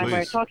 Lori and I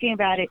were talking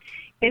about it,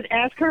 is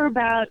ask her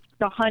about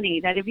the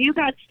honey. That if you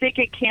got sick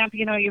at camp,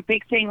 your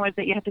big thing was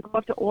that you had to go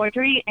up to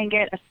Audrey and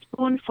get a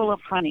spoonful of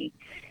honey.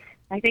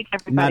 I think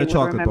everybody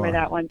would remember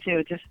that one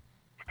too.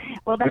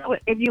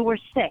 If you were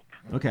sick.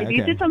 Okay. If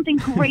you did something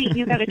great,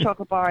 you got a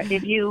chocolate bar.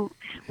 If you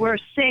were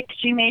sick,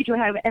 she made you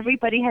have.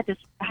 Everybody had to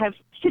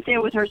sit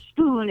there with her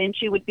spoon, and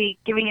she would be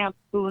giving out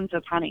spoons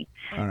of honey.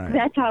 All right.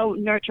 That's how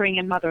nurturing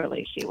and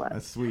motherly she was.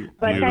 That's sweet.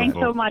 But Beautiful. thanks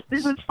so much.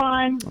 This was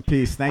fun.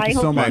 Peace. Thank you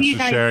hope so to much. see you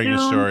Thanks for guys sharing your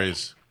soon.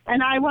 stories.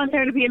 And I want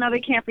there to be another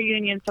camp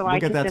reunion so I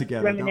We'll get can that just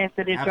together. reminisce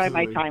and enjoy my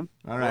Absolutely. time.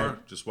 All right. Or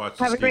just watch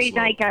the Have a ski great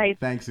slope. night, guys.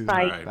 Thanks, Susan.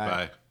 Bye. All right,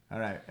 bye. All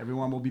right,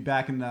 everyone. We'll be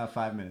back in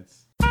 5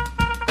 minutes.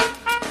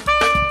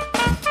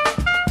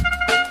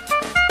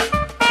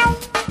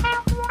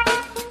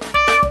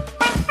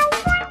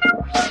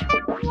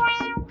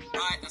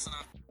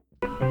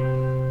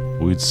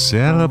 We'd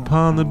sail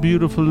upon the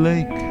beautiful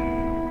lake,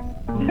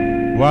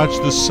 watch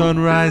the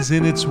sunrise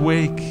in its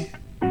wake,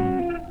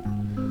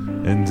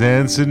 and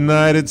dance at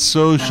night at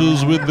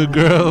socials with the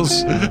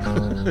girls. I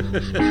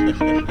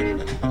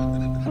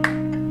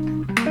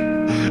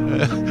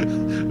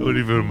wouldn't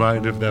even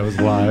mind if that was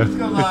live. Let's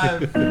go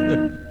live.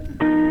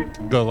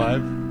 Go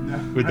live?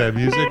 With that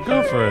music?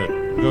 Go for it.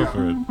 Go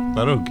for it.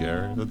 I don't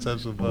care. Let's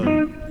have some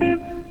fun.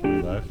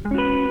 Live.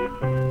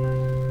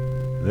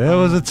 There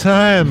was a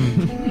time.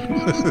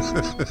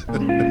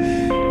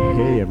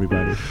 Hey,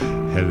 everybody.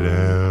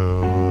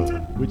 Hello.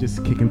 We're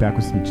just kicking back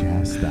with some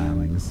jazz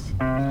stylings.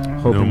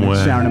 Hoping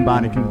that Sharon and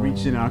Bonnie can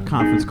reach in our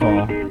conference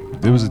call.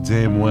 There was a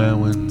day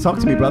when Talk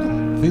to me, brother.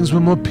 things were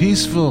more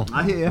peaceful.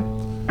 I hear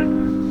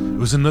you. It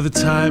was another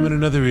time and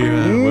another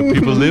era where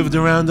people lived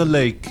around a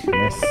lake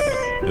Yes.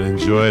 and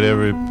enjoyed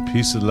every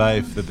piece of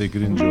life that they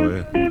could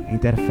enjoy.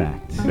 Ain't that a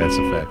fact? That's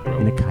a fact, bro.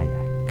 In a kayak.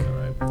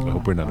 All right. I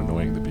hope we're not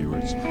annoying the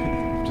viewers.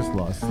 Just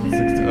lost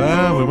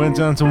 16. We went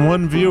down to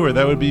one viewer.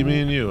 That would be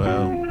me and you.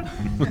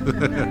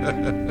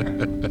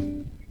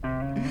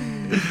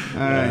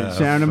 All right,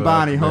 Sharon and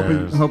Bonnie,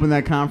 hoping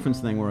that conference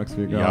thing works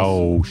for you girls.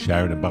 Yo,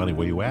 Sharon and Bonnie,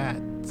 where you at?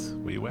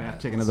 Where you at?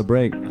 Take another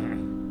break.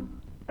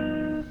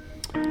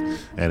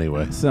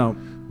 Anyway, So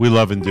we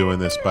love doing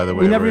this, by the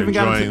way. we never We're even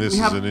got enjoying into. this. We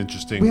Is haven't- an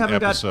interesting we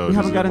haven't episode. we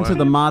haven't Is got it into what?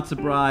 the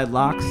Matzah Bride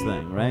locks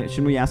thing, right?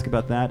 Shouldn't we ask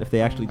about that if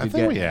they actually I did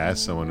think get? we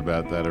asked someone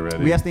about that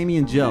already. We asked Amy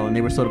and Jill, and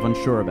they were sort of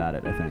unsure about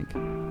it. I think.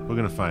 We're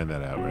gonna find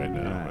that out right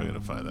now. All right. We're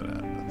gonna find that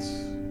out.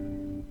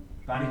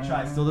 Bonnie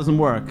tried, still doesn't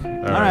work. All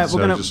right, so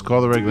we're gonna just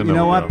call the regular You know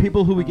number, what? bro.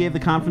 People who we gave the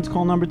conference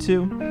call number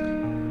to,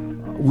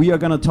 we are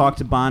gonna talk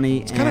to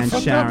Bonnie It's kind of and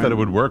fucked Sharon. up that it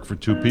would work for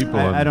two people.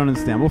 I don't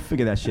understand. We'll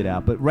figure that shit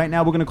out. But right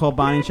now, we're going to call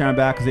Bonnie and Sharon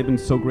back because they've been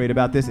so great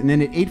about this. And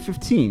then at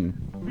 8:15,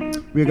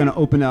 we're going to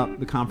open up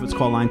the conference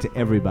call line to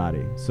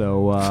everybody.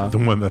 So the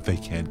one that they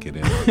can't get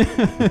in.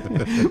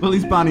 well, at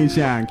least Bonnie and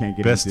Sharon can't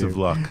get Best into. of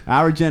luck.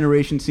 Our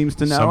generation seems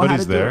to know Somebody's how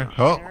to there. do it.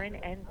 Oh, Sharon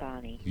and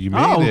Bonnie. you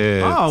made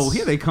it. Oh,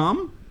 here they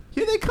come.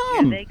 Here they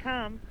come. Here they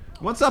come.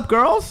 What's up,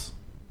 girls?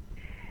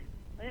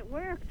 It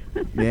worked.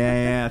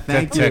 Yeah,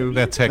 thank that you.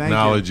 that Thank you.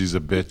 technology's a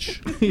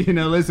bitch. You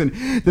know, listen,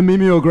 the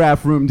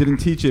mimeograph room didn't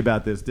teach you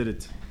about this, did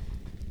it?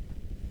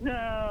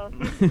 No.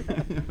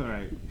 All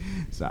right.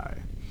 Sorry.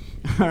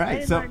 All I right.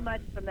 didn't So learn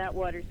much from that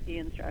water ski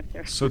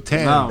instructor. So The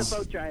Tans,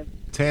 boat drive.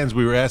 Tans,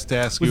 we were asked to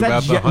ask you was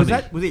about that, the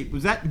honey.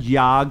 was that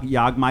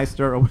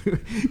Yagmeister?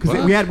 Because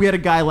What? we had a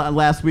guy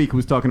last week who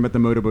was talking about the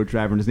motorboat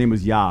driver, and his name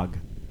was Yag.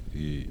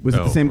 Was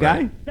it the same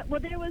guy? Well,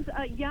 there was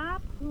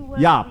Jaap who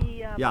was Jaap.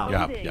 the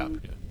Jaap.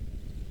 boating.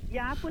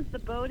 Jaap was the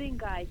boating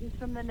guy. He's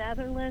from the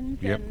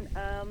Netherlands, Yep.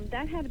 and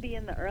that had to be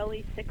in the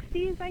early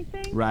 60s, I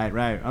think. Right.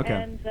 Okay.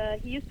 And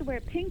he used to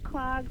wear pink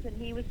clogs, and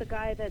he was the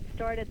guy that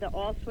started the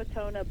All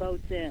Swatonahites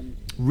boats in.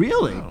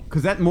 Really?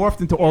 Because that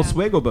morphed into all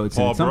Swago boats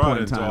Paul at some brought point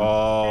in into time.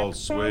 all Paul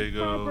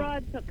Swago.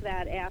 Broad took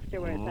that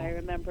afterwards, I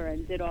remember,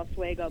 and did all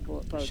Swago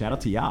boats. Shout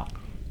out to Yap.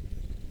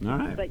 All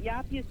right. But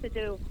Jaap used to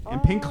do.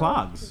 And pink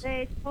clogs.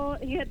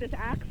 He had this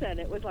accent.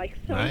 It was like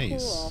so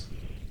Nice. cool.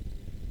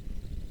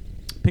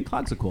 Pink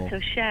clogs are cool. So,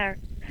 Cher,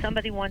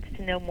 somebody wants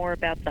to know more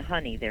about the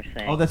honey, they're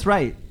saying. Oh, that's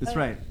right. That's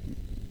right.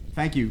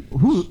 Thank you.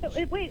 Who?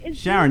 Wait, is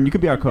Sharon, you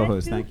could be our is that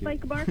co-host. Duke Thank you.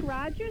 Like Mark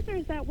Rogers, or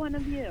is that one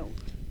of you?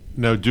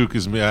 No, Duke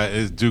is me.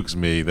 Duke's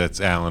me. That's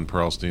Alan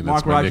Pearlstein. That's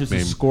Mark my Rogers nickname.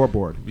 is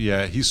scoreboard.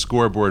 Yeah, he's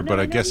scoreboard, but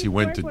No, I guess he's he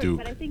went to scoreboard, Duke.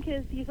 But I think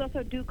he's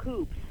also Duke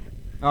Hoops.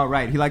 Oh,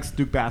 right. He likes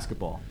Duke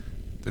basketball.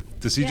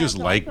 Does he Yeah, just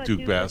so I like thought Duke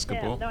was him.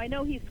 basketball? No, I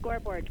know he's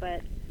scoreboard,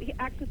 but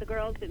actually the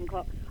girls didn't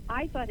call.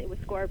 I thought it was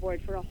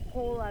scoreboard for a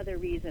whole other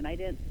reason. I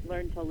didn't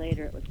learn till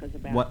later it was because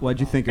of basketball. What'd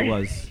you think it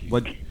was?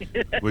 What?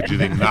 Would you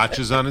think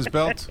notches on his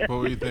belt? What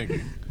were you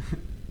thinking?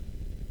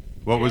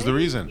 What was the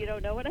reason? You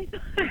don't know what I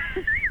thought?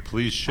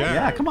 Please share.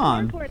 Yeah, come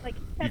on. Scoreboard, like,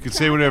 You can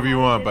say whatever you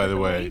want, by the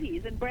way.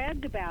 Ladies and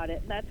bragged about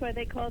it, and that's why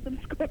they called them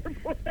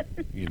scoreboard.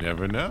 You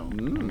never know.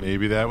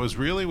 Maybe that was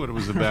really what it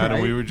was about,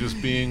 and we were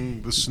just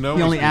being the snow. He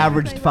was only being-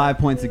 averaged 5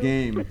 points a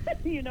game.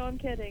 You know I'm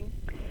kidding.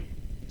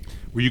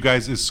 Were you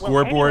guys is Well,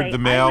 scoreboard anyway, the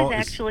male? I was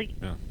is- actually...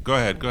 Yeah. Go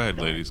ahead,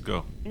 ladies,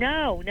 go.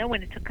 No,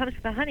 when it comes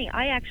to the honey,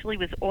 I actually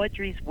was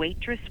Audrey's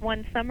waitress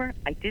one summer.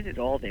 I did it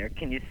all there,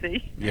 can you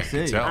see? Yeah, I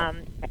can tell.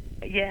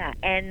 Yeah,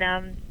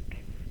 and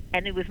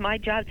And it was my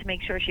job to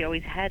make sure she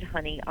always had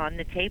honey on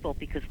the table,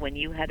 because when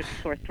you had a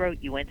sore throat,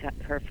 you went to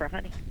her for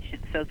honey.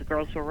 So the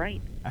girls were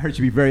right. I heard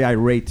she'd be very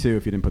irate, too,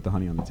 if you didn't put the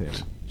honey on the table.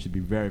 She'd be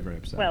very, very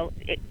upset. Well,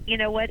 you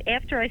know what?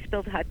 After I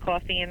spilled hot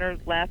coffee in her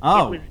lap,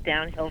 it was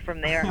downhill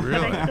from there.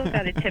 Really? But I still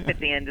got a tip at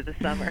the end of the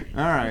summer.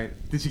 All right.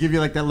 Did she give you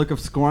like that look of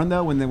scorn,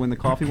 though, when the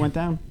coffee went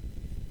down?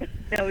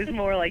 No, it was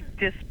more like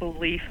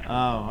disbelief. Oh,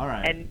 all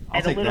right. And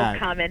a little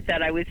comment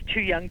that I was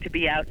too young to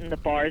be out in the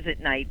bars at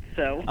night.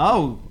 So.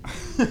 Oh.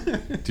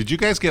 Did you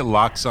guys get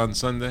locks on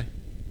Sunday?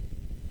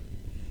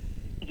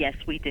 Yes,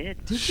 we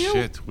did. Did you?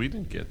 Shit, we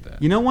didn't get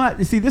that. You know what?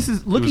 You see, this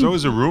is looking. It was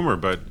always a rumor,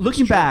 but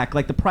looking back,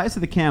 like the price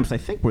of the camps, I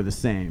think were the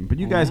same. But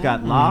you guys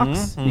got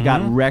locks. You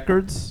got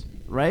records.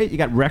 Right? You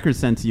got records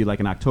sent to you like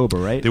in October,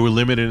 right? They were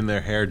limited in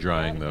their hair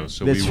drying, though,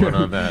 so we went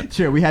on that.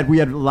 Sure, we had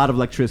a lot of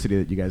electricity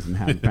that you guys didn't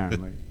have,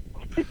 apparently.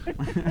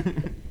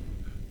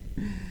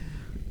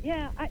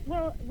 Yeah,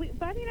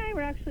 Bonnie and I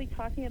were actually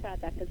talking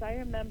about that, because I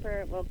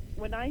remember,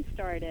 when I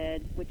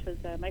started, which was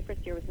my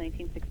first year was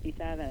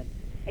 1967,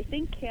 I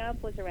think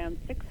camp was around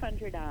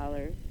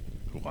 $600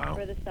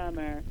 for the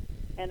summer,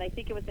 and I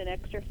think it was an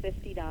extra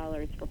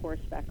 $50 for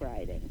horseback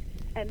riding.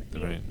 And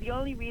the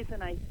only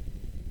reason I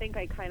think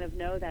I kind of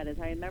know that is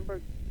I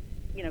remember,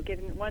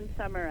 giving one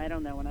summer, I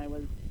don't know, when I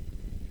was,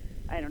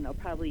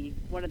 probably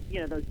one of,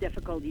 those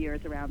difficult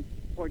years around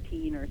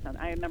 14 or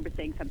something. I remember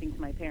saying something to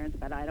my parents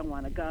about, I don't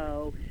want to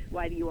go.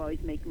 Why do you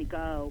always make me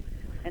go?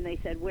 And they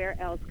said,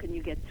 where else can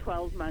you get a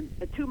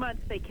 2-month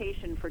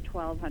vacation for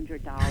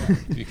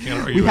 $1,200? You can't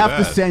argue we with have that.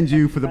 To send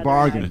you for the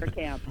bargain. For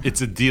camp.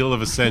 It's a deal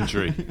of a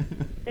century.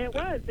 It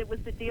was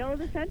the deal of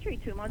the century.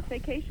 2-month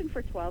vacation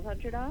for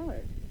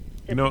 $1,200.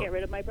 Just to get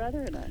rid of my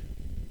brother and I.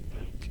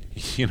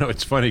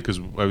 It's funny because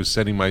I was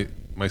sending my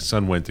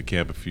son went to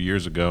camp a few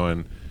years ago,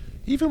 and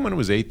even when it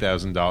was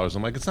 $8,000,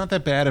 I'm like, it's not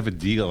that bad of a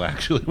deal,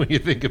 actually, when you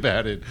think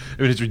about it.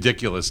 I mean, it's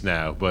ridiculous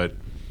now, but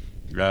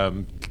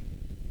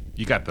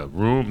you got the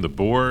room, the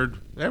board,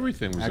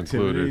 everything was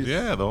included.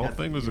 Yeah, the whole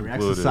thing was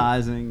included.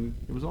 Exercising,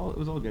 it was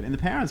all good, and the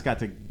parents got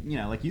to,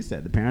 like you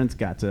said, the parents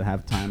got to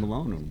have time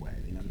alone away.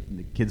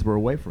 The kids were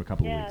away for a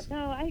couple of weeks.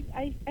 Yeah,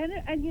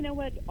 no, and you know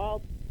what?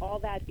 All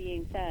that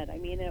being said, I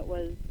mean, it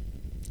was.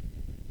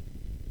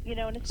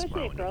 And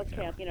especially at girls'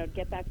 camp, to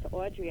get back to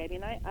Audrey, I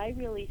mean, I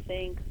really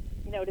think,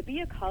 to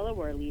be a color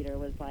war leader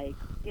was like,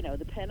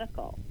 the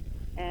pinnacle.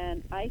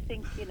 And I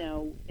think,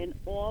 in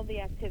all the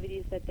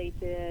activities that they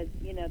did,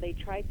 they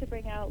tried to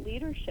bring out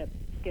leadership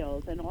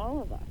skills in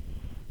all of us.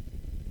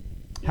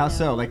 How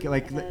so? Like,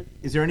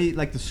 is there any,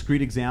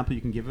 discrete example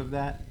you can give of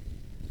that?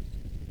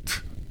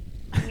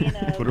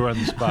 Put her on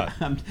the spot.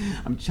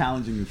 I'm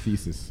challenging your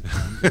thesis.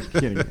 I'm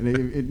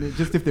kidding.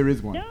 Just if there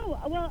is one. No,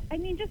 well, I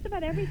mean, just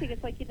about everything.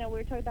 It's like, we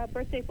were talking about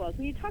birthday balls.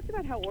 When you talked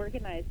about how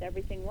organized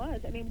everything was,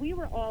 I mean, we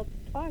were all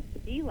taught to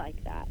be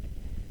like that.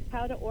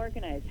 How to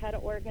organize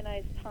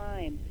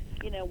time.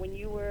 When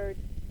you were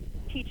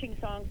teaching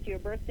songs to your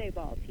birthday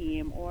ball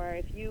team, or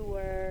if you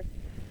were,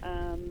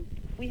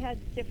 we had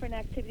different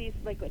activities,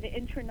 like an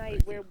inter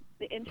night where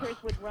the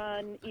inters would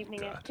run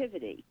evening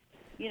activity,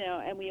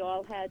 and we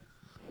all had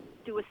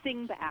do a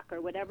sing back or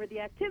whatever the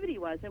activity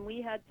was, and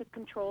we had to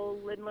control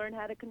and learn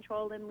how to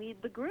control and lead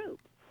the group.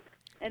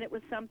 And it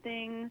was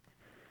something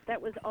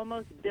that was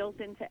almost built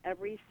into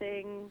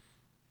everything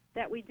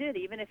that we did,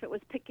 even if it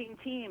was picking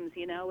teams,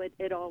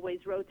 it always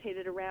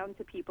rotated around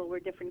to people who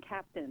were different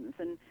captains.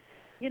 And,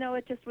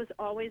 it just was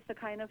always the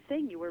kind of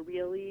thing. You were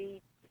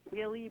really,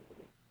 really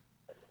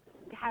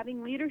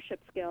having leadership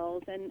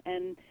skills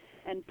and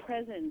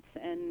presence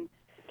and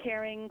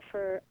caring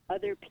for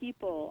other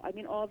people. I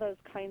mean, all those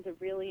kinds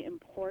of really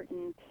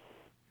important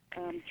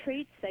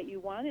traits that you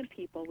want in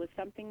people was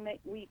something that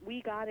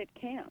we got at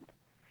camp.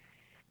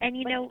 And,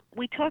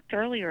 we talked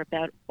earlier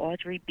about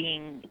Audrey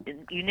being,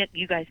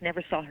 you guys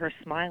never saw her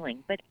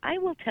smiling, but I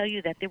will tell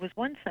you that there was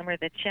one summer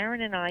that Sharon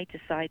and I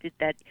decided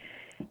that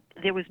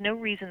there was no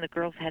reason the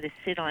girls had to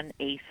sit on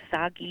a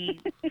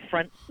soggy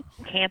front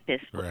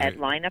campus at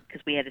lineup,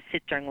 because we had to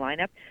sit during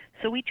lineup.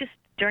 So we just,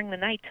 during the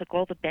night, took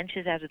all the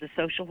benches out of the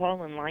social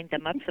hall and lined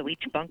them up so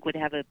each bunk would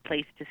have a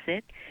place to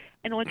sit.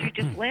 And Audrey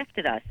just laughed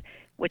at us.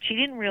 What she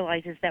didn't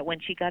realize is that when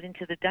she got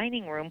into the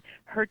dining room,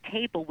 her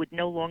table would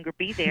no longer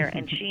be there,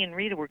 and she and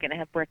Rita were going to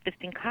have breakfast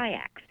in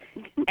kayaks.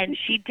 And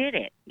she did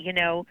it,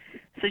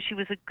 So she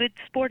was a good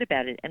sport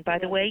about it. And by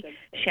the way,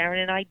 Sharon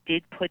and I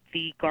did put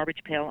the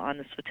garbage pail on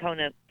the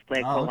Swatonahites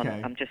flagpole.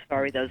 I'm just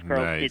sorry those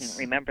girls didn't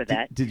remember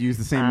that. Did you use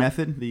the same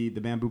method, the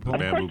bamboo pole?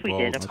 Of course we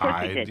did. Of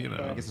course we did.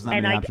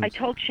 And I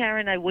told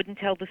Sharon I wouldn't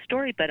tell the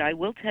story, but I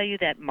will tell you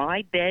that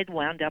my bed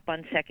wound up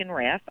on second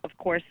raft. Of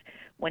course,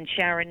 when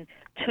Sharon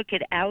took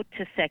it out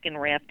to second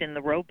raft in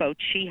the rowboat,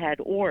 she had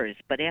oars.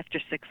 But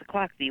after 6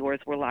 o'clock, the oars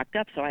were locked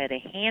up, so I had to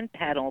hand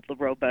paddle the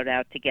rowboat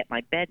out to get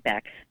my bed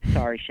back.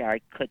 Sorry,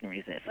 Sharon, couldn't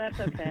resist. That's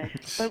okay.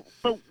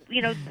 But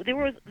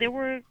there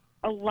were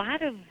a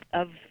lot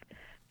of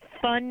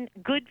fun,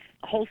 good,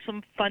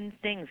 wholesome, fun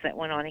things that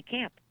went on at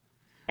camp.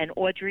 And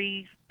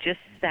Audrey just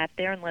sat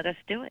there and let us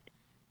do it.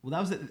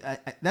 Well,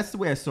 that's the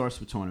way I saw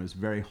Swatonaha. It was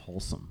very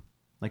wholesome.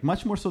 Like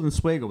much more so than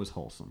Swego was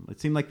wholesome. It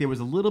seemed like there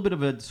was a little bit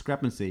of a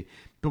discrepancy.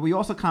 But we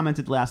also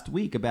commented last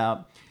week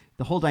about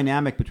the whole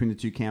dynamic between the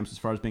two camps as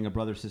far as being a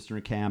brother-sister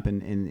camp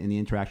and the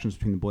interactions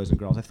between the boys and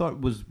girls. I thought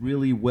it was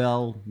really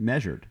well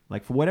measured.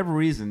 Like for whatever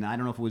reason, I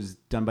don't know if it was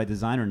done by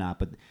design or not,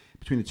 but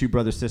between the two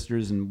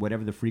brother-sisters and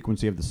whatever the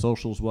frequency of the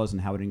socials was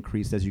and how it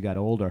increased as you got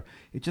older,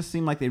 it just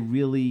seemed like they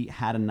really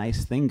had a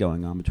nice thing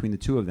going on between the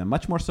two of them,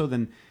 much more so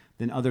than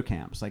other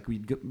camps. Like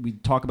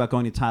we'd talk about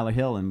going to Tyler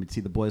Hill and we'd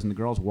see the boys and the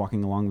girls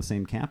walking along the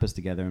same campus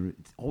together, and it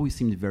always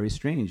seemed very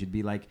strange. It'd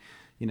be like,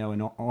 you know,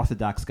 an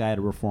Orthodox guy at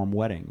a Reform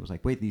wedding. It was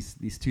like, wait,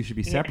 these two should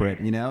be separate,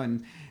 you know,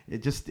 and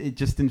it just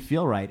didn't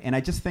feel right. And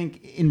I just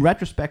think, in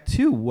retrospect,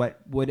 too,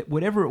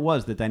 whatever it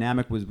was, the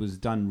dynamic was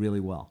done really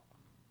well.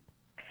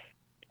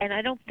 And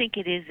I don't think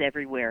it is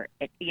everywhere.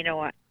 You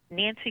know,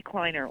 Nancy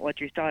Kleiner,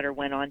 Audrey's daughter,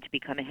 went on to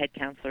become a head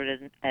counselor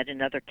at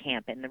another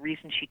camp, and the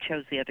reason she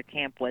chose the other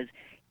camp was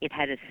it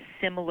had a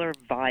similar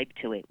vibe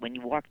to it. When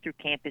you walk through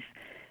campus,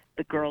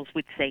 the girls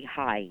would say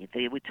hi.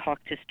 They would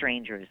talk to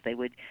strangers. They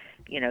would,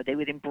 they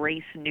would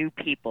embrace new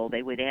people.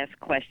 They would ask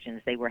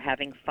questions. They were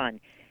having fun.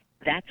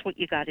 That's what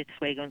you got at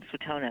Swego and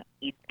Swatona.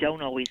 You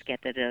don't always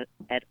get that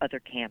at other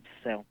camps,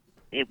 so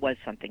it was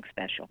something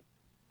special.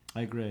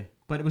 I agree.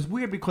 But it was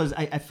weird because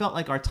I felt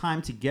like our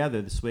time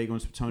together, the Swego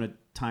and Swatona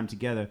time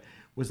together,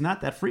 was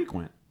not that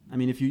frequent. I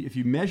mean, if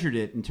you measured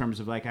it in terms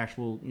of like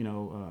actual,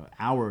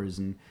 hours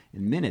and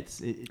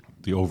minutes,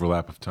 the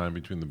overlap of time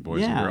between the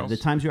boys and girls. The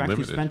times you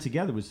actually spent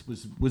together was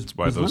That's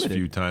why those limited.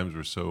 Few times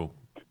were so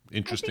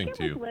interesting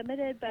to you. It was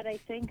limited, but I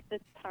think the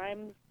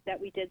times that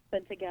we did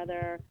spend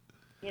together,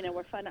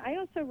 were fun. I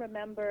also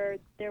remember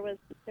there was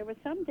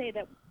some day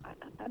that,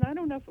 and I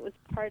don't know if it was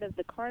part of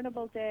the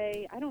carnival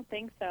day. I don't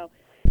think so.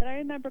 But I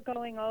remember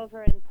going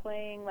over and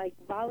playing like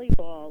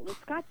volleyball.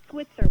 Scott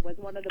Switzer was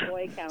one of the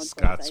boy counselors.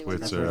 Scott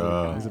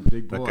Switzer, he's a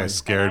big boy. That guy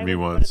scared me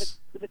once. once.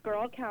 One of the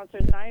girl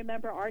counselors, and I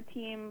remember our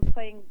team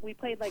we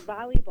played like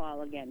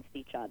volleyball against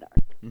each other.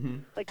 Mm-hmm.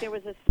 Like there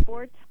was a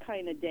sports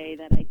kind of day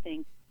that I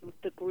think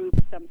the group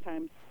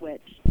sometimes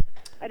switched.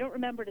 I don't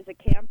remember it as a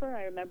camper.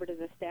 I remember it as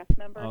a staff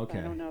member. Okay. So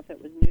I don't know if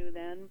it was new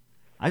then.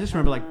 I just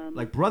remember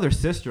like brother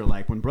sister.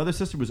 Like when brother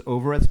sister was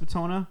over at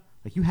Swatona,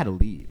 like you had to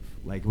leave.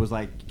 Like it was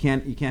like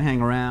you can't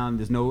hang around.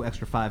 There's no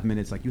extra 5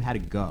 minutes. Like you had to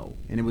go,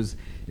 and it was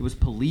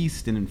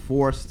policed and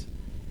enforced.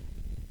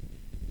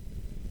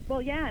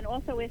 Well, yeah, and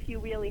also if you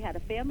really had a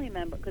family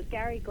member, because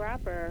Gary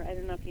Grapper, I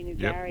don't know if you knew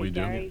Gary. We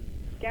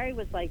Gary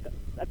was like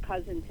a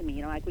cousin to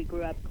me. Like we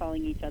grew up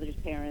calling each other's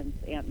parents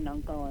aunt and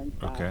uncle and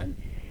stuff. Okay.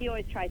 And he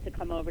always tried to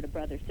come over to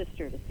brother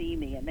sister to see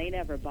me, and they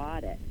never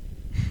bought it.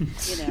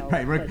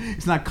 Right.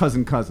 It's not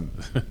cousin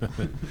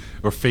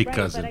or fake right,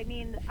 cousin. But I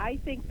mean, I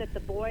think that the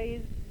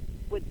boys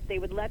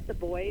would let the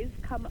boys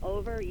come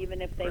over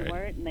even if they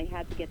weren't, and they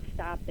had to get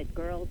stopped at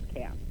girls'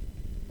 camp.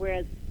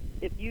 Whereas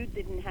if you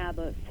didn't have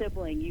a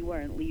sibling, you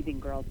weren't leaving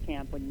girls'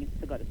 camp when you used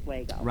to go to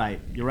Swego. Right.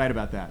 You're right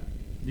about that.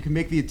 You can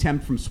make the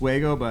attempt from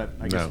Swego, but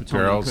I guess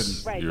girls, you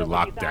couldn't. Right, you're but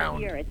locked when you down. got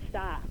here, it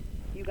stopped.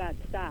 You got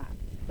stopped,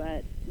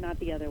 but not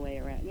the other way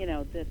around.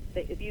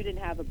 If you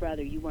didn't have a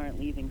brother, you weren't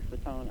leaving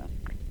Swatona.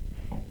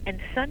 And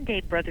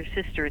Sunday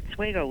brother-sister at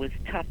Swego was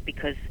tough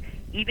because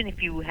even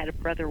if you had a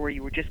brother where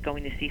you were just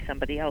going to see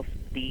somebody else,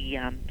 the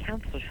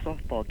counselor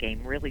softball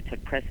game really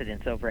took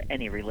precedence over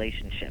any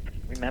relationship.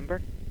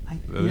 Remember? I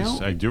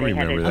do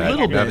remember that.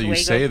 Now that you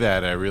say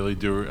that, I really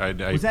do.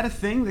 Was that a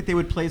thing that they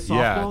would play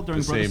softball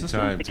during at the same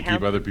time to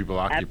keep other people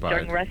occupied?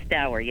 During rest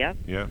hour, yep.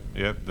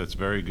 Yep, that's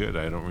very good.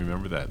 I don't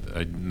remember that.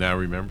 I now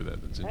remember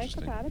that. That's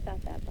interesting. I forgot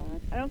about that,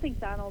 Bob. I don't think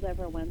Donald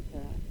ever went to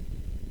that.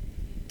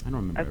 I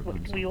don't remember.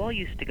 We all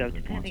used to go,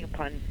 depending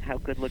upon how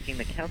good-looking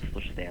the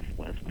counselor staff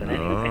was. But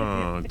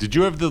anyway. Did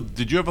you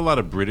have a lot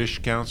of British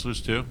counselors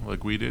too,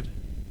 like we did?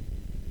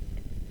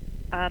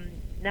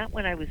 Not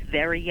when I was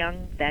very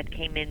young. That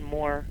came in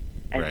more.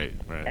 Right.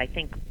 I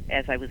think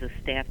as I was a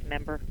staff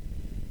member.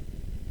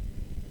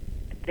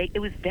 It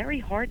was very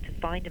hard to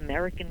find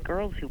American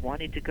girls who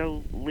wanted to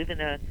go live in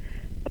a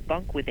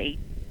bunk with 8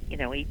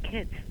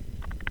 kids.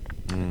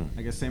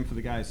 I guess same for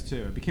the guys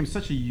too. It became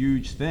such a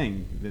huge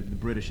thing, the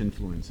British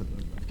influence of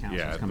counselors coming over.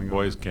 Yeah, at the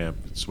boys' camp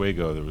at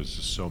Swego, there was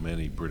just so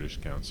many British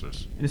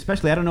counselors. And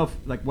especially, I don't know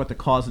if what the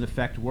cause and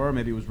effect were.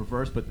 Maybe it was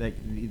reversed, but the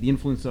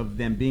influence of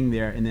them being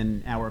there, and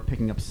then our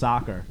picking up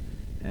soccer,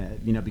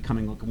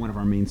 becoming like one of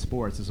our main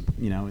sports.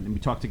 And we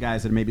talked to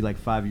guys that are maybe like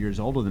 5 years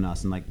older than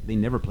us, and like they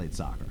never played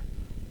soccer.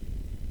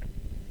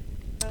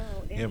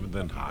 Yeah, but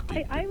then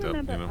hockey. I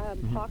remember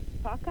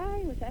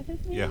Hawkeye. Was that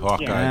his name? Yeah,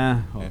 Hawkeye.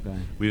 Yeah, Hawkeye.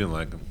 We didn't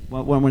like him.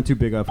 Well, we weren't too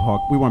big of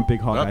We weren't big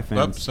Hawkeye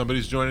fans.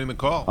 Somebody's joining the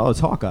call. Oh, it's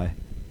Hawkeye.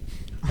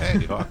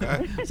 Hey,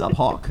 Hawkeye. What's up,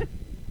 Hawk?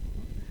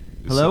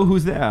 Hello,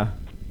 who's there?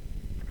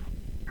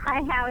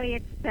 Hi, Howie.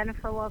 It's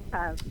Jennifer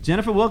Wilkov.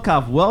 Jennifer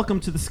Wilkov, welcome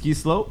to the ski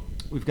slope.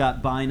 We've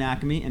got Bonnie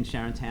Nachamie and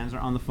Sharon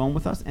Tanzer on the phone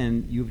with us,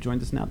 and you've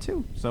joined us now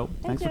too. So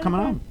thanks for coming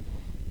on.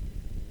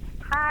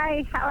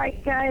 Hi, how are you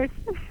guys?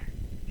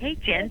 Hey,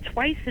 Jen,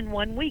 twice in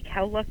 1 week.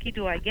 How lucky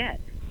do I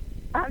get?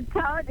 I'm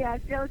telling you, I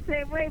feel the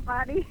same way,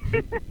 buddy.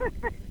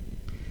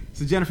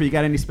 So Jennifer, you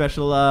got any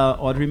special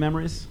Audrey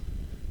memories?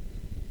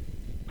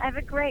 I have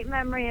a great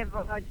memory of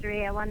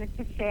Audrey. I wanted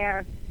to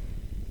share.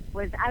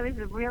 I was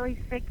a really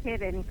sick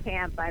kid in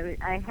camp.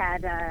 I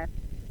had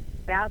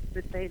bouts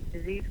with a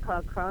disease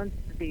called Crohn's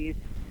disease,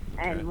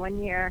 and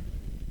one year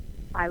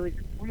I was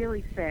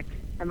really sick,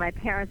 and my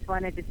parents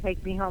wanted to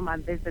take me home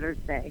on Visitor's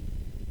Day,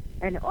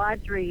 and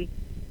Audrey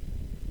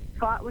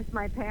fought with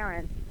my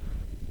parents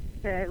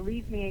to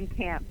leave me in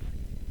camp,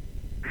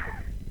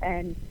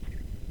 and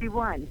she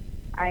won.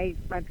 My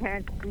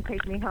parents didn't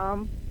take me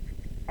home,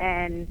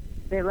 and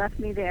they left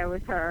me there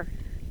with her,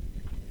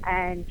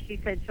 and she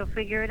said she'll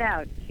figure it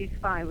out. She's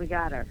fine. We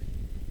got her,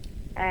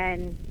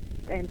 and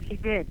she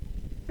did.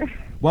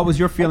 What was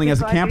your feeling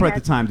as a camper at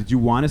the time? Did you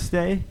want to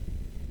stay?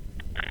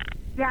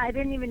 Yeah, I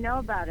didn't even know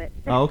about it.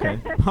 Oh, okay.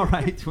 All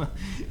right. Well.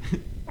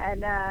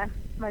 And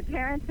my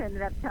parents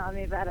ended up telling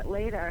me about it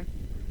later,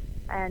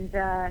 and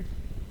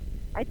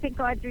I think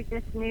Audrey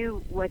just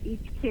knew what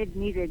each kid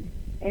needed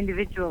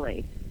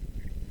individually,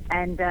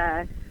 and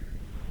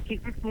she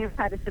just knew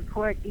how to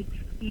support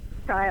each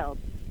child,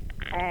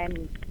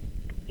 and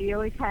she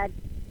always had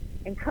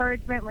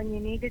encouragement when you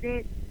needed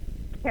it,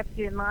 kept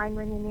you in line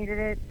when you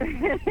needed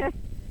it,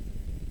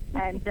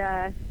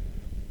 and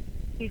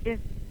she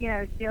just,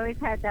 she always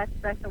had that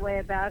special way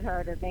about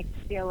her to make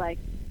you feel like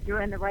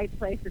you're in the right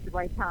place at the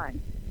right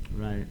time.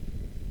 Right.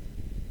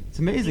 It's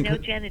amazing.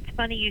 Jen, it's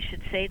funny you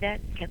should say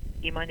that. Do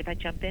you mind if I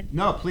jump in?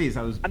 No, please.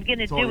 I'm going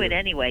to do it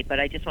anyway, but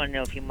I just want to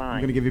know if you mind.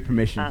 I'm going to give you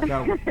permission.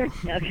 Go.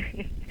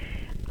 Okay.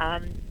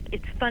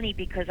 It's funny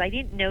because I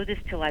didn't know this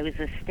till I was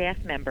a staff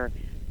member,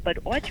 but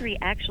Audrey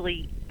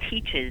actually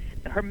teaches.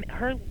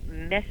 Her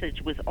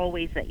message was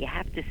always that you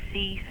have to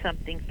see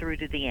something through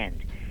to the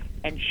end.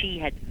 And she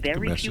had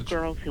very few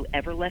girls who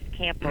ever left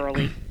camp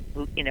early,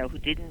 who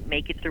didn't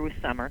make it through a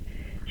summer.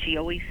 She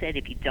always said,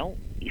 if you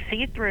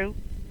see it through,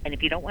 and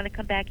if you don't want to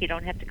come back, you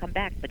don't have to come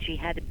back. But she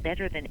had a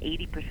better than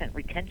 80%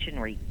 retention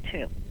rate,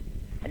 too.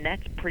 And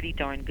that's pretty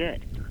darn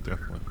good.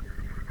 Definitely.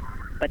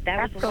 But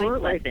that was a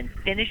life lesson.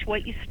 Finish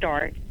what you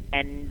start,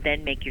 and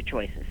then make your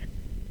choices.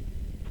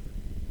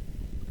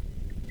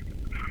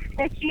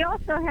 And she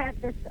also had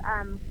this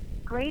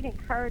great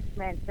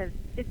encouragement of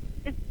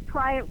just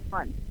try it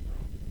once.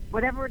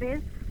 Whatever it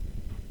is,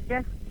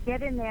 just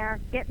get in there,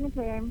 get in the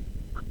game,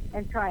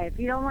 and try it. If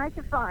you don't like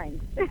it,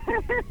 fine.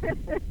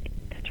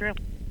 It's true.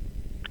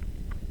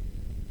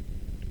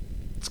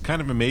 It's kind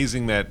of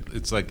amazing that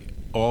it's like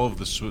all of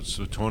the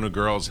Swatonaha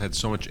girls had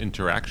so much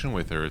interaction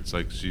with her. It's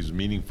like she's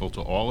meaningful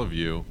to all of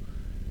you,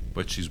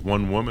 but she's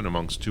one woman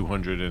amongst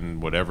 200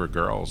 and whatever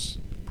girls.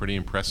 Pretty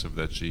impressive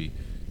that she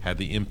had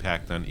the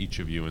impact on each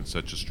of you in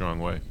such a strong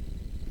way.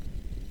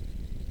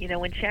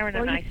 When Sharon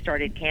and I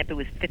started camp, it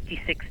was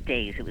 56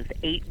 days. It was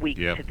 8 weeks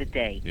to the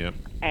day. Yep.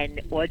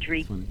 And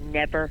Audrey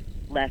never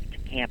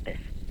left campus.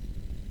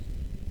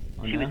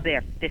 She was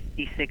there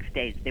 56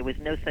 days. There was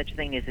no such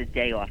thing as a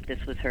day off.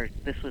 This was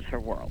her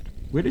world.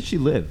 Where did she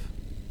live?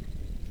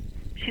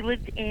 She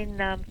lived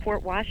in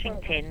Fort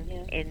Washington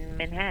in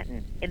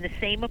Manhattan, in the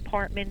same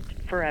apartment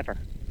forever.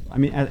 I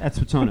mean, at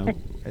Swatonaha.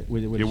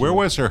 Where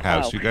was her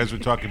house? You guys were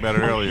talking about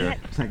it earlier.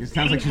 It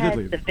sounds like she did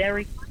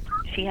leave.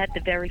 She had the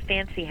very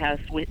fancy house.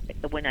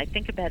 When I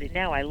think about it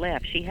now, I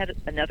laugh. She had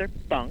another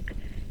bunk,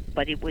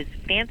 but it was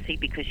fancy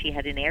because she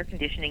had an air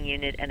conditioning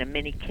unit and a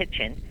mini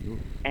kitchen,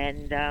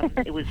 and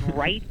it was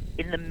right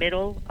in the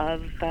middle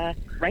of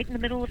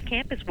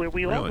campus where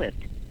we all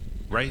lived.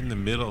 Right in the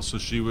middle. So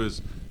she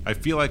was. I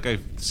feel like I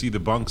see the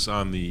bunks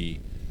on the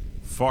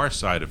far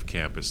side of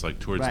campus, like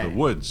towards the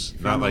woods,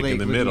 not like in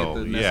the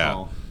middle.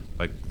 Yeah,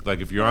 like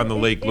if you're on the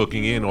lake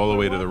looking in all the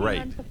way to the right.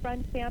 On the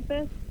front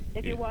campus.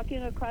 If you're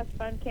walking across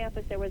front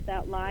campus, there was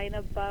that line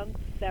of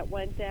bunks that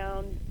went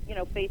down,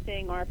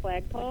 facing our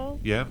flagpole.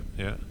 Yeah.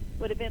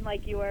 Would have been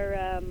like your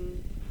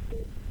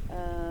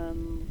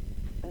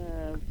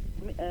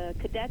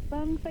cadet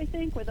bunks, I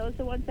think. Were those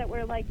the ones that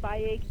were like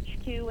by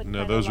HQ? And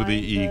no, those were the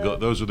Eagle.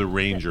 Those are the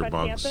Ranger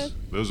bunks. Campus?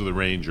 Those are the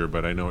Ranger,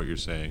 but I know what you're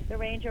saying. The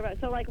Ranger,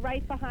 so like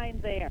right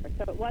behind there.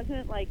 So it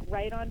wasn't like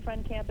right on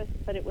front campus,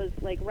 but it was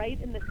like right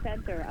in the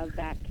center of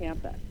that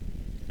campus.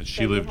 And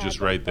she lived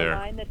just right there. The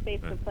line that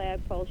faced the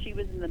flagpole, she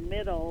was in the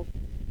middle,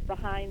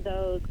 behind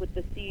those, with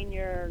the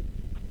senior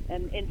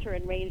and inter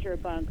and ranger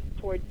bunks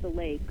towards the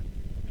lake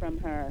from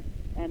her,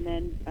 and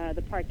then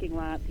the parking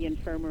lot, the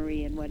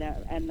infirmary, and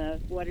whatever, and the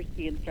water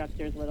ski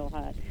instructor's little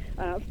hut.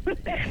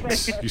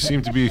 You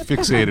seem to be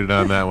fixated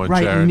on that one,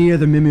 right Sharon. Near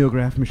the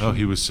mimeograph machine. Oh,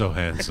 he was so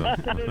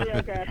handsome. The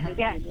mimeograph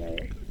machine,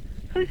 right.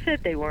 Who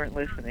said they weren't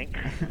listening?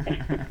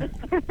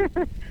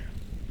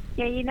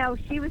 Yeah,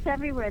 she was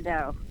everywhere,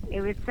 though. It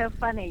was so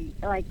funny.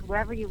 Like,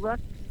 wherever you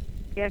looked,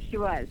 there she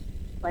was.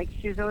 Like,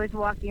 she was always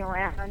walking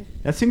around.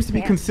 That seems to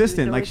be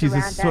consistent. Like, she's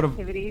this sort of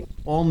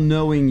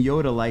all-knowing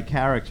Yoda-like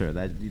character.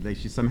 That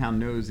she somehow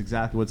knows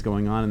exactly what's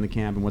going on in the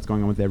camp and what's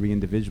going on with every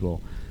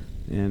individual,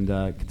 and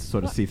can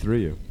sort of see through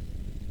you.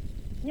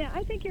 Yeah,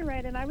 I think you're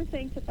right. And I was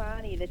saying to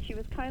Bonnie that she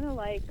was kind of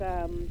like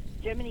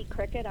Jiminy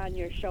Cricket on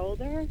your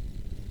shoulder.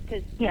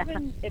 because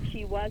even if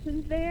she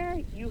wasn't there,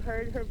 you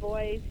heard her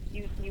voice,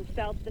 you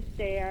felt the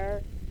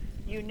stare,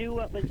 you knew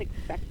what was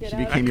expected She of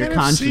became her. your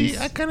conscience.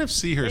 I kind of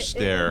see her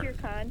stare. It was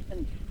your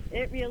conscience.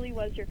 It really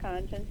was your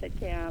conscience at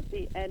camp.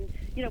 And,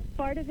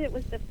 part of it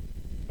was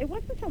it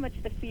wasn't so much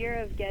the fear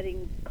of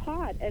getting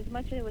caught as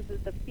much as it was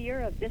the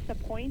fear of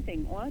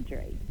disappointing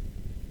Audrey.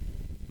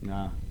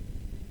 Nah.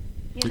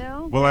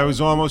 Well, I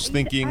was almost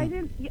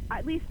thinking...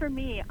 At least for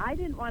me, I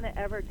didn't want to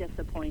ever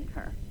disappoint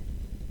her.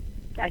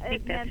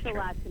 It meant a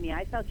lot to me.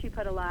 I felt she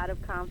put a lot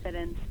of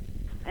confidence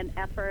and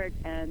effort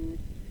and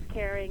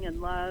caring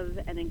and love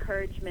and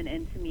encouragement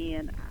into me,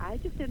 and I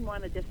just didn't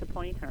want to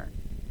disappoint her.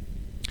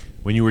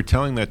 When you were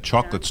telling that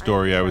chocolate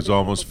story, I was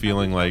almost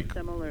feeling like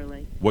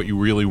what you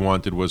really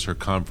wanted was her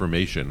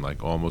confirmation,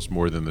 like almost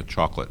more than the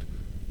chocolate,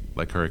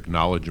 like her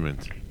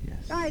acknowledgement.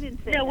 No, I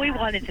didn't say No, we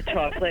wanted the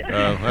chocolate.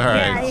 Oh, all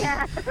right.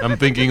 Yeah. I'm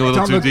thinking a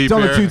little too deep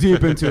Don't here. look too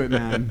deep into it,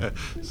 man.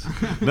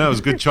 No, it was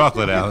good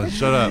chocolate, Alan.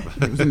 Shut up.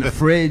 It was in the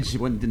fridge. It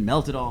didn't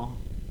melt at all.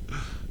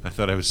 I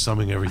thought I was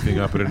summing everything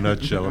up in a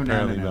nutshell.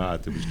 Apparently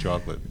not. It was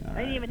chocolate. I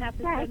didn't even have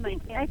to spend my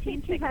I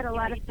think she had a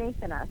lot of faith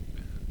in us.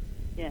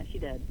 Yeah, she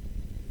did.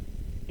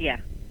 Yeah.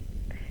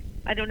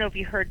 I don't know if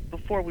you heard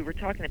before we were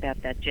talking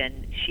about that,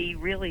 Jen. She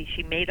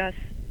made us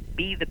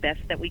be the best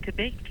that we could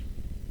be.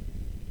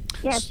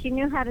 Yeah, she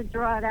knew how to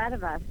draw it out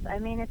of us. I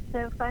mean, it's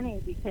so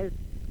funny because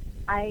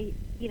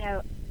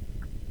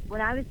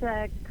when I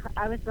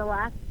was the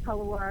last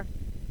color war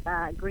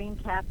green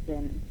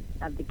captain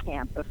of the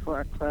camp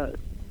before it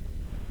closed.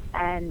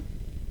 And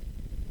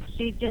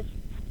she just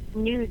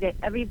knew that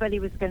everybody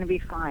was going to be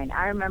fine.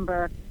 I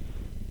remember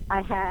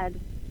I had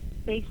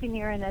Stacey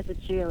Nerin as a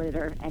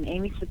cheerleader and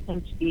Amy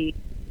Sapinski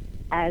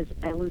as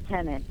a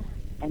lieutenant,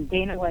 and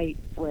Dana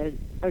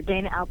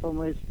Alpin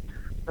was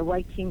the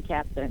white team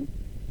captain,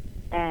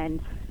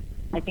 and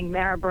I think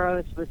Mara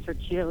Burrows was her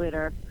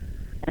cheerleader,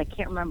 and I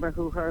can't remember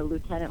who her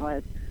lieutenant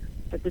was,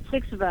 but the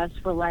six of us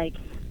were like,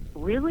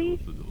 really?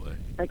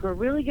 Like, we're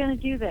really going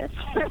to do this?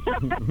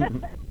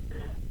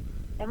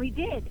 And we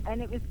did,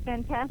 and it was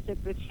fantastic,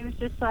 but she was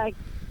just like,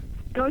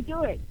 go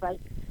do it. Like,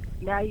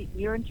 now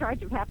you're in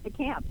charge of half the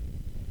camp.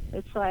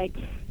 It's like,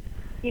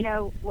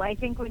 I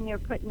think when you're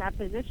put in that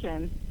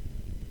position,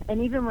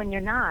 and even when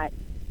you're not,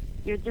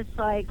 you're just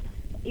like,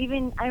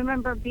 I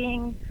remember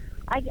being,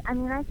 I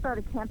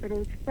started camp at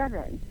age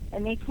 7,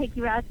 and they take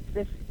you out to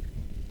this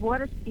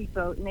water ski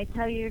boat, and they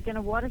tell you you're going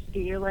to water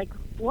ski. You're like,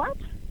 what?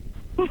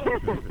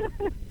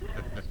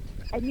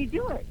 And you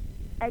do it.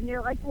 And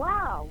you're like,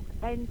 wow.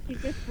 And she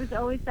just was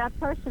always that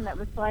person that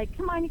was like,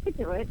 come on, you could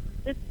do it.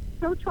 Just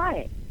go try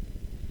it.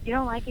 If you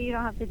don't like it, you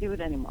don't have to do it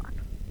anymore.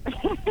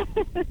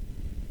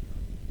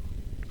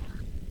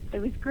 It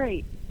was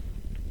great.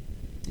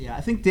 Yeah,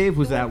 I think Dave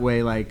was that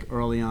way, like,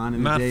 early on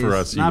in the days. Not for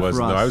us, he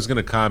wasn't. No, I was going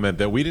to comment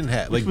that we didn't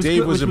have... Like,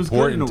 Dave was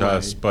important to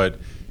us,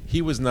 but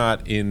he was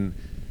not in...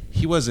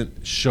 He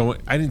wasn't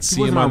showing... I didn't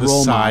see him on the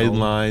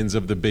sidelines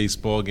of the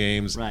baseball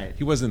games. Right.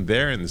 He wasn't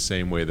there in the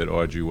same way that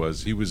Audrey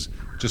was. He was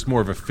just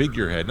more of a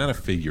figurehead. Not a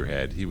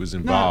figurehead. He was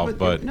involved,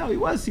 but... No, he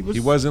was.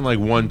 He wasn't, like,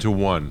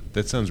 one-to-one.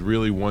 That sounds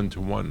really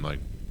one-to-one, like,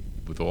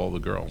 with all the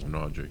girls and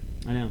Audrey.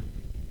 I know.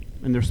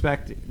 And the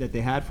respect that they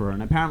had for her.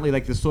 And apparently,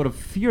 like, this sort of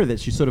fear that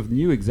she sort of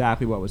knew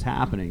exactly what was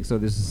happening. So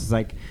this is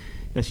like...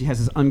 that she has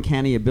this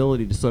uncanny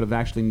ability to sort of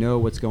actually know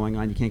what's going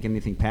on. You can't get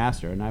anything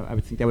past her, and I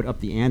would think that would up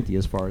the ante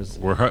as far as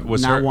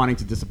not wanting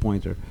to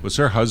disappoint her. Was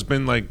her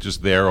husband like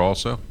just there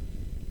also?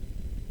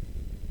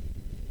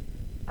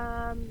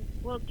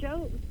 Well,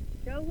 Joe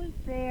was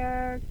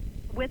there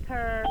with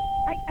her.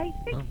 I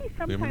think he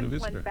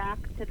sometimes went back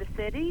to the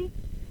city,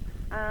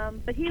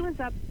 but he was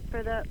up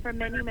for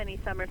many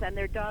summers. And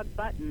their dog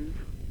Buttons.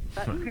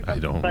 I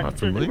don't. I'm not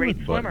familiar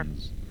with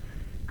Buttons.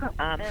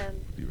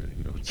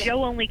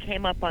 Joe only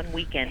came up on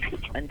weekends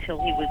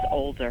until he was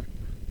older.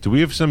 Do we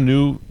have some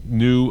new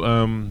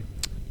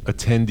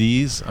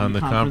attendees on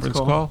the conference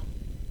call?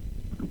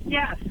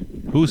 Yes.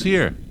 Who's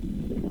here?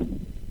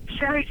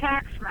 Sherry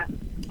Taxman.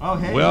 Oh,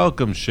 hey.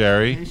 Welcome,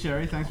 Sherry. Hey,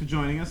 Sherry. Thanks for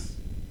joining us.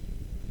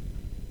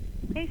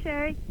 Hey,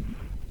 Sherry.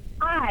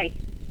 Hi.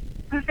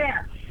 Who's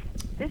there?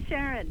 This is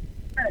Sharon.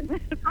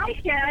 Hi,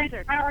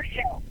 Sharon. How are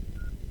you?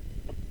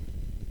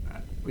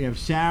 We have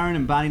Sharon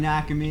and Bonnie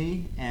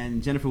Nachamie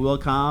and Jennifer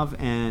Wilkov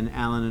and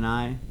Alan and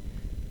I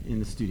in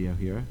the studio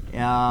here.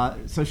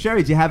 So,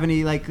 Sherry, do you have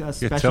any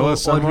special tell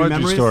us some Audrey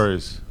memories?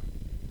 Stories.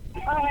 Oh,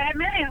 I have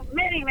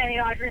many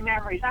Audrey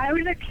memories. I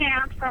was at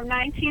camp from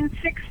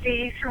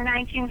 1960 through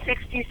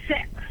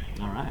 1966.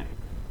 All right.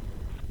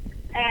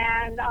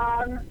 And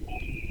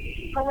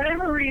for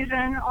whatever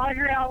reason,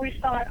 Audrey always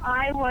thought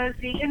I was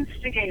the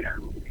instigator.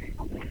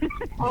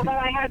 Although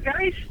I had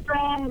very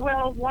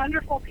strong-willed,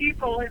 wonderful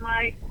people in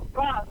my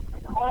bunk,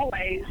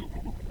 always,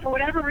 for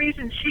whatever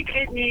reason, she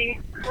gave me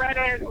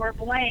credit or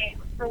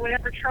blame for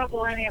whatever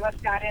trouble any of us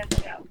got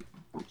into.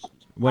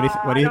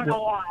 I don't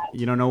know why.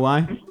 You don't know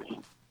why?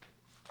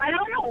 I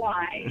don't know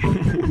why.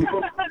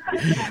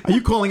 Are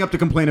you calling up to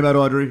complain about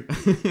Audrey?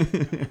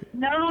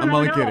 No. I'm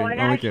only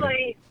And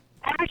kidding.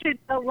 actually,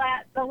 the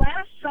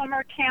last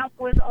summer camp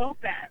was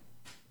open.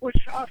 which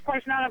of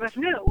course none of us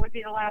knew would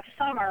be the last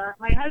summer.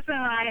 My husband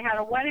and I had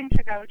a wedding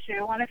to go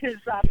to. One of his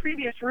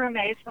previous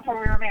roommates before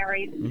we were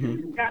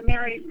married got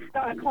married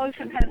close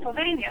in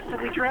Pennsylvania, so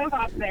we drove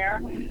up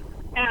there.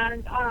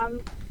 And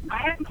I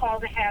hadn't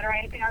called ahead or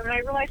anything. I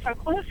realized how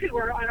close we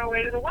were on our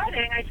way to the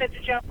wedding. I said to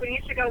Jeff, we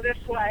need to go this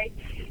way.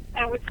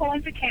 And we pull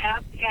into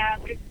camp,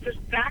 and we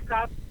just back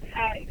up,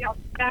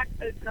 back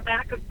in the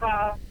back of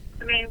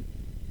the main,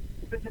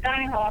 the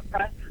dining hall up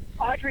front.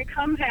 Audrey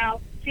comes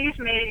out, sees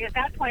me. At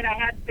that point, I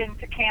hadn't been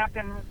to camp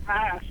in,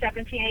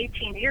 17,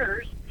 18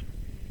 years.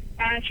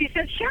 And she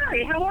said,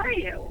 Sherry, how are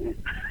you?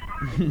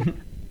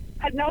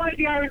 I had no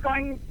idea I was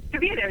going to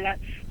be there yet.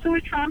 So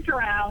we tromped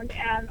around,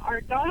 and our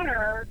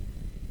daughter,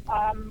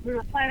 we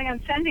were planning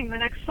on sending the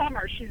next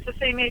summer. She's the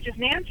same age as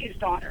Nancy's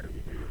daughter.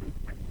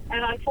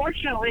 And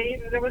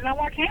unfortunately, there was no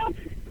more camp.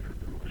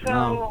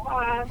 So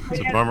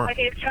I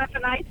gave Jeff a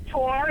nice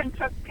tour and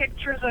took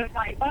pictures of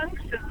my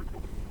bunks and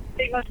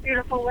the most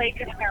beautiful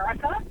lake in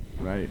America.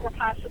 Right. Or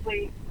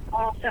possibly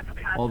all seven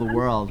continents. All the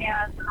world.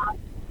 And,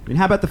 I mean,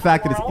 how about the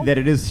fact that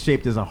it is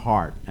shaped as a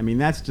heart? I mean,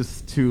 that's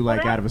just too,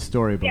 out of a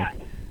storybook.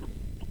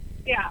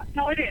 Yeah,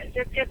 no, it is.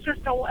 It's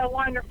just a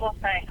wonderful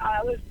thing.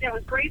 It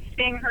was great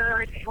seeing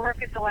her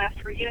work at the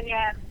last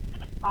reunion.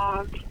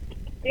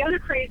 The other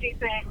crazy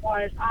thing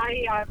was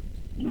I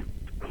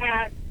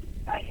had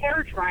a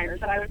hair dryer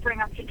that I would bring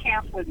up to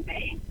camp with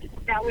me.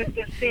 That was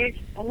this big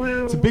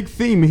blue... It's a big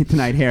theme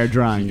tonight, hair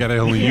drying. You got to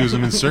only use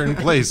them in certain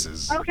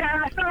places. Okay,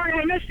 I'm sorry,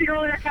 I missed the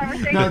earlier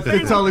conversation. No,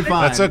 it's totally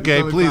fine. That's okay.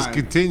 Totally Please fine.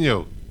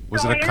 continue.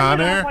 Was it a Con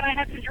Air?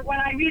 When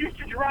I needed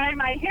to dry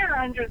my hair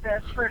under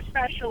this for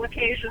special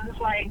occasions,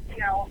 like,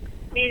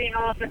 meeting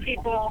all of the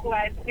people who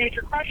I had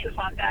major crushes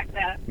on back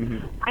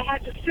then, I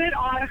had to sit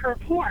on her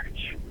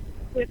porch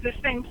with this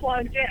thing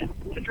plugged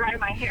in to dry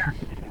my hair.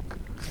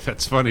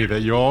 That's funny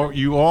that you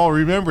all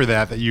remember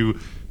that you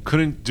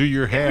couldn't do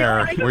your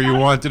hair where you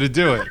wanted to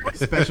do it.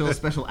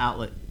 Special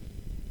outlet.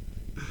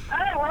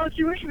 Well,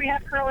 Jewish, we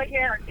have curly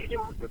hair. They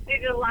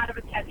needed a lot of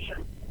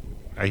attention.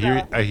 I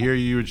hear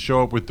you would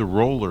show up with the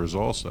rollers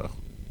also.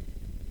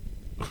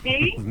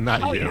 Me?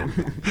 Not you.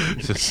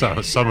 Just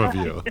some of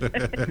you.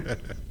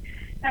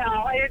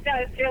 No,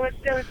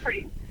 it was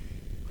pretty.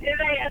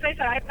 As I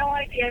said, I have no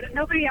idea.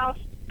 Nobody else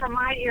from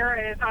my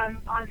era is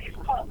on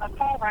the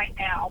call right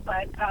now,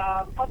 but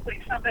hopefully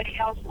somebody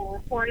else will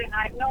report it. And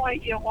I have no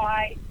idea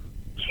why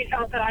she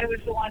felt that I was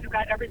the one who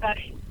got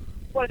everybody,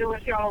 whether it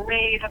was a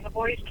raid on the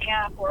boys'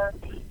 camp or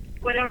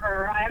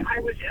whatever. I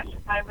was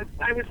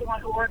the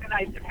one who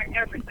organized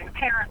everything.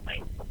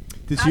 Apparently,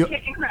 not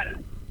taking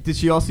credit. Did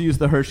she also use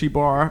the Hershey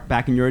bar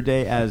back in your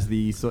day as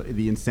the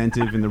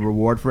incentive and the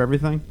reward for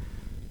everything?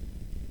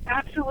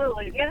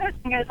 Absolutely. The other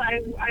thing is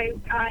I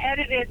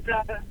edited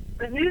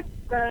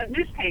the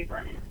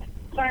newspaper,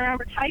 so I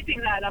remember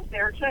typing that up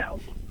there too.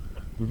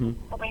 When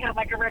we had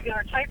a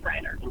regular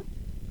typewriter,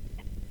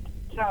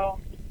 so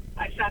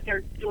I sat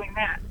there doing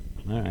that.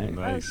 All right.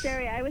 Nice. Oh,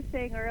 Sherry, I was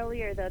saying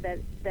earlier though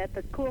that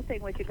the cool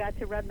thing was you got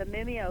to run the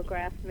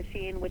mimeograph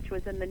machine, which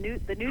was in the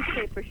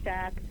newspaper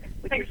shack,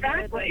 which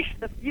exactly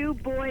was the few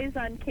boys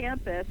on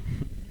campus.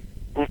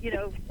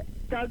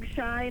 Doug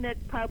Shine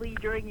at probably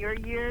during your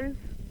years.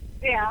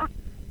 Yeah.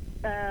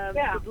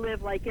 Would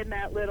live in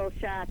that little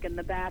shack in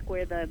the back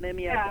where the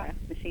mimeograph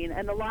machine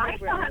and the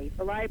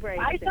library.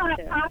 I still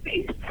have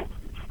copies.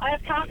 I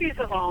have copies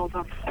of all of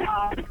them.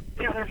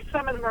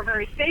 Some of them are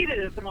very faded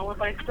at the moment,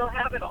 but I still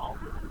have it all.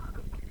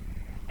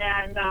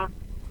 And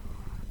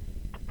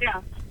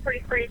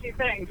pretty crazy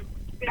things.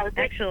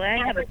 Actually,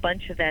 I have a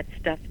bunch of that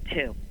stuff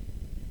too,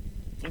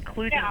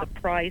 including the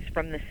prize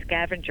from the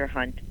scavenger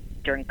hunt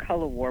during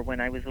Color War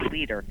when I was a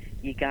leader.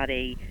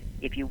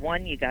 If you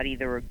won, you got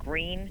either a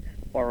green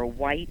or a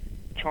white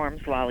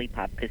Charms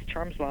lollipop, because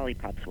Charms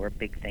lollipops were a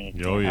big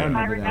thing. Oh, yeah.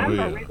 I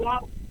remember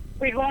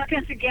we'd walk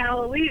into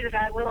Galilee to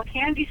that little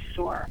candy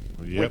store.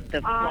 Yep. With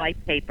the fly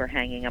paper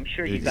hanging. I'm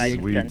sure you guys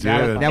have done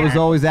did. That was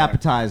always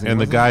appetizing.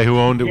 And the guy who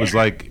owned it was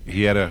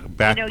he had a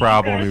back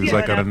problem. He was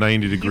on a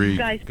 90-degree You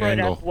guys brought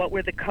angle. up what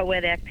were the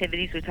co-ed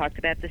activities. We talked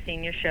about the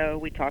senior show.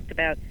 We talked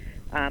about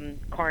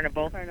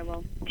Carnival.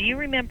 Do you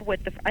remember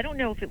I don't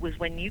know if it was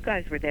when you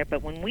guys were there,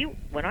 but when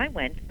I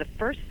went, the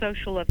first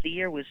social of the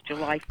year was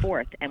July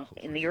 4th, and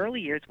in the early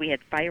years we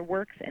had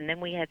fireworks, and then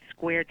we had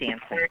square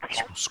dancing.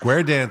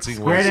 Square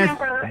dancing was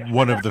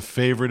one of the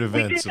favorite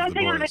events of the boys.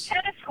 We did something on the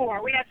tennis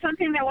court. We had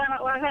something that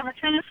was on the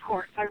tennis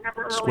court. I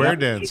remember earlier. Square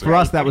dancing. For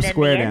us, that was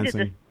square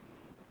dancing.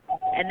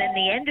 And then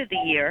the end of the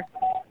year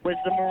was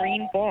the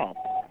Marine Ball.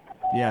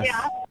 Yes.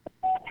 Yeah.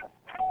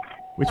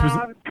 Which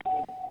was...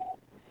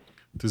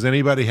 Does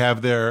anybody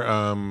have their...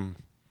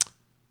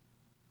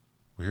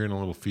 We're hearing a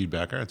little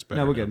feedback. All right, it's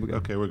better. No, we're good.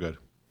 Okay, we're good.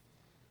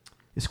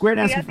 Is square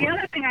dancing... The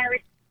other thing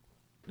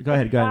Go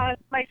ahead.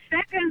 My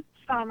second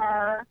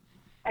summer,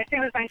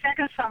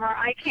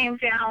 I came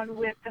down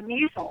with the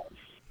measles.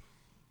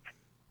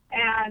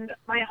 And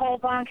my whole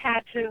bunk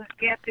had to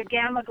get the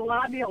gamma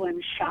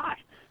globulin shot.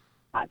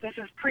 This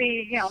is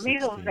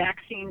measles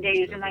vaccine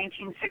days in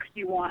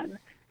 1961.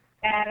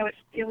 And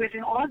it was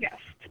in August.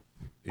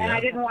 and I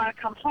didn't want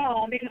to come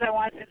home because I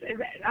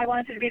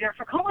wanted to be there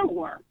for Color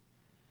War.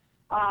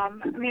 I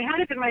mean, had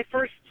it been my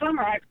first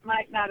summer, I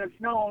might not have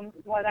known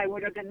what I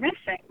would have been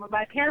missing. But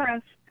my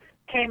parents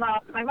came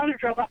up. My mother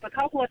drove up a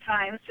couple of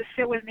times to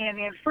sit with me in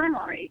the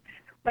infirmary.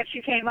 But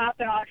she came up,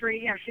 and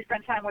Audrey, she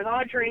spent time with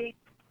Audrey.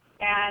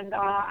 And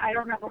I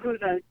don't remember who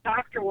the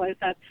doctor was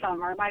that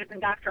summer. It might have been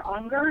Dr.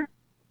 Unger,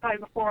 probably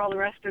before all the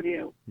rest of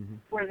you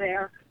were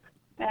there.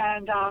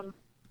 And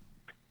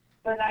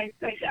but I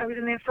was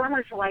in the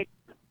infirmary for like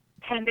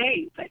 10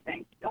 days, I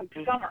think,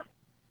 summer.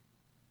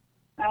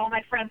 And all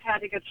my friends had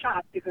to get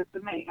shots because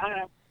of me.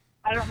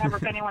 I don't remember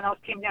if anyone else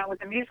came down with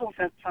the measles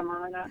that summer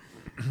or not.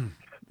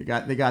 They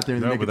got there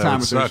in the nick of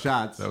time with those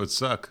shots. That would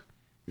suck.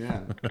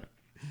 Yeah.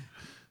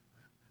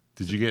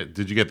 Did you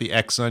get the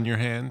X on your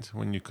hand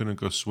when you couldn't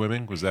go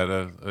swimming? Was that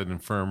an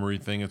infirmary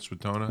thing at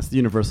Swatonaha? It's the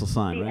universal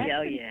sign, right?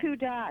 The two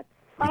dots.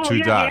 The two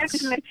dots. The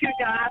X and the two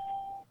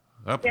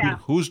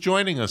dots. Who's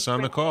joining us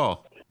on the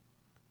call?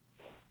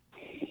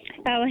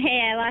 Oh,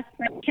 hey, I lost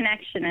my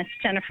connection. It's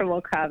Jennifer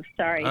Wilkov.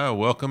 Sorry. Oh,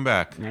 welcome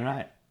back. All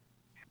right.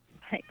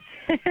 Thanks.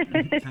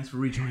 Thanks for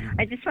rejoining.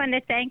 I just wanted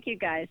to thank you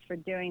guys for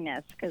doing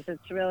this because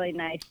it's really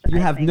nice. You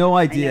have no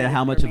idea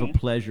how much of a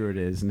pleasure it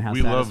is and how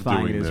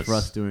satisfying it is for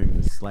us doing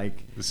this.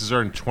 Like, this is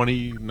our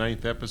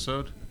 29th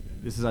episode?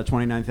 This is our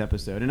 29th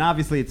episode. And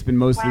obviously it's been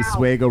mostly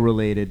Swago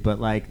related,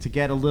 but like to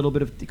get a little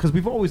bit of, because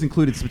we've always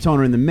included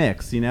Swatonaha in the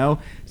mix, you know?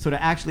 So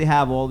to actually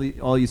have all you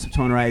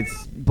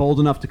Swatonahites bold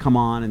enough to come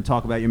on and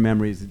talk about your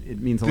memories, it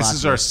means a lot. This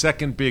is our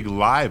second big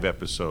live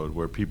episode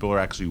where people are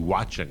actually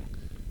watching.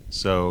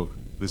 So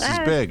this is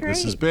big. Great.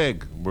 This is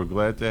big. We're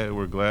glad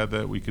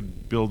that we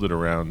could build it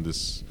around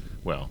this.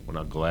 Well, we're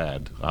not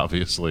glad,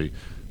 obviously.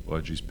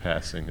 Audrey's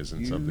passing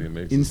isn't something that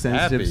makes us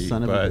happy. Insensitive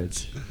son of a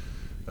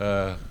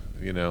bitch.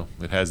 You know,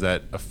 it has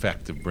that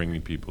effect of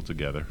bringing people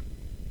together.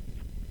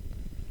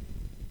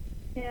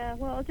 Yeah,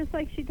 well, just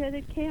like she did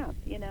at camp,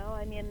 you know.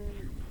 I mean,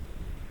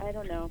 I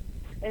don't know.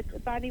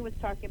 Bonnie was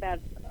talking about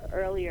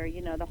earlier,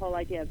 you know, the whole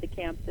idea of the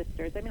camp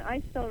sisters. I mean,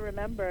 I still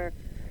remember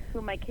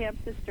who my camp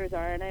sisters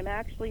are, and I'm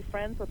actually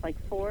friends with like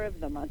 4 of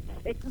them on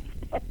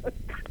Facebook.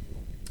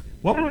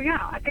 Oh,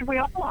 yeah, I think we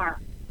all are.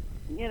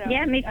 You know,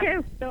 yeah, me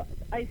too.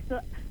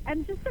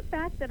 And just the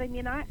fact that, I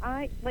mean,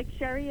 I like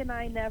Sherry and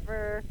I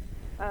never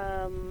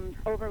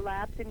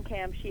overlapped in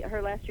camp.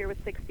 Her last year was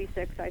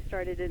 66. I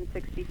started in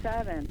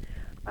 67.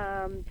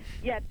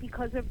 Yet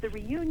because of the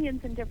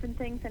reunions and different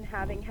things and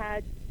having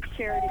had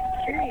shared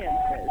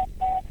experiences,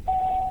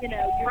 you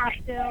know, you're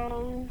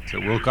still... Is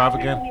it Wilkov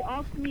again? We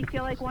all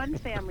feel like one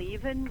family,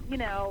 even, you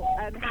know,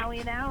 Howie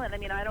and Alan. I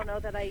mean, I don't know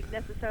that I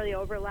necessarily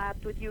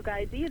overlapped with you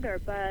guys either,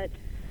 but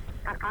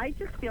I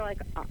just feel like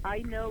I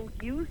know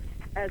you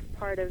as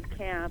part of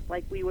camp,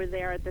 like we were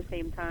there at the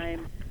same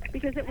time,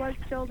 because it was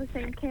still the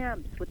same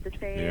camps with the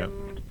same...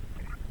 Yeah.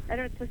 I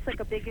don't know, it's just like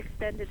a big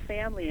extended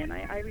family, and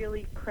I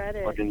really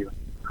credit...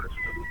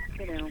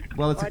 You know,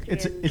 well,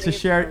 it's a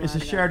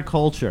shared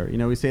culture. You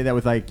know, we say that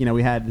with like, you know,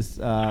 we had this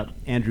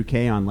Andrew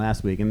Kay on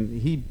last week,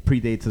 and he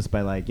predates us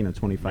by like, you know,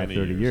 25,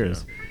 30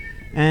 years. Yeah.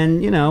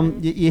 And, you know,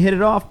 you hit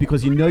it off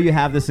because you know you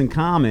have this in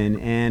common,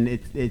 and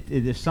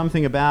there's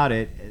something about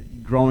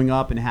it, growing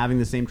up and having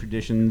the same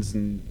traditions,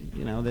 and,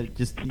 you know, that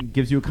just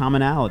gives you a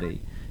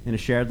commonality and a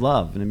shared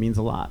love, and it means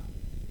a lot.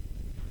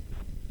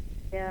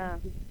 Yeah.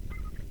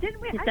 Didn't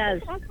we? It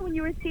does. Also, when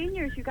you were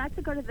seniors, you got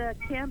to go to the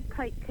Camp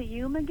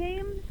Kiyuma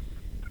games.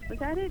 Was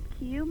that it?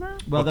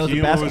 Kiyuma? Well, that was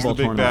a basketball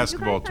tournament.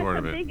 Basketball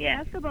tournament. Big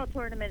basketball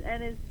tournament,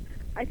 and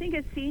I think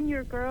as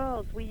senior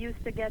girls, we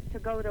used to get to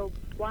go to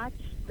watch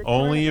the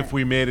only tournament. If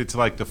we made it to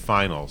like the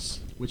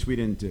finals, which we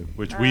didn't do.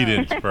 Which we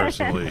didn't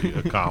personally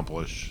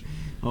accomplish.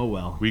 Oh,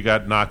 well. We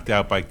got knocked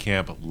out by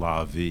Camp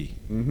La Vie.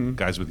 Mm-hmm.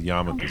 Guys with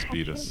yarmulkes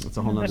beat us. That's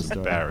a whole nother story.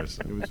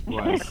 Embarrassing. It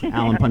was.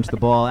 Alan punched the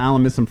ball.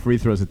 Alan missed some free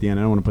throws at the end.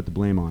 I don't want to put the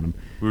blame on him.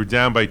 We were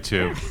down by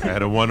 2. I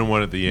had a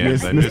 1-and-1 at the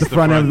end. Missed the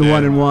front end of the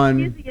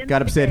 1-and-1.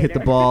 Got upset, hit the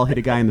ball, hit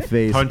a guy in the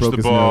face, punched broke the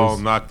his ball,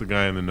 nose. knocked the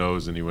guy in the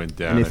nose, and he went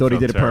down. And they thought he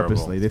did it terrible.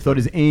 purposely. They thought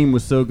his aim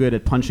was so good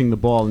at punching the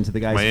ball into the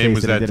guy's face. My aim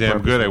was that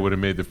damn good, I would have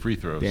made the free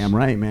throws. Damn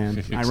right, man.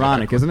 Exactly.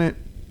 Ironic, isn't it?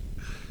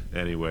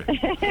 Anyway.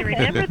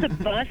 Remember the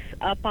bus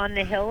up on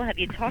the hill? Have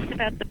you talked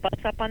about the bus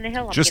up on the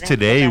hill? Just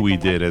today we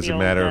did, as a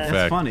matter of fact.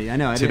 That's funny. I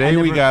know. Today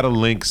we got a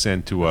link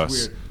sent to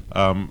us.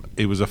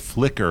 It was a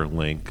Flickr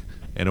link,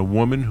 and a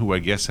woman who I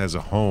guess has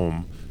a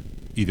home,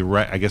 either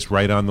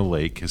right on the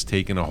lake, has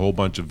taken a whole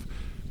bunch of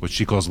what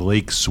she calls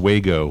Lake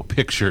Swago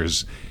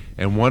pictures,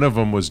 and one of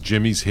them was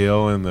Jimmy's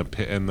Hill and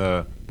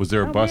the was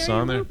there a bus Mary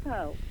on there?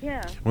 Lupo.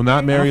 Yeah. Well,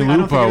 not Mary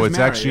Lupo. It's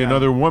Mary, actually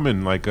another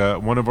woman. Like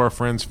one of our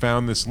friends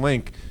found this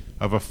link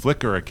of a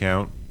Flickr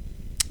account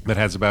that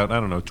has about, I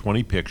don't know,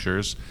 20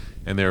 pictures,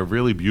 and they're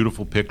really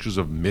beautiful pictures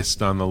of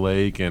mist on the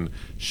lake, and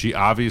she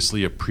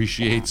obviously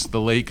appreciates the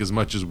lake as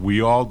much as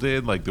we all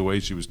did, like the way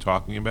she was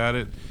talking about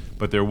it.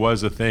 But there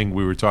was a thing,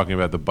 we were talking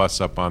about the bus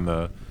up on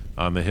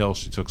the hill.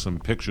 She took some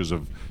pictures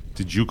of,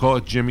 did you call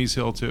it Jimmy's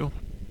Hill too?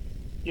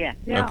 Yeah.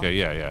 Okay,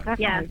 yeah.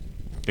 Yeah.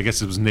 I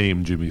guess it was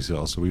named Jimmy's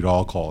Hill, so we'd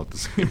all call it the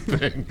same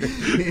thing.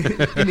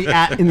 in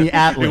the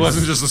atlas. It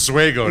wasn't just a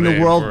Swego in name. In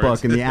the World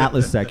Book, in the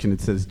Atlas section,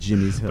 it says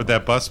Jimmy's Hill. But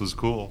that bus was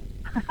cool.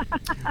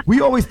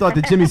 We always thought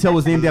that Jimmy's Hill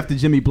was named after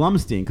Jimmy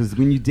Blumstein, because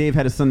we knew Dave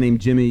had a son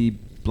named Jimmy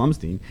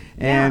Blumstein.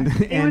 And,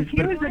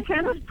 he was a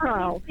tennis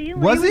pro. Was he? He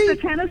was a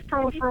tennis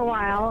pro for a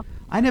while.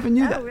 I never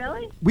knew that.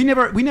 Really? We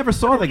never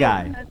saw the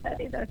guy.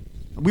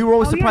 We were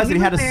always surprised that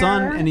he had a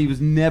son, and he was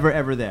never,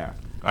 ever there.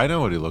 I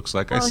know what he looks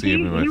like. I see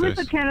him in my face. He was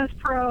a tennis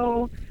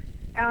pro,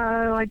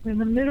 like in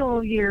the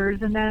middle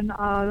years, and then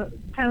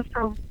tennis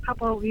pro a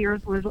couple of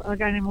years was a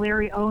guy named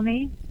Larry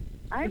Oney.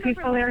 I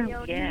remember Larry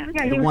Oney. Yeah,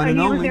 the one and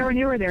only. Was there when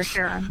you were there,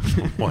 Sharon.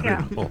 One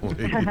and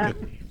only.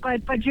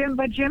 but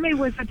Jimmy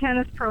was a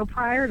tennis pro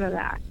prior to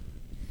that.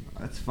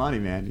 That's funny,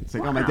 man. It's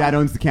like, oh, my dad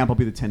owns the camp. I'll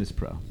be the tennis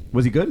pro.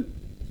 Was he good?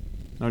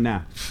 Oh,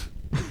 nah.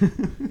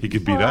 He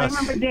could beat us.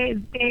 I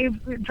remember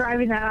Dave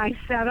driving that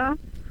Isetta,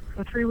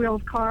 a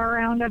three-wheeled car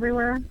around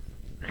everywhere.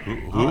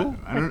 Who?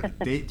 I don't.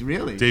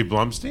 Really? Dave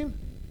Blumstein?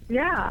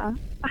 Yeah.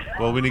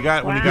 Well, when he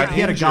got injured,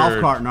 he had a golf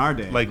cart in our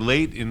day. Like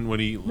late in when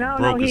he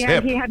broke his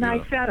hip. He had an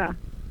Isetta.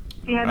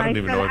 I don't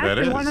even know what that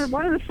is. One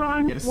of the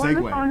songs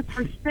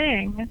for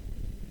Sting.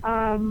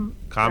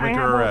 Comic I or have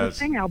all the as?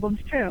 Sting albums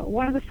too.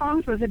 One of the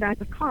songs was about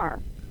the car.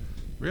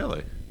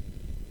 Really?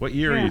 What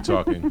year are you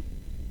talking?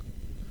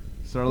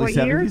 Early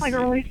 70s? Years? Like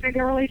early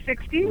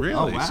 60s? Really?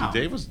 Oh, wow. So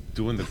Dave was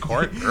doing the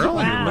cart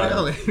early.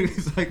 Really?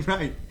 He's like,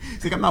 right.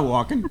 He's like, I'm not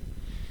walking.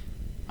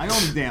 I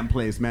own the damn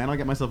place, man. I'll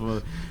get myself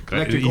an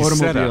electric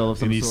automobile of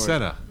some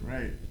sort.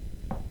 Right.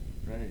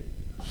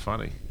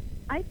 Funny.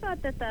 I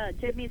thought that the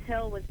Jimmy's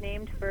Hill was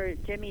named for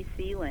Jimmy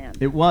Sealand.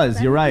 It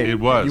was. You're right. It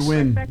was. You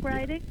win. Horseback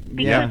riding?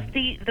 Because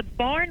the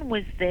barn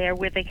was there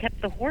where they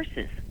kept the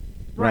horses.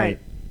 Right.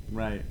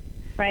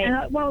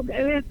 And,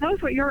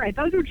 those were, you're right.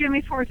 Those were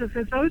Jimmy's horses,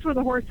 because those were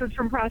the horses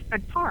from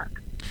Prospect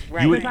Park.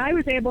 Right. Because I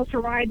was able to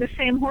ride the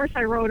same horse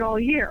I rode all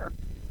year.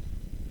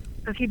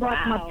 Because he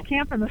brought them up to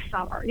camp in the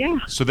summer. Yeah.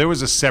 So there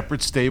was a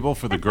separate stable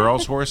for the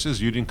girls' horses?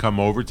 You didn't come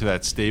over to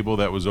that stable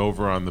that was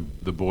over on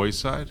the boys'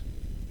 side?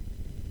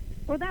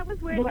 Well, that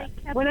was where they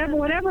kept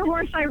whatever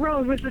horse I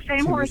rode was the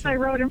same horse I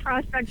rode in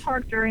Prospect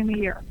Park during the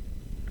year.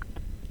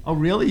 Oh,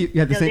 really? You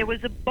had the same... There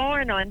was a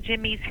barn on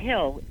Jimmy's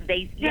Hill.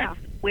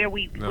 Where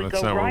we would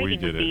go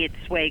riding would be at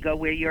Swego,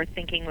 where you're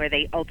thinking where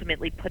they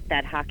ultimately put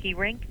that hockey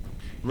rink.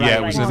 Right. Yeah,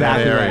 it was in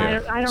that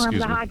area. I don't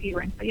remember the hockey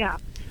rink, but yeah.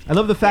 I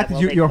love the fact that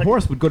your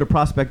horse would go to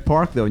Prospect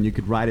Park, though, and you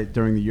could ride it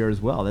during the year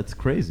as well. That's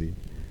crazy.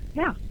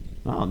 Yeah.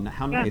 Oh,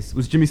 how nice.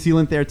 Was Jimmy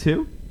Sealand there,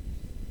 too?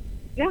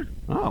 Yeah.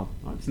 Oh,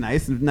 that's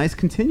nice. Nice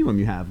continuum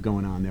you have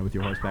going on there with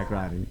your horseback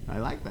riding. I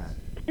like that.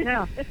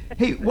 Yeah.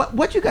 Hey,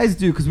 what you guys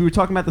do? Because we were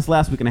talking about this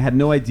last week, and I had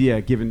no idea.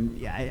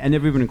 I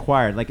never even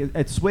inquired. Like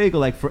at Swego,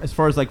 like as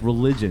far as like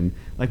religion,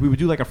 like we would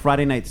do like a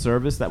Friday night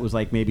service that was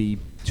like maybe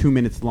 2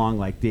 minutes long.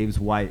 Like Dave's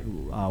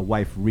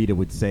wife Rita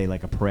would say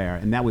like a prayer,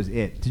 and that was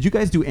it. Did you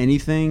guys do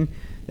anything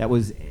that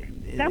was?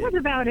 That was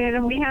about it.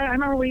 And I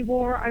remember we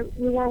wore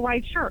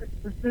white shirts.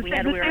 We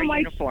had to wear a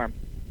uniform.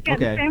 Yeah,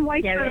 the same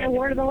white shirt I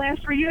wore to the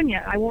last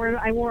reunion. I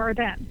wore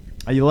then.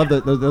 You love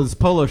those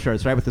polo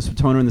shirts, right, with the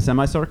Swatonah in the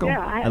semicircle?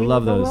 Yeah, I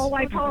love those. The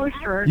white polo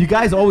shirt. You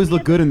guys always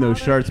look good in those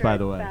shirts, by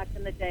the way. Back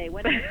in the day,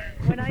 when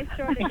I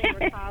started, they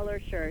were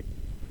collar shirts.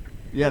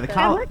 Yeah, the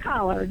collar.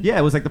 Collared. Yeah,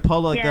 it was like the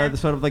polo, like the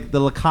sort of like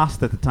the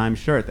Lacoste at the time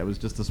shirt that was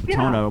just a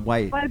Swatonah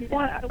white.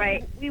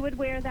 Right. We would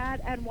wear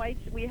that and white.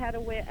 We had to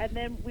wear, and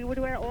then we would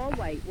wear all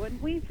white,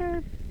 wouldn't we,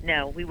 sir?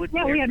 No, we would.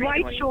 Yeah, we had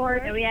white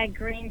shorts. And we had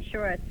green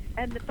shorts.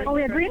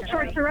 We had green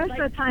shorts the rest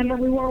of the time, but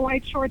we wore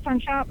white shorts on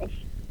Shabbos.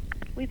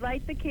 We'd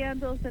light the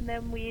candles, and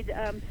then we'd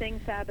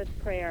sing Sabbath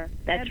prayer.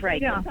 That's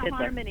right. Break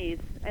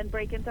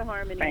into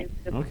harmonies. Right.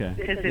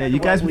 Okay. Yeah, you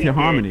guys with your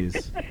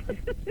harmonies.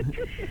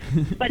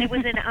 But it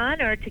was an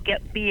honor to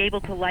be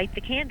able to light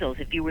the candles.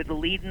 If you were the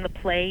lead in the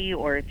play,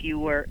 or if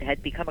you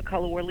had become a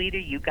color war leader,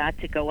 you got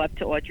to go up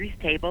to Audrey's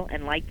table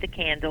and light the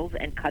candles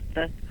and cut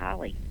the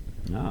holly.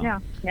 Oh.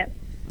 Yeah. Yep.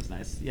 That's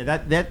nice. Yeah,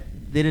 that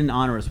they didn't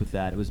honor us with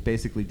that. It was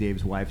basically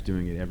Dave's wife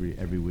doing it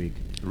every week.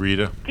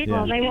 Rita.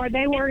 Well,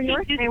 they were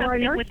your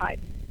side.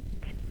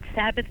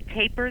 Sabbath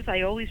tapers.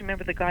 I always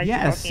remember the guys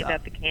talking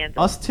about the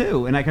candles. Us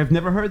too. And I've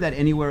never heard that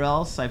anywhere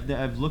else.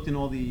 I've looked in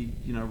all the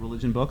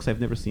religion books. I've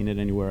never seen it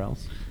anywhere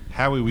else.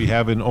 Howie, we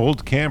have an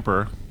old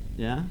camper.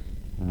 Yeah.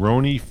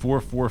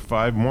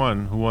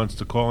 Roni4451 who wants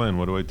to call in.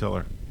 What do I tell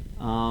her?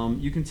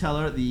 You can tell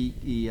her the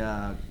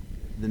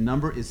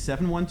number is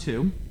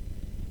 712.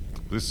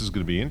 This is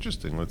going to be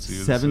interesting. Let's see.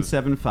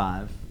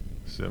 775.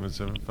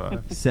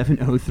 775.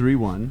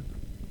 7031.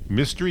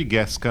 Mystery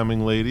guest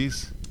coming,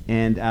 ladies.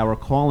 And our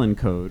call-in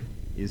code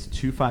is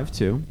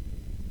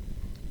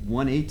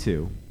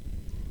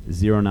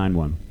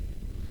 252-182-091.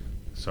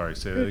 Sorry,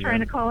 say that Who's again.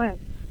 trying to call in?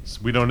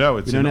 We don't know.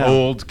 It's an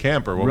old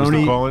camper. What was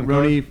the call-in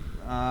code?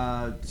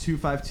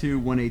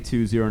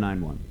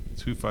 252-182-091.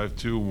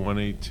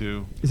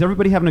 252-182. Is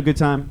everybody having a good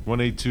time?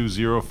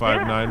 182-0591.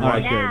 All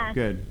right,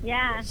 good.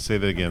 Yeah. Say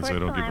that again so I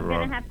don't get it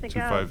wrong. I'm going to have to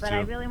go, but I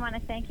really want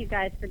to thank you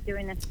guys for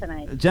doing this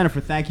tonight. Jennifer,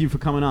 thank you for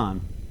coming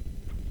on.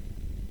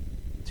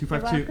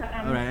 252.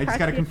 All right, I just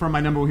got to confirm my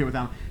number here with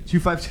Alan.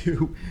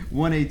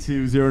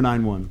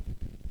 252-182-091.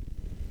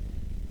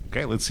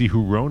 Okay, let's see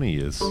who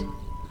Roni is.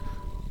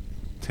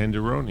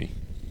 Tenderoni.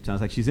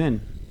 Sounds like she's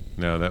in.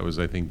 No, that was,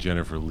 I think,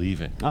 Jennifer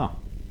leaving. Oh.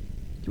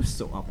 You were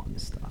so up on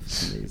this stuff.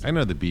 It's amazing. I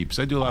know the beeps.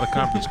 I do a lot of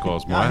conference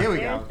calls. Oh, here we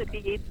go.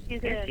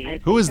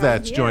 Who is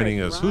that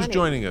joining us? Who's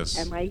joining us?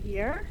 Am I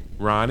here?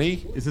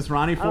 Ronnie? Is this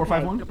Ronnie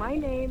 451? Okay, so my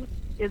name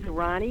is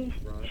Ronnie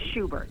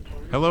Schubert.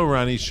 Hello,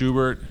 Ronnie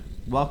Schubert.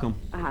 Welcome.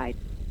 Hi.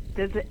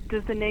 Does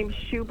the name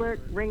Schubert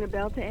ring a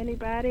bell to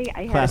anybody?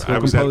 I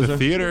was at the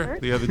theater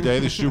the other day,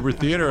 the Schubert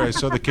Theater. I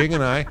saw The King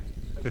and I.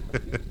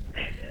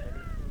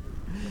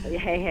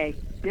 Hey,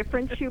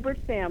 different Schubert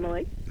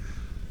family.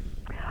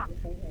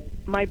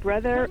 My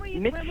brother,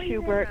 Mitch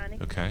Schubert.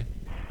 Okay.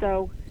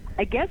 So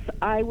I guess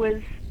I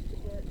was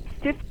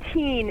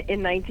 15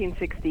 in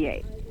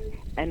 1968.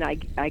 And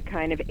I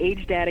kind of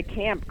aged out of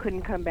camp,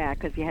 couldn't come back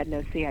because you had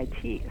no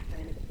CITs.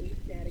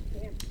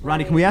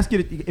 Ronnie, can we ask you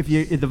if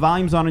the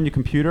volume's on your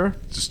computer?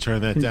 Just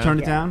turn that down. Can you turn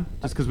it down?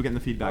 Yeah. Just because we're getting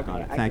the feedback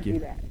on it. Thank you.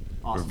 We're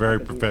Awesome. very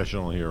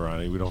professional here,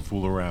 Ronnie. We don't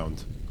fool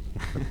around.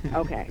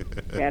 Okay.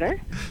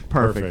 Better?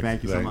 Perfect.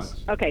 Thank you so much.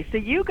 Okay, so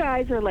you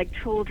guys are like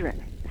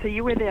children. So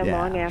you were there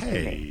long after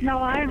me. No,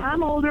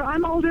 I'm older.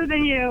 I'm older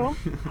than you.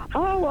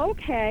 Oh,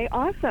 okay.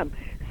 Awesome.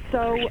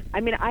 So,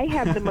 I mean, I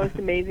have the most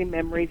amazing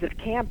memories of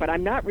camp, but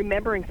I'm not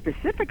remembering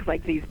specifics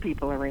like these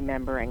people are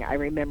remembering. I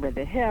remember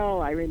the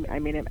hill. I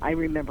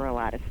remember a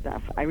lot of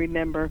stuff. I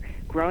remember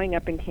growing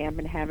up in camp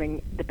and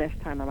having the best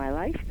time of my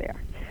life there.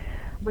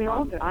 We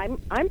all do.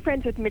 I'm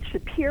friends with Mitch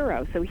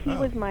Shapiro, so he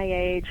was my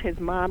age. His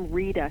mom,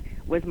 Rita,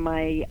 was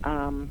my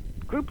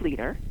group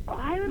leader. Oh,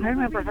 I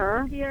remember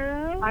her.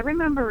 Shapiro. I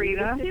remember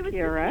Rita. She was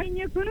the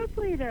senior group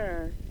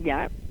leader.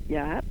 Yeah.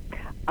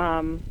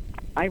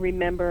 I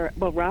remember,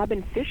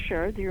 Robin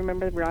Fisher. Do you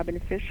remember Robin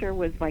Fisher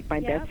was like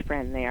my best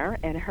friend there,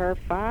 and her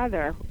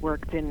father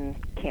worked in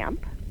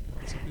camp.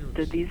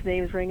 Did these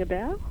names ring a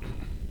bell?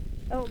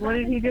 Oh, what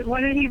did he do?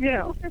 What did he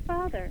do? Her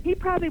father. He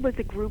probably was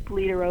a group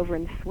leader over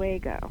in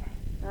Swego.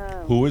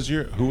 Oh. Who was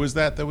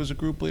that was a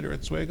group leader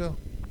at Swego?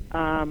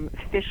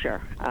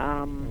 Fisher.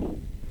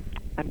 I'm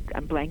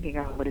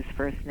blanking on what his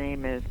first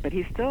name is, but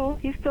he's still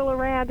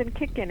around and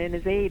kicking in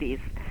his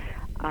 80s.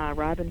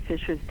 Robin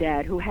Fisher's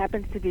dad, who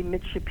happens to be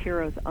Mitch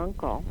Shapiro's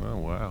uncle. Oh,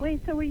 wow.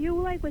 Wait, so were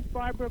you like with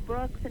Barbara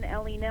Brooks and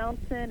Ellie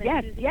Nelson?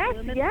 And Yes.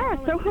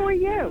 So who are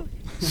you?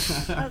 This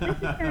is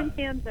Sharon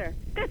Tanzer.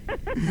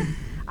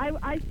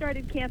 I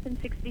started camp in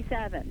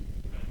 67.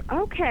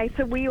 Okay,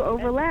 so we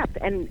overlapped.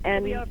 And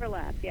we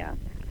overlapped, yeah.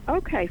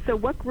 Okay, so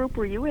what group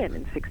were you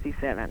in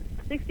 67?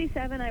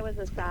 67, I was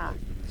a SOC.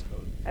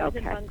 I was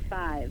in Bunk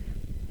 5.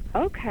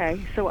 Okay,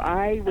 so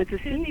I was a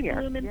Susie senior.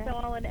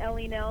 Blumenthal and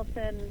Ellie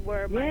Nelson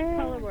were my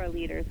color war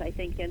leaders, I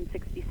think, in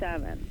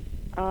 67.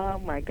 Oh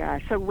my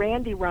gosh! So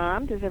Randy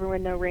Rom, does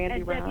everyone know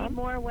Randy Rom? Debbie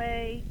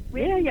Morway.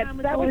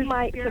 That was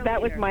my group.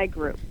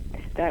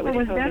 That was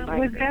was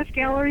Beth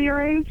Geller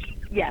your age?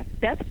 Yes,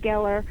 Beth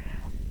Geller.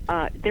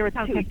 There were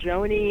two,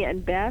 Joni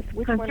and Beth.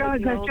 Which one?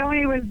 Because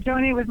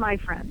Joni was my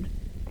friend.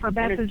 So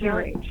Beth is your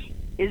age.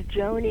 Is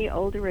Joni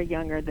older or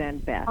younger than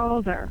Beth?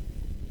 Older.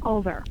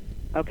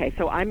 Okay,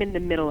 so I'm in the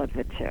middle of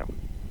the two.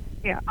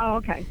 Yeah. Oh,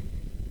 okay.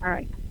 All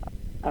right.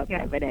 Okay,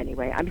 yeah. But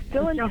anyway, I'm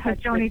still in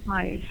touch. Joni's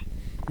my age.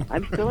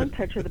 I'm still in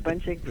touch with a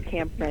bunch of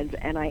camp friends,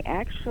 and I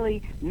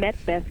actually met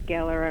Beth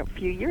Geller a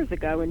few years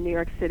ago in New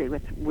York City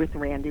with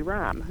Randy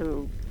Rom,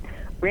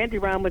 Randy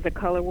Rom was a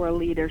color war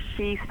leader.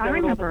 She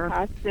sewed all the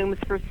costumes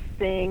for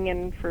Sing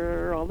and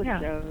for all the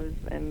shows,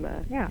 and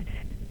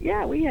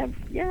we have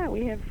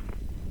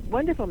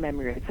wonderful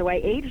memories. So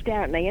I aged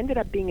out, and I ended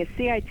up being a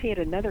CIT at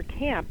another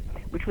camp,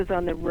 which was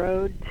on the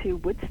road to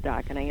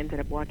Woodstock, and I ended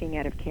up walking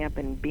out of camp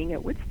and being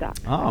at Woodstock.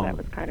 Oh, so that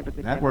was kind of a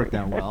good that worked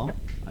out well,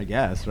 I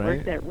guess, right?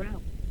 Worked out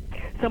well.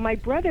 So my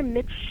brother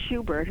Mitch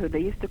Schubert, who they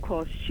used to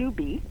call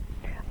Shuby,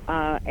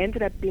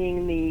 ended up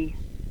being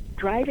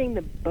driving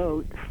the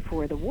boat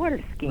for the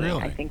water skiing.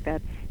 Really? I think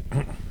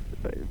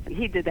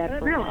he did that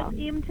for a while.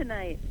 Team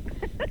tonight.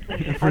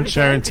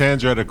 Sharon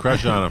Tanzer had a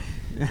crush on him.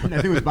 I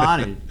think it was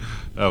Bonnie.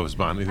 Oh, it was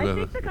Bonnie. I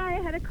think the guy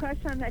I had a crush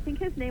on, I think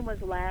his name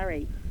was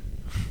Larry.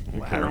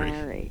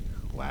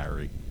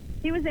 Larry.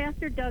 He was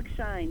after Doug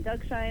Shine.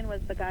 Doug Shine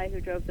was the guy who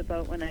drove the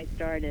boat when I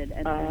started.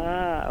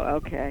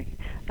 Okay.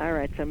 All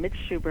right, so Mitch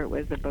Schubert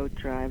was the boat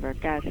driver.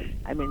 Gosh,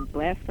 I mean,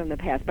 blast from the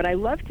past. But I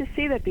love to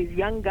see that these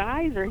young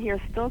guys are here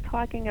still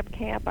talking up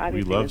camp.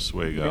 Obviously, we love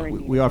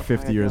Swego. We are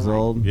 50 years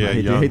old. Yeah,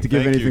 I hate to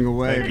give anything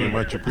away. Thank you,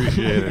 much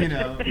appreciated.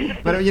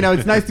 But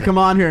it's nice to come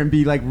on here and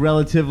be like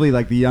relatively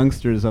like the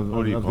youngsters of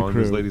What are you of the calling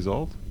crew. these ladies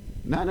old?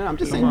 No, I'm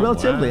just saying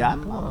relatively.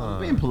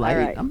 I'm being polite.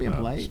 Right. I'm being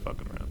polite. Just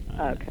fucking around.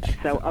 Okay,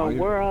 so a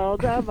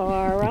world of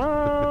our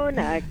own,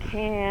 a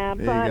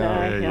camp on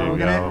a hill. We're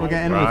gonna end with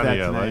that tonight.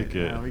 I like it.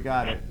 Yeah, we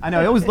got it. I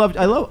know.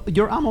 I love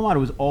your alma mater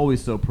was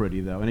always so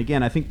pretty though. And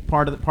again, I think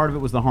part of it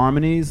was the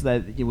harmonies,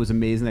 that it was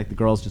amazing. Like the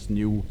girls just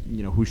knew,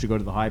 who should go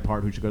to the high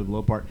part, who should go to the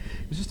low part.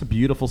 It was just a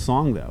beautiful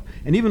song though.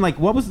 And even like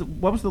what was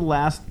the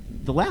last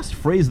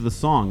phrase of the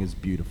song is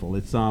beautiful.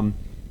 It's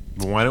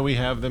Well, why don't we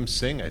have them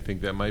sing? I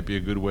think that might be a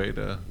good way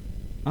to.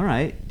 All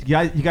right,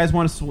 you guys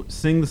want to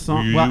sing the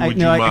song? Would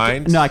you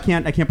mind? No, I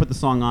can't. I can't put the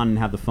song on and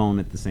have the phone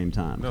at the same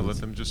time. No, let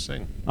them just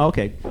sing.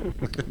 Okay.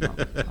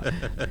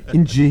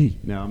 In G.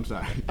 No, I'm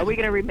sorry. Are we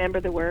going to remember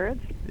the words?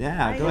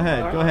 Yeah, go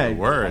ahead. The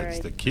words,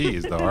 right. The key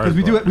is the hard.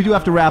 Because we do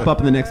have to wrap up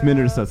in the next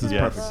minute or so. This is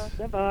perfect.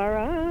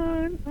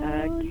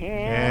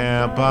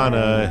 Camp on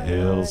a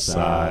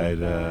hillside.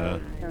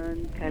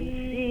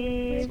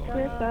 Conceived with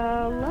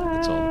a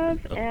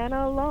love and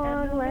a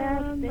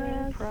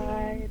long-lasting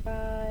pride.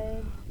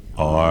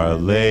 Our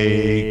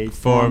lake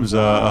forms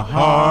a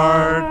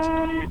heart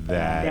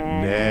that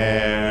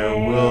ne'er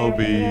will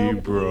be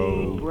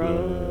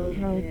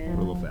broken. A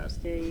little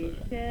fast. This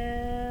is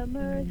a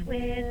moment.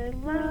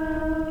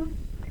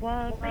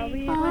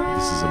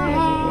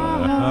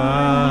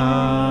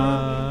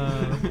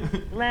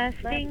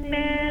 Lasting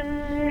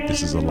memories.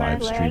 This is a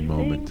live stream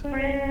moment.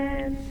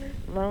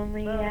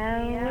 Lonely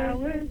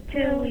hours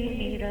till we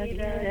meet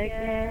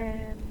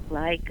again.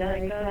 Like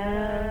a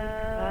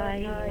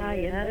cloud high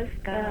in the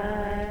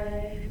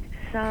sky.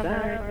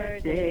 Summer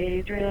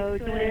days go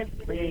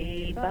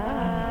swiftly by.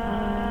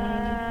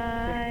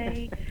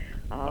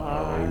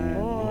 Our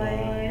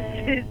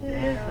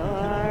voices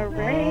are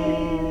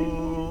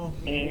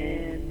raised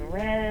in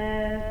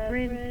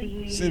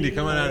reverence. Cindy,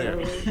 come on out here.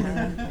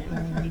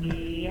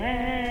 The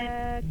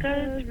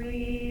echoes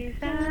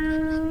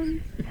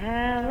resound.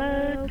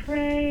 Hallowed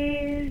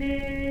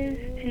praises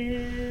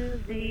to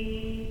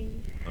thee.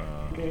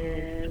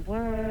 This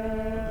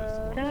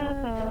world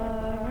of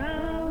our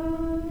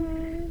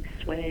own,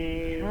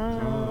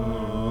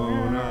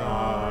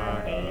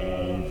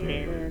 Swatonahites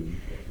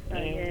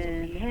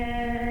in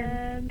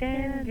hand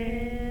and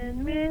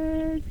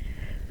enriched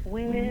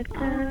with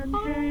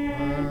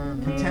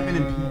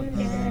contentment and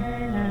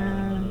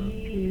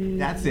peace.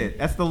 That's it.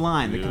 That's the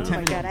line. The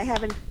contentment. Oh my God, I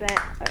haven't spent.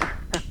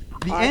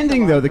 The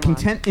ending though, the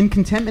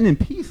contentment and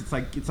peace. It's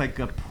like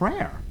a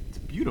prayer. It's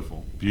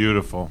beautiful.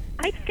 Beautiful.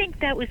 I think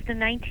that was the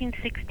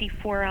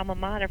 1964 alma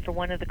mater for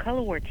one of the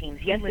color war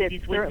teams. You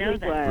ladies would know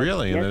that.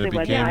 Really? And then it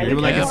became. They were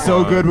like, it's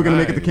so good, we're going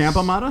to make it the camp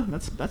alma mater?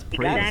 That's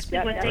pretty. Exactly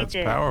what they did.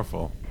 That's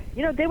powerful.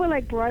 You know, they were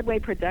like Broadway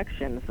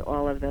productions,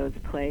 all of those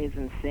plays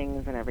and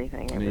sings and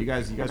everything. You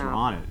guys were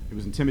on it. It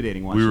was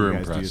intimidating watching you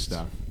guys do your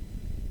stuff.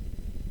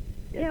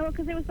 Yeah, well,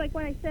 because it was like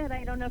what I said.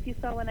 I don't know if you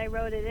saw when I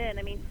wrote it in.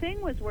 I mean, Sing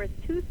was worth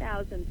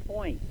 2,000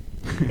 points.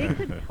 It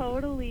could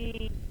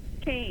totally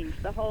change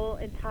the whole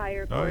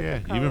entire course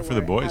of color even for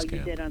the boys' how camp.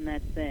 You did on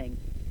that thing.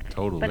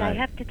 Totally. But I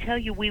have to tell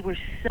you, we were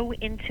so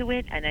into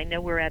it, and I know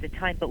we're out of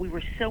time, but we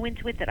were so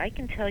into it that I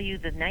can tell you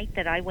the night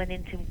that I went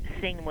into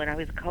Sing when I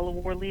was a color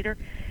war leader,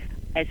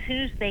 as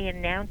soon as they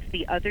announced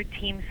the other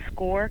team's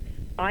score,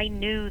 I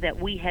knew that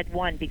we had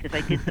won because I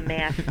did the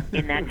math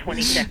in that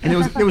 20 seconds. And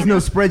there was no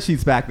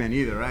spreadsheets back then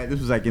either, right? This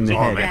was like in the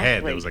head. In the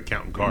head. It was like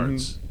counting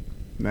cards.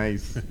 Mm-hmm.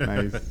 Nice.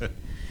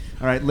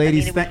 All right,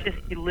 ladies. I mean, it was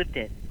just, you lived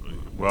it.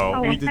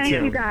 Well, we did thank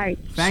too. you guys.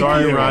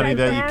 Sorry, Ronnie,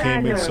 that you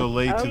came in so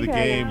late to the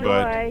game,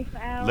 but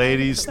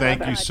ladies,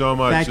 thank you so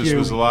much. This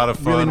was a lot of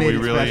fun. We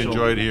really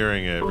enjoyed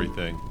hearing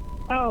everything.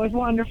 Oh, it was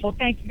wonderful.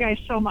 Thank you guys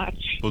so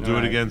much. We'll do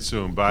it again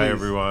soon. Bye,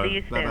 everyone. See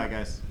you soon. Bye,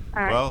 guys.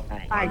 Well,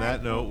 on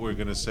that note, we're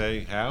going to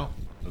say, Hal,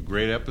 a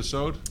great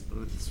episode.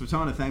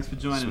 Swatona, thanks for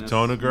joining us.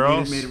 Swatona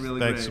girls, made it really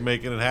thanks great. for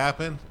making it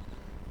happen.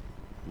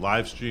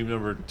 Live stream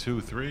number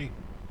 2-3.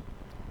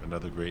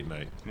 Another great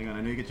night. Hang on,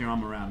 I know you get your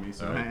arm around me.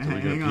 So All right, hang so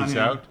we're going on to peace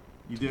here. out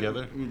You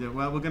together? did.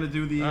 Well, we're going to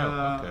do the.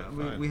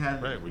 We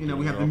had, right, we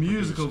have the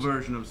musical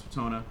version of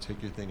Swatona.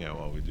 Take your thing out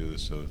while we do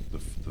this, so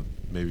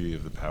maybe you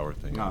have the power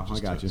thing. Oh, I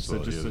got you.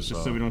 So just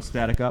so we don't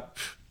static up.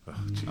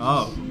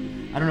 Oh,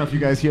 I don't know if you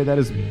guys hear that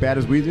as bad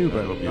as we do,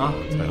 but I hope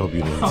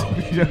you don't. I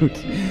hope you don't.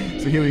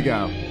 So here we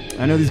go.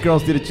 I know these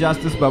girls did it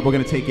justice, but we're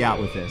going to take you out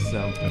with this.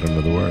 So I don't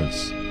know the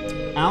words.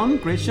 Alan,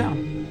 great show.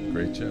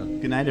 Great show.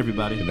 Good night,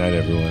 everybody. Good night,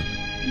 everyone.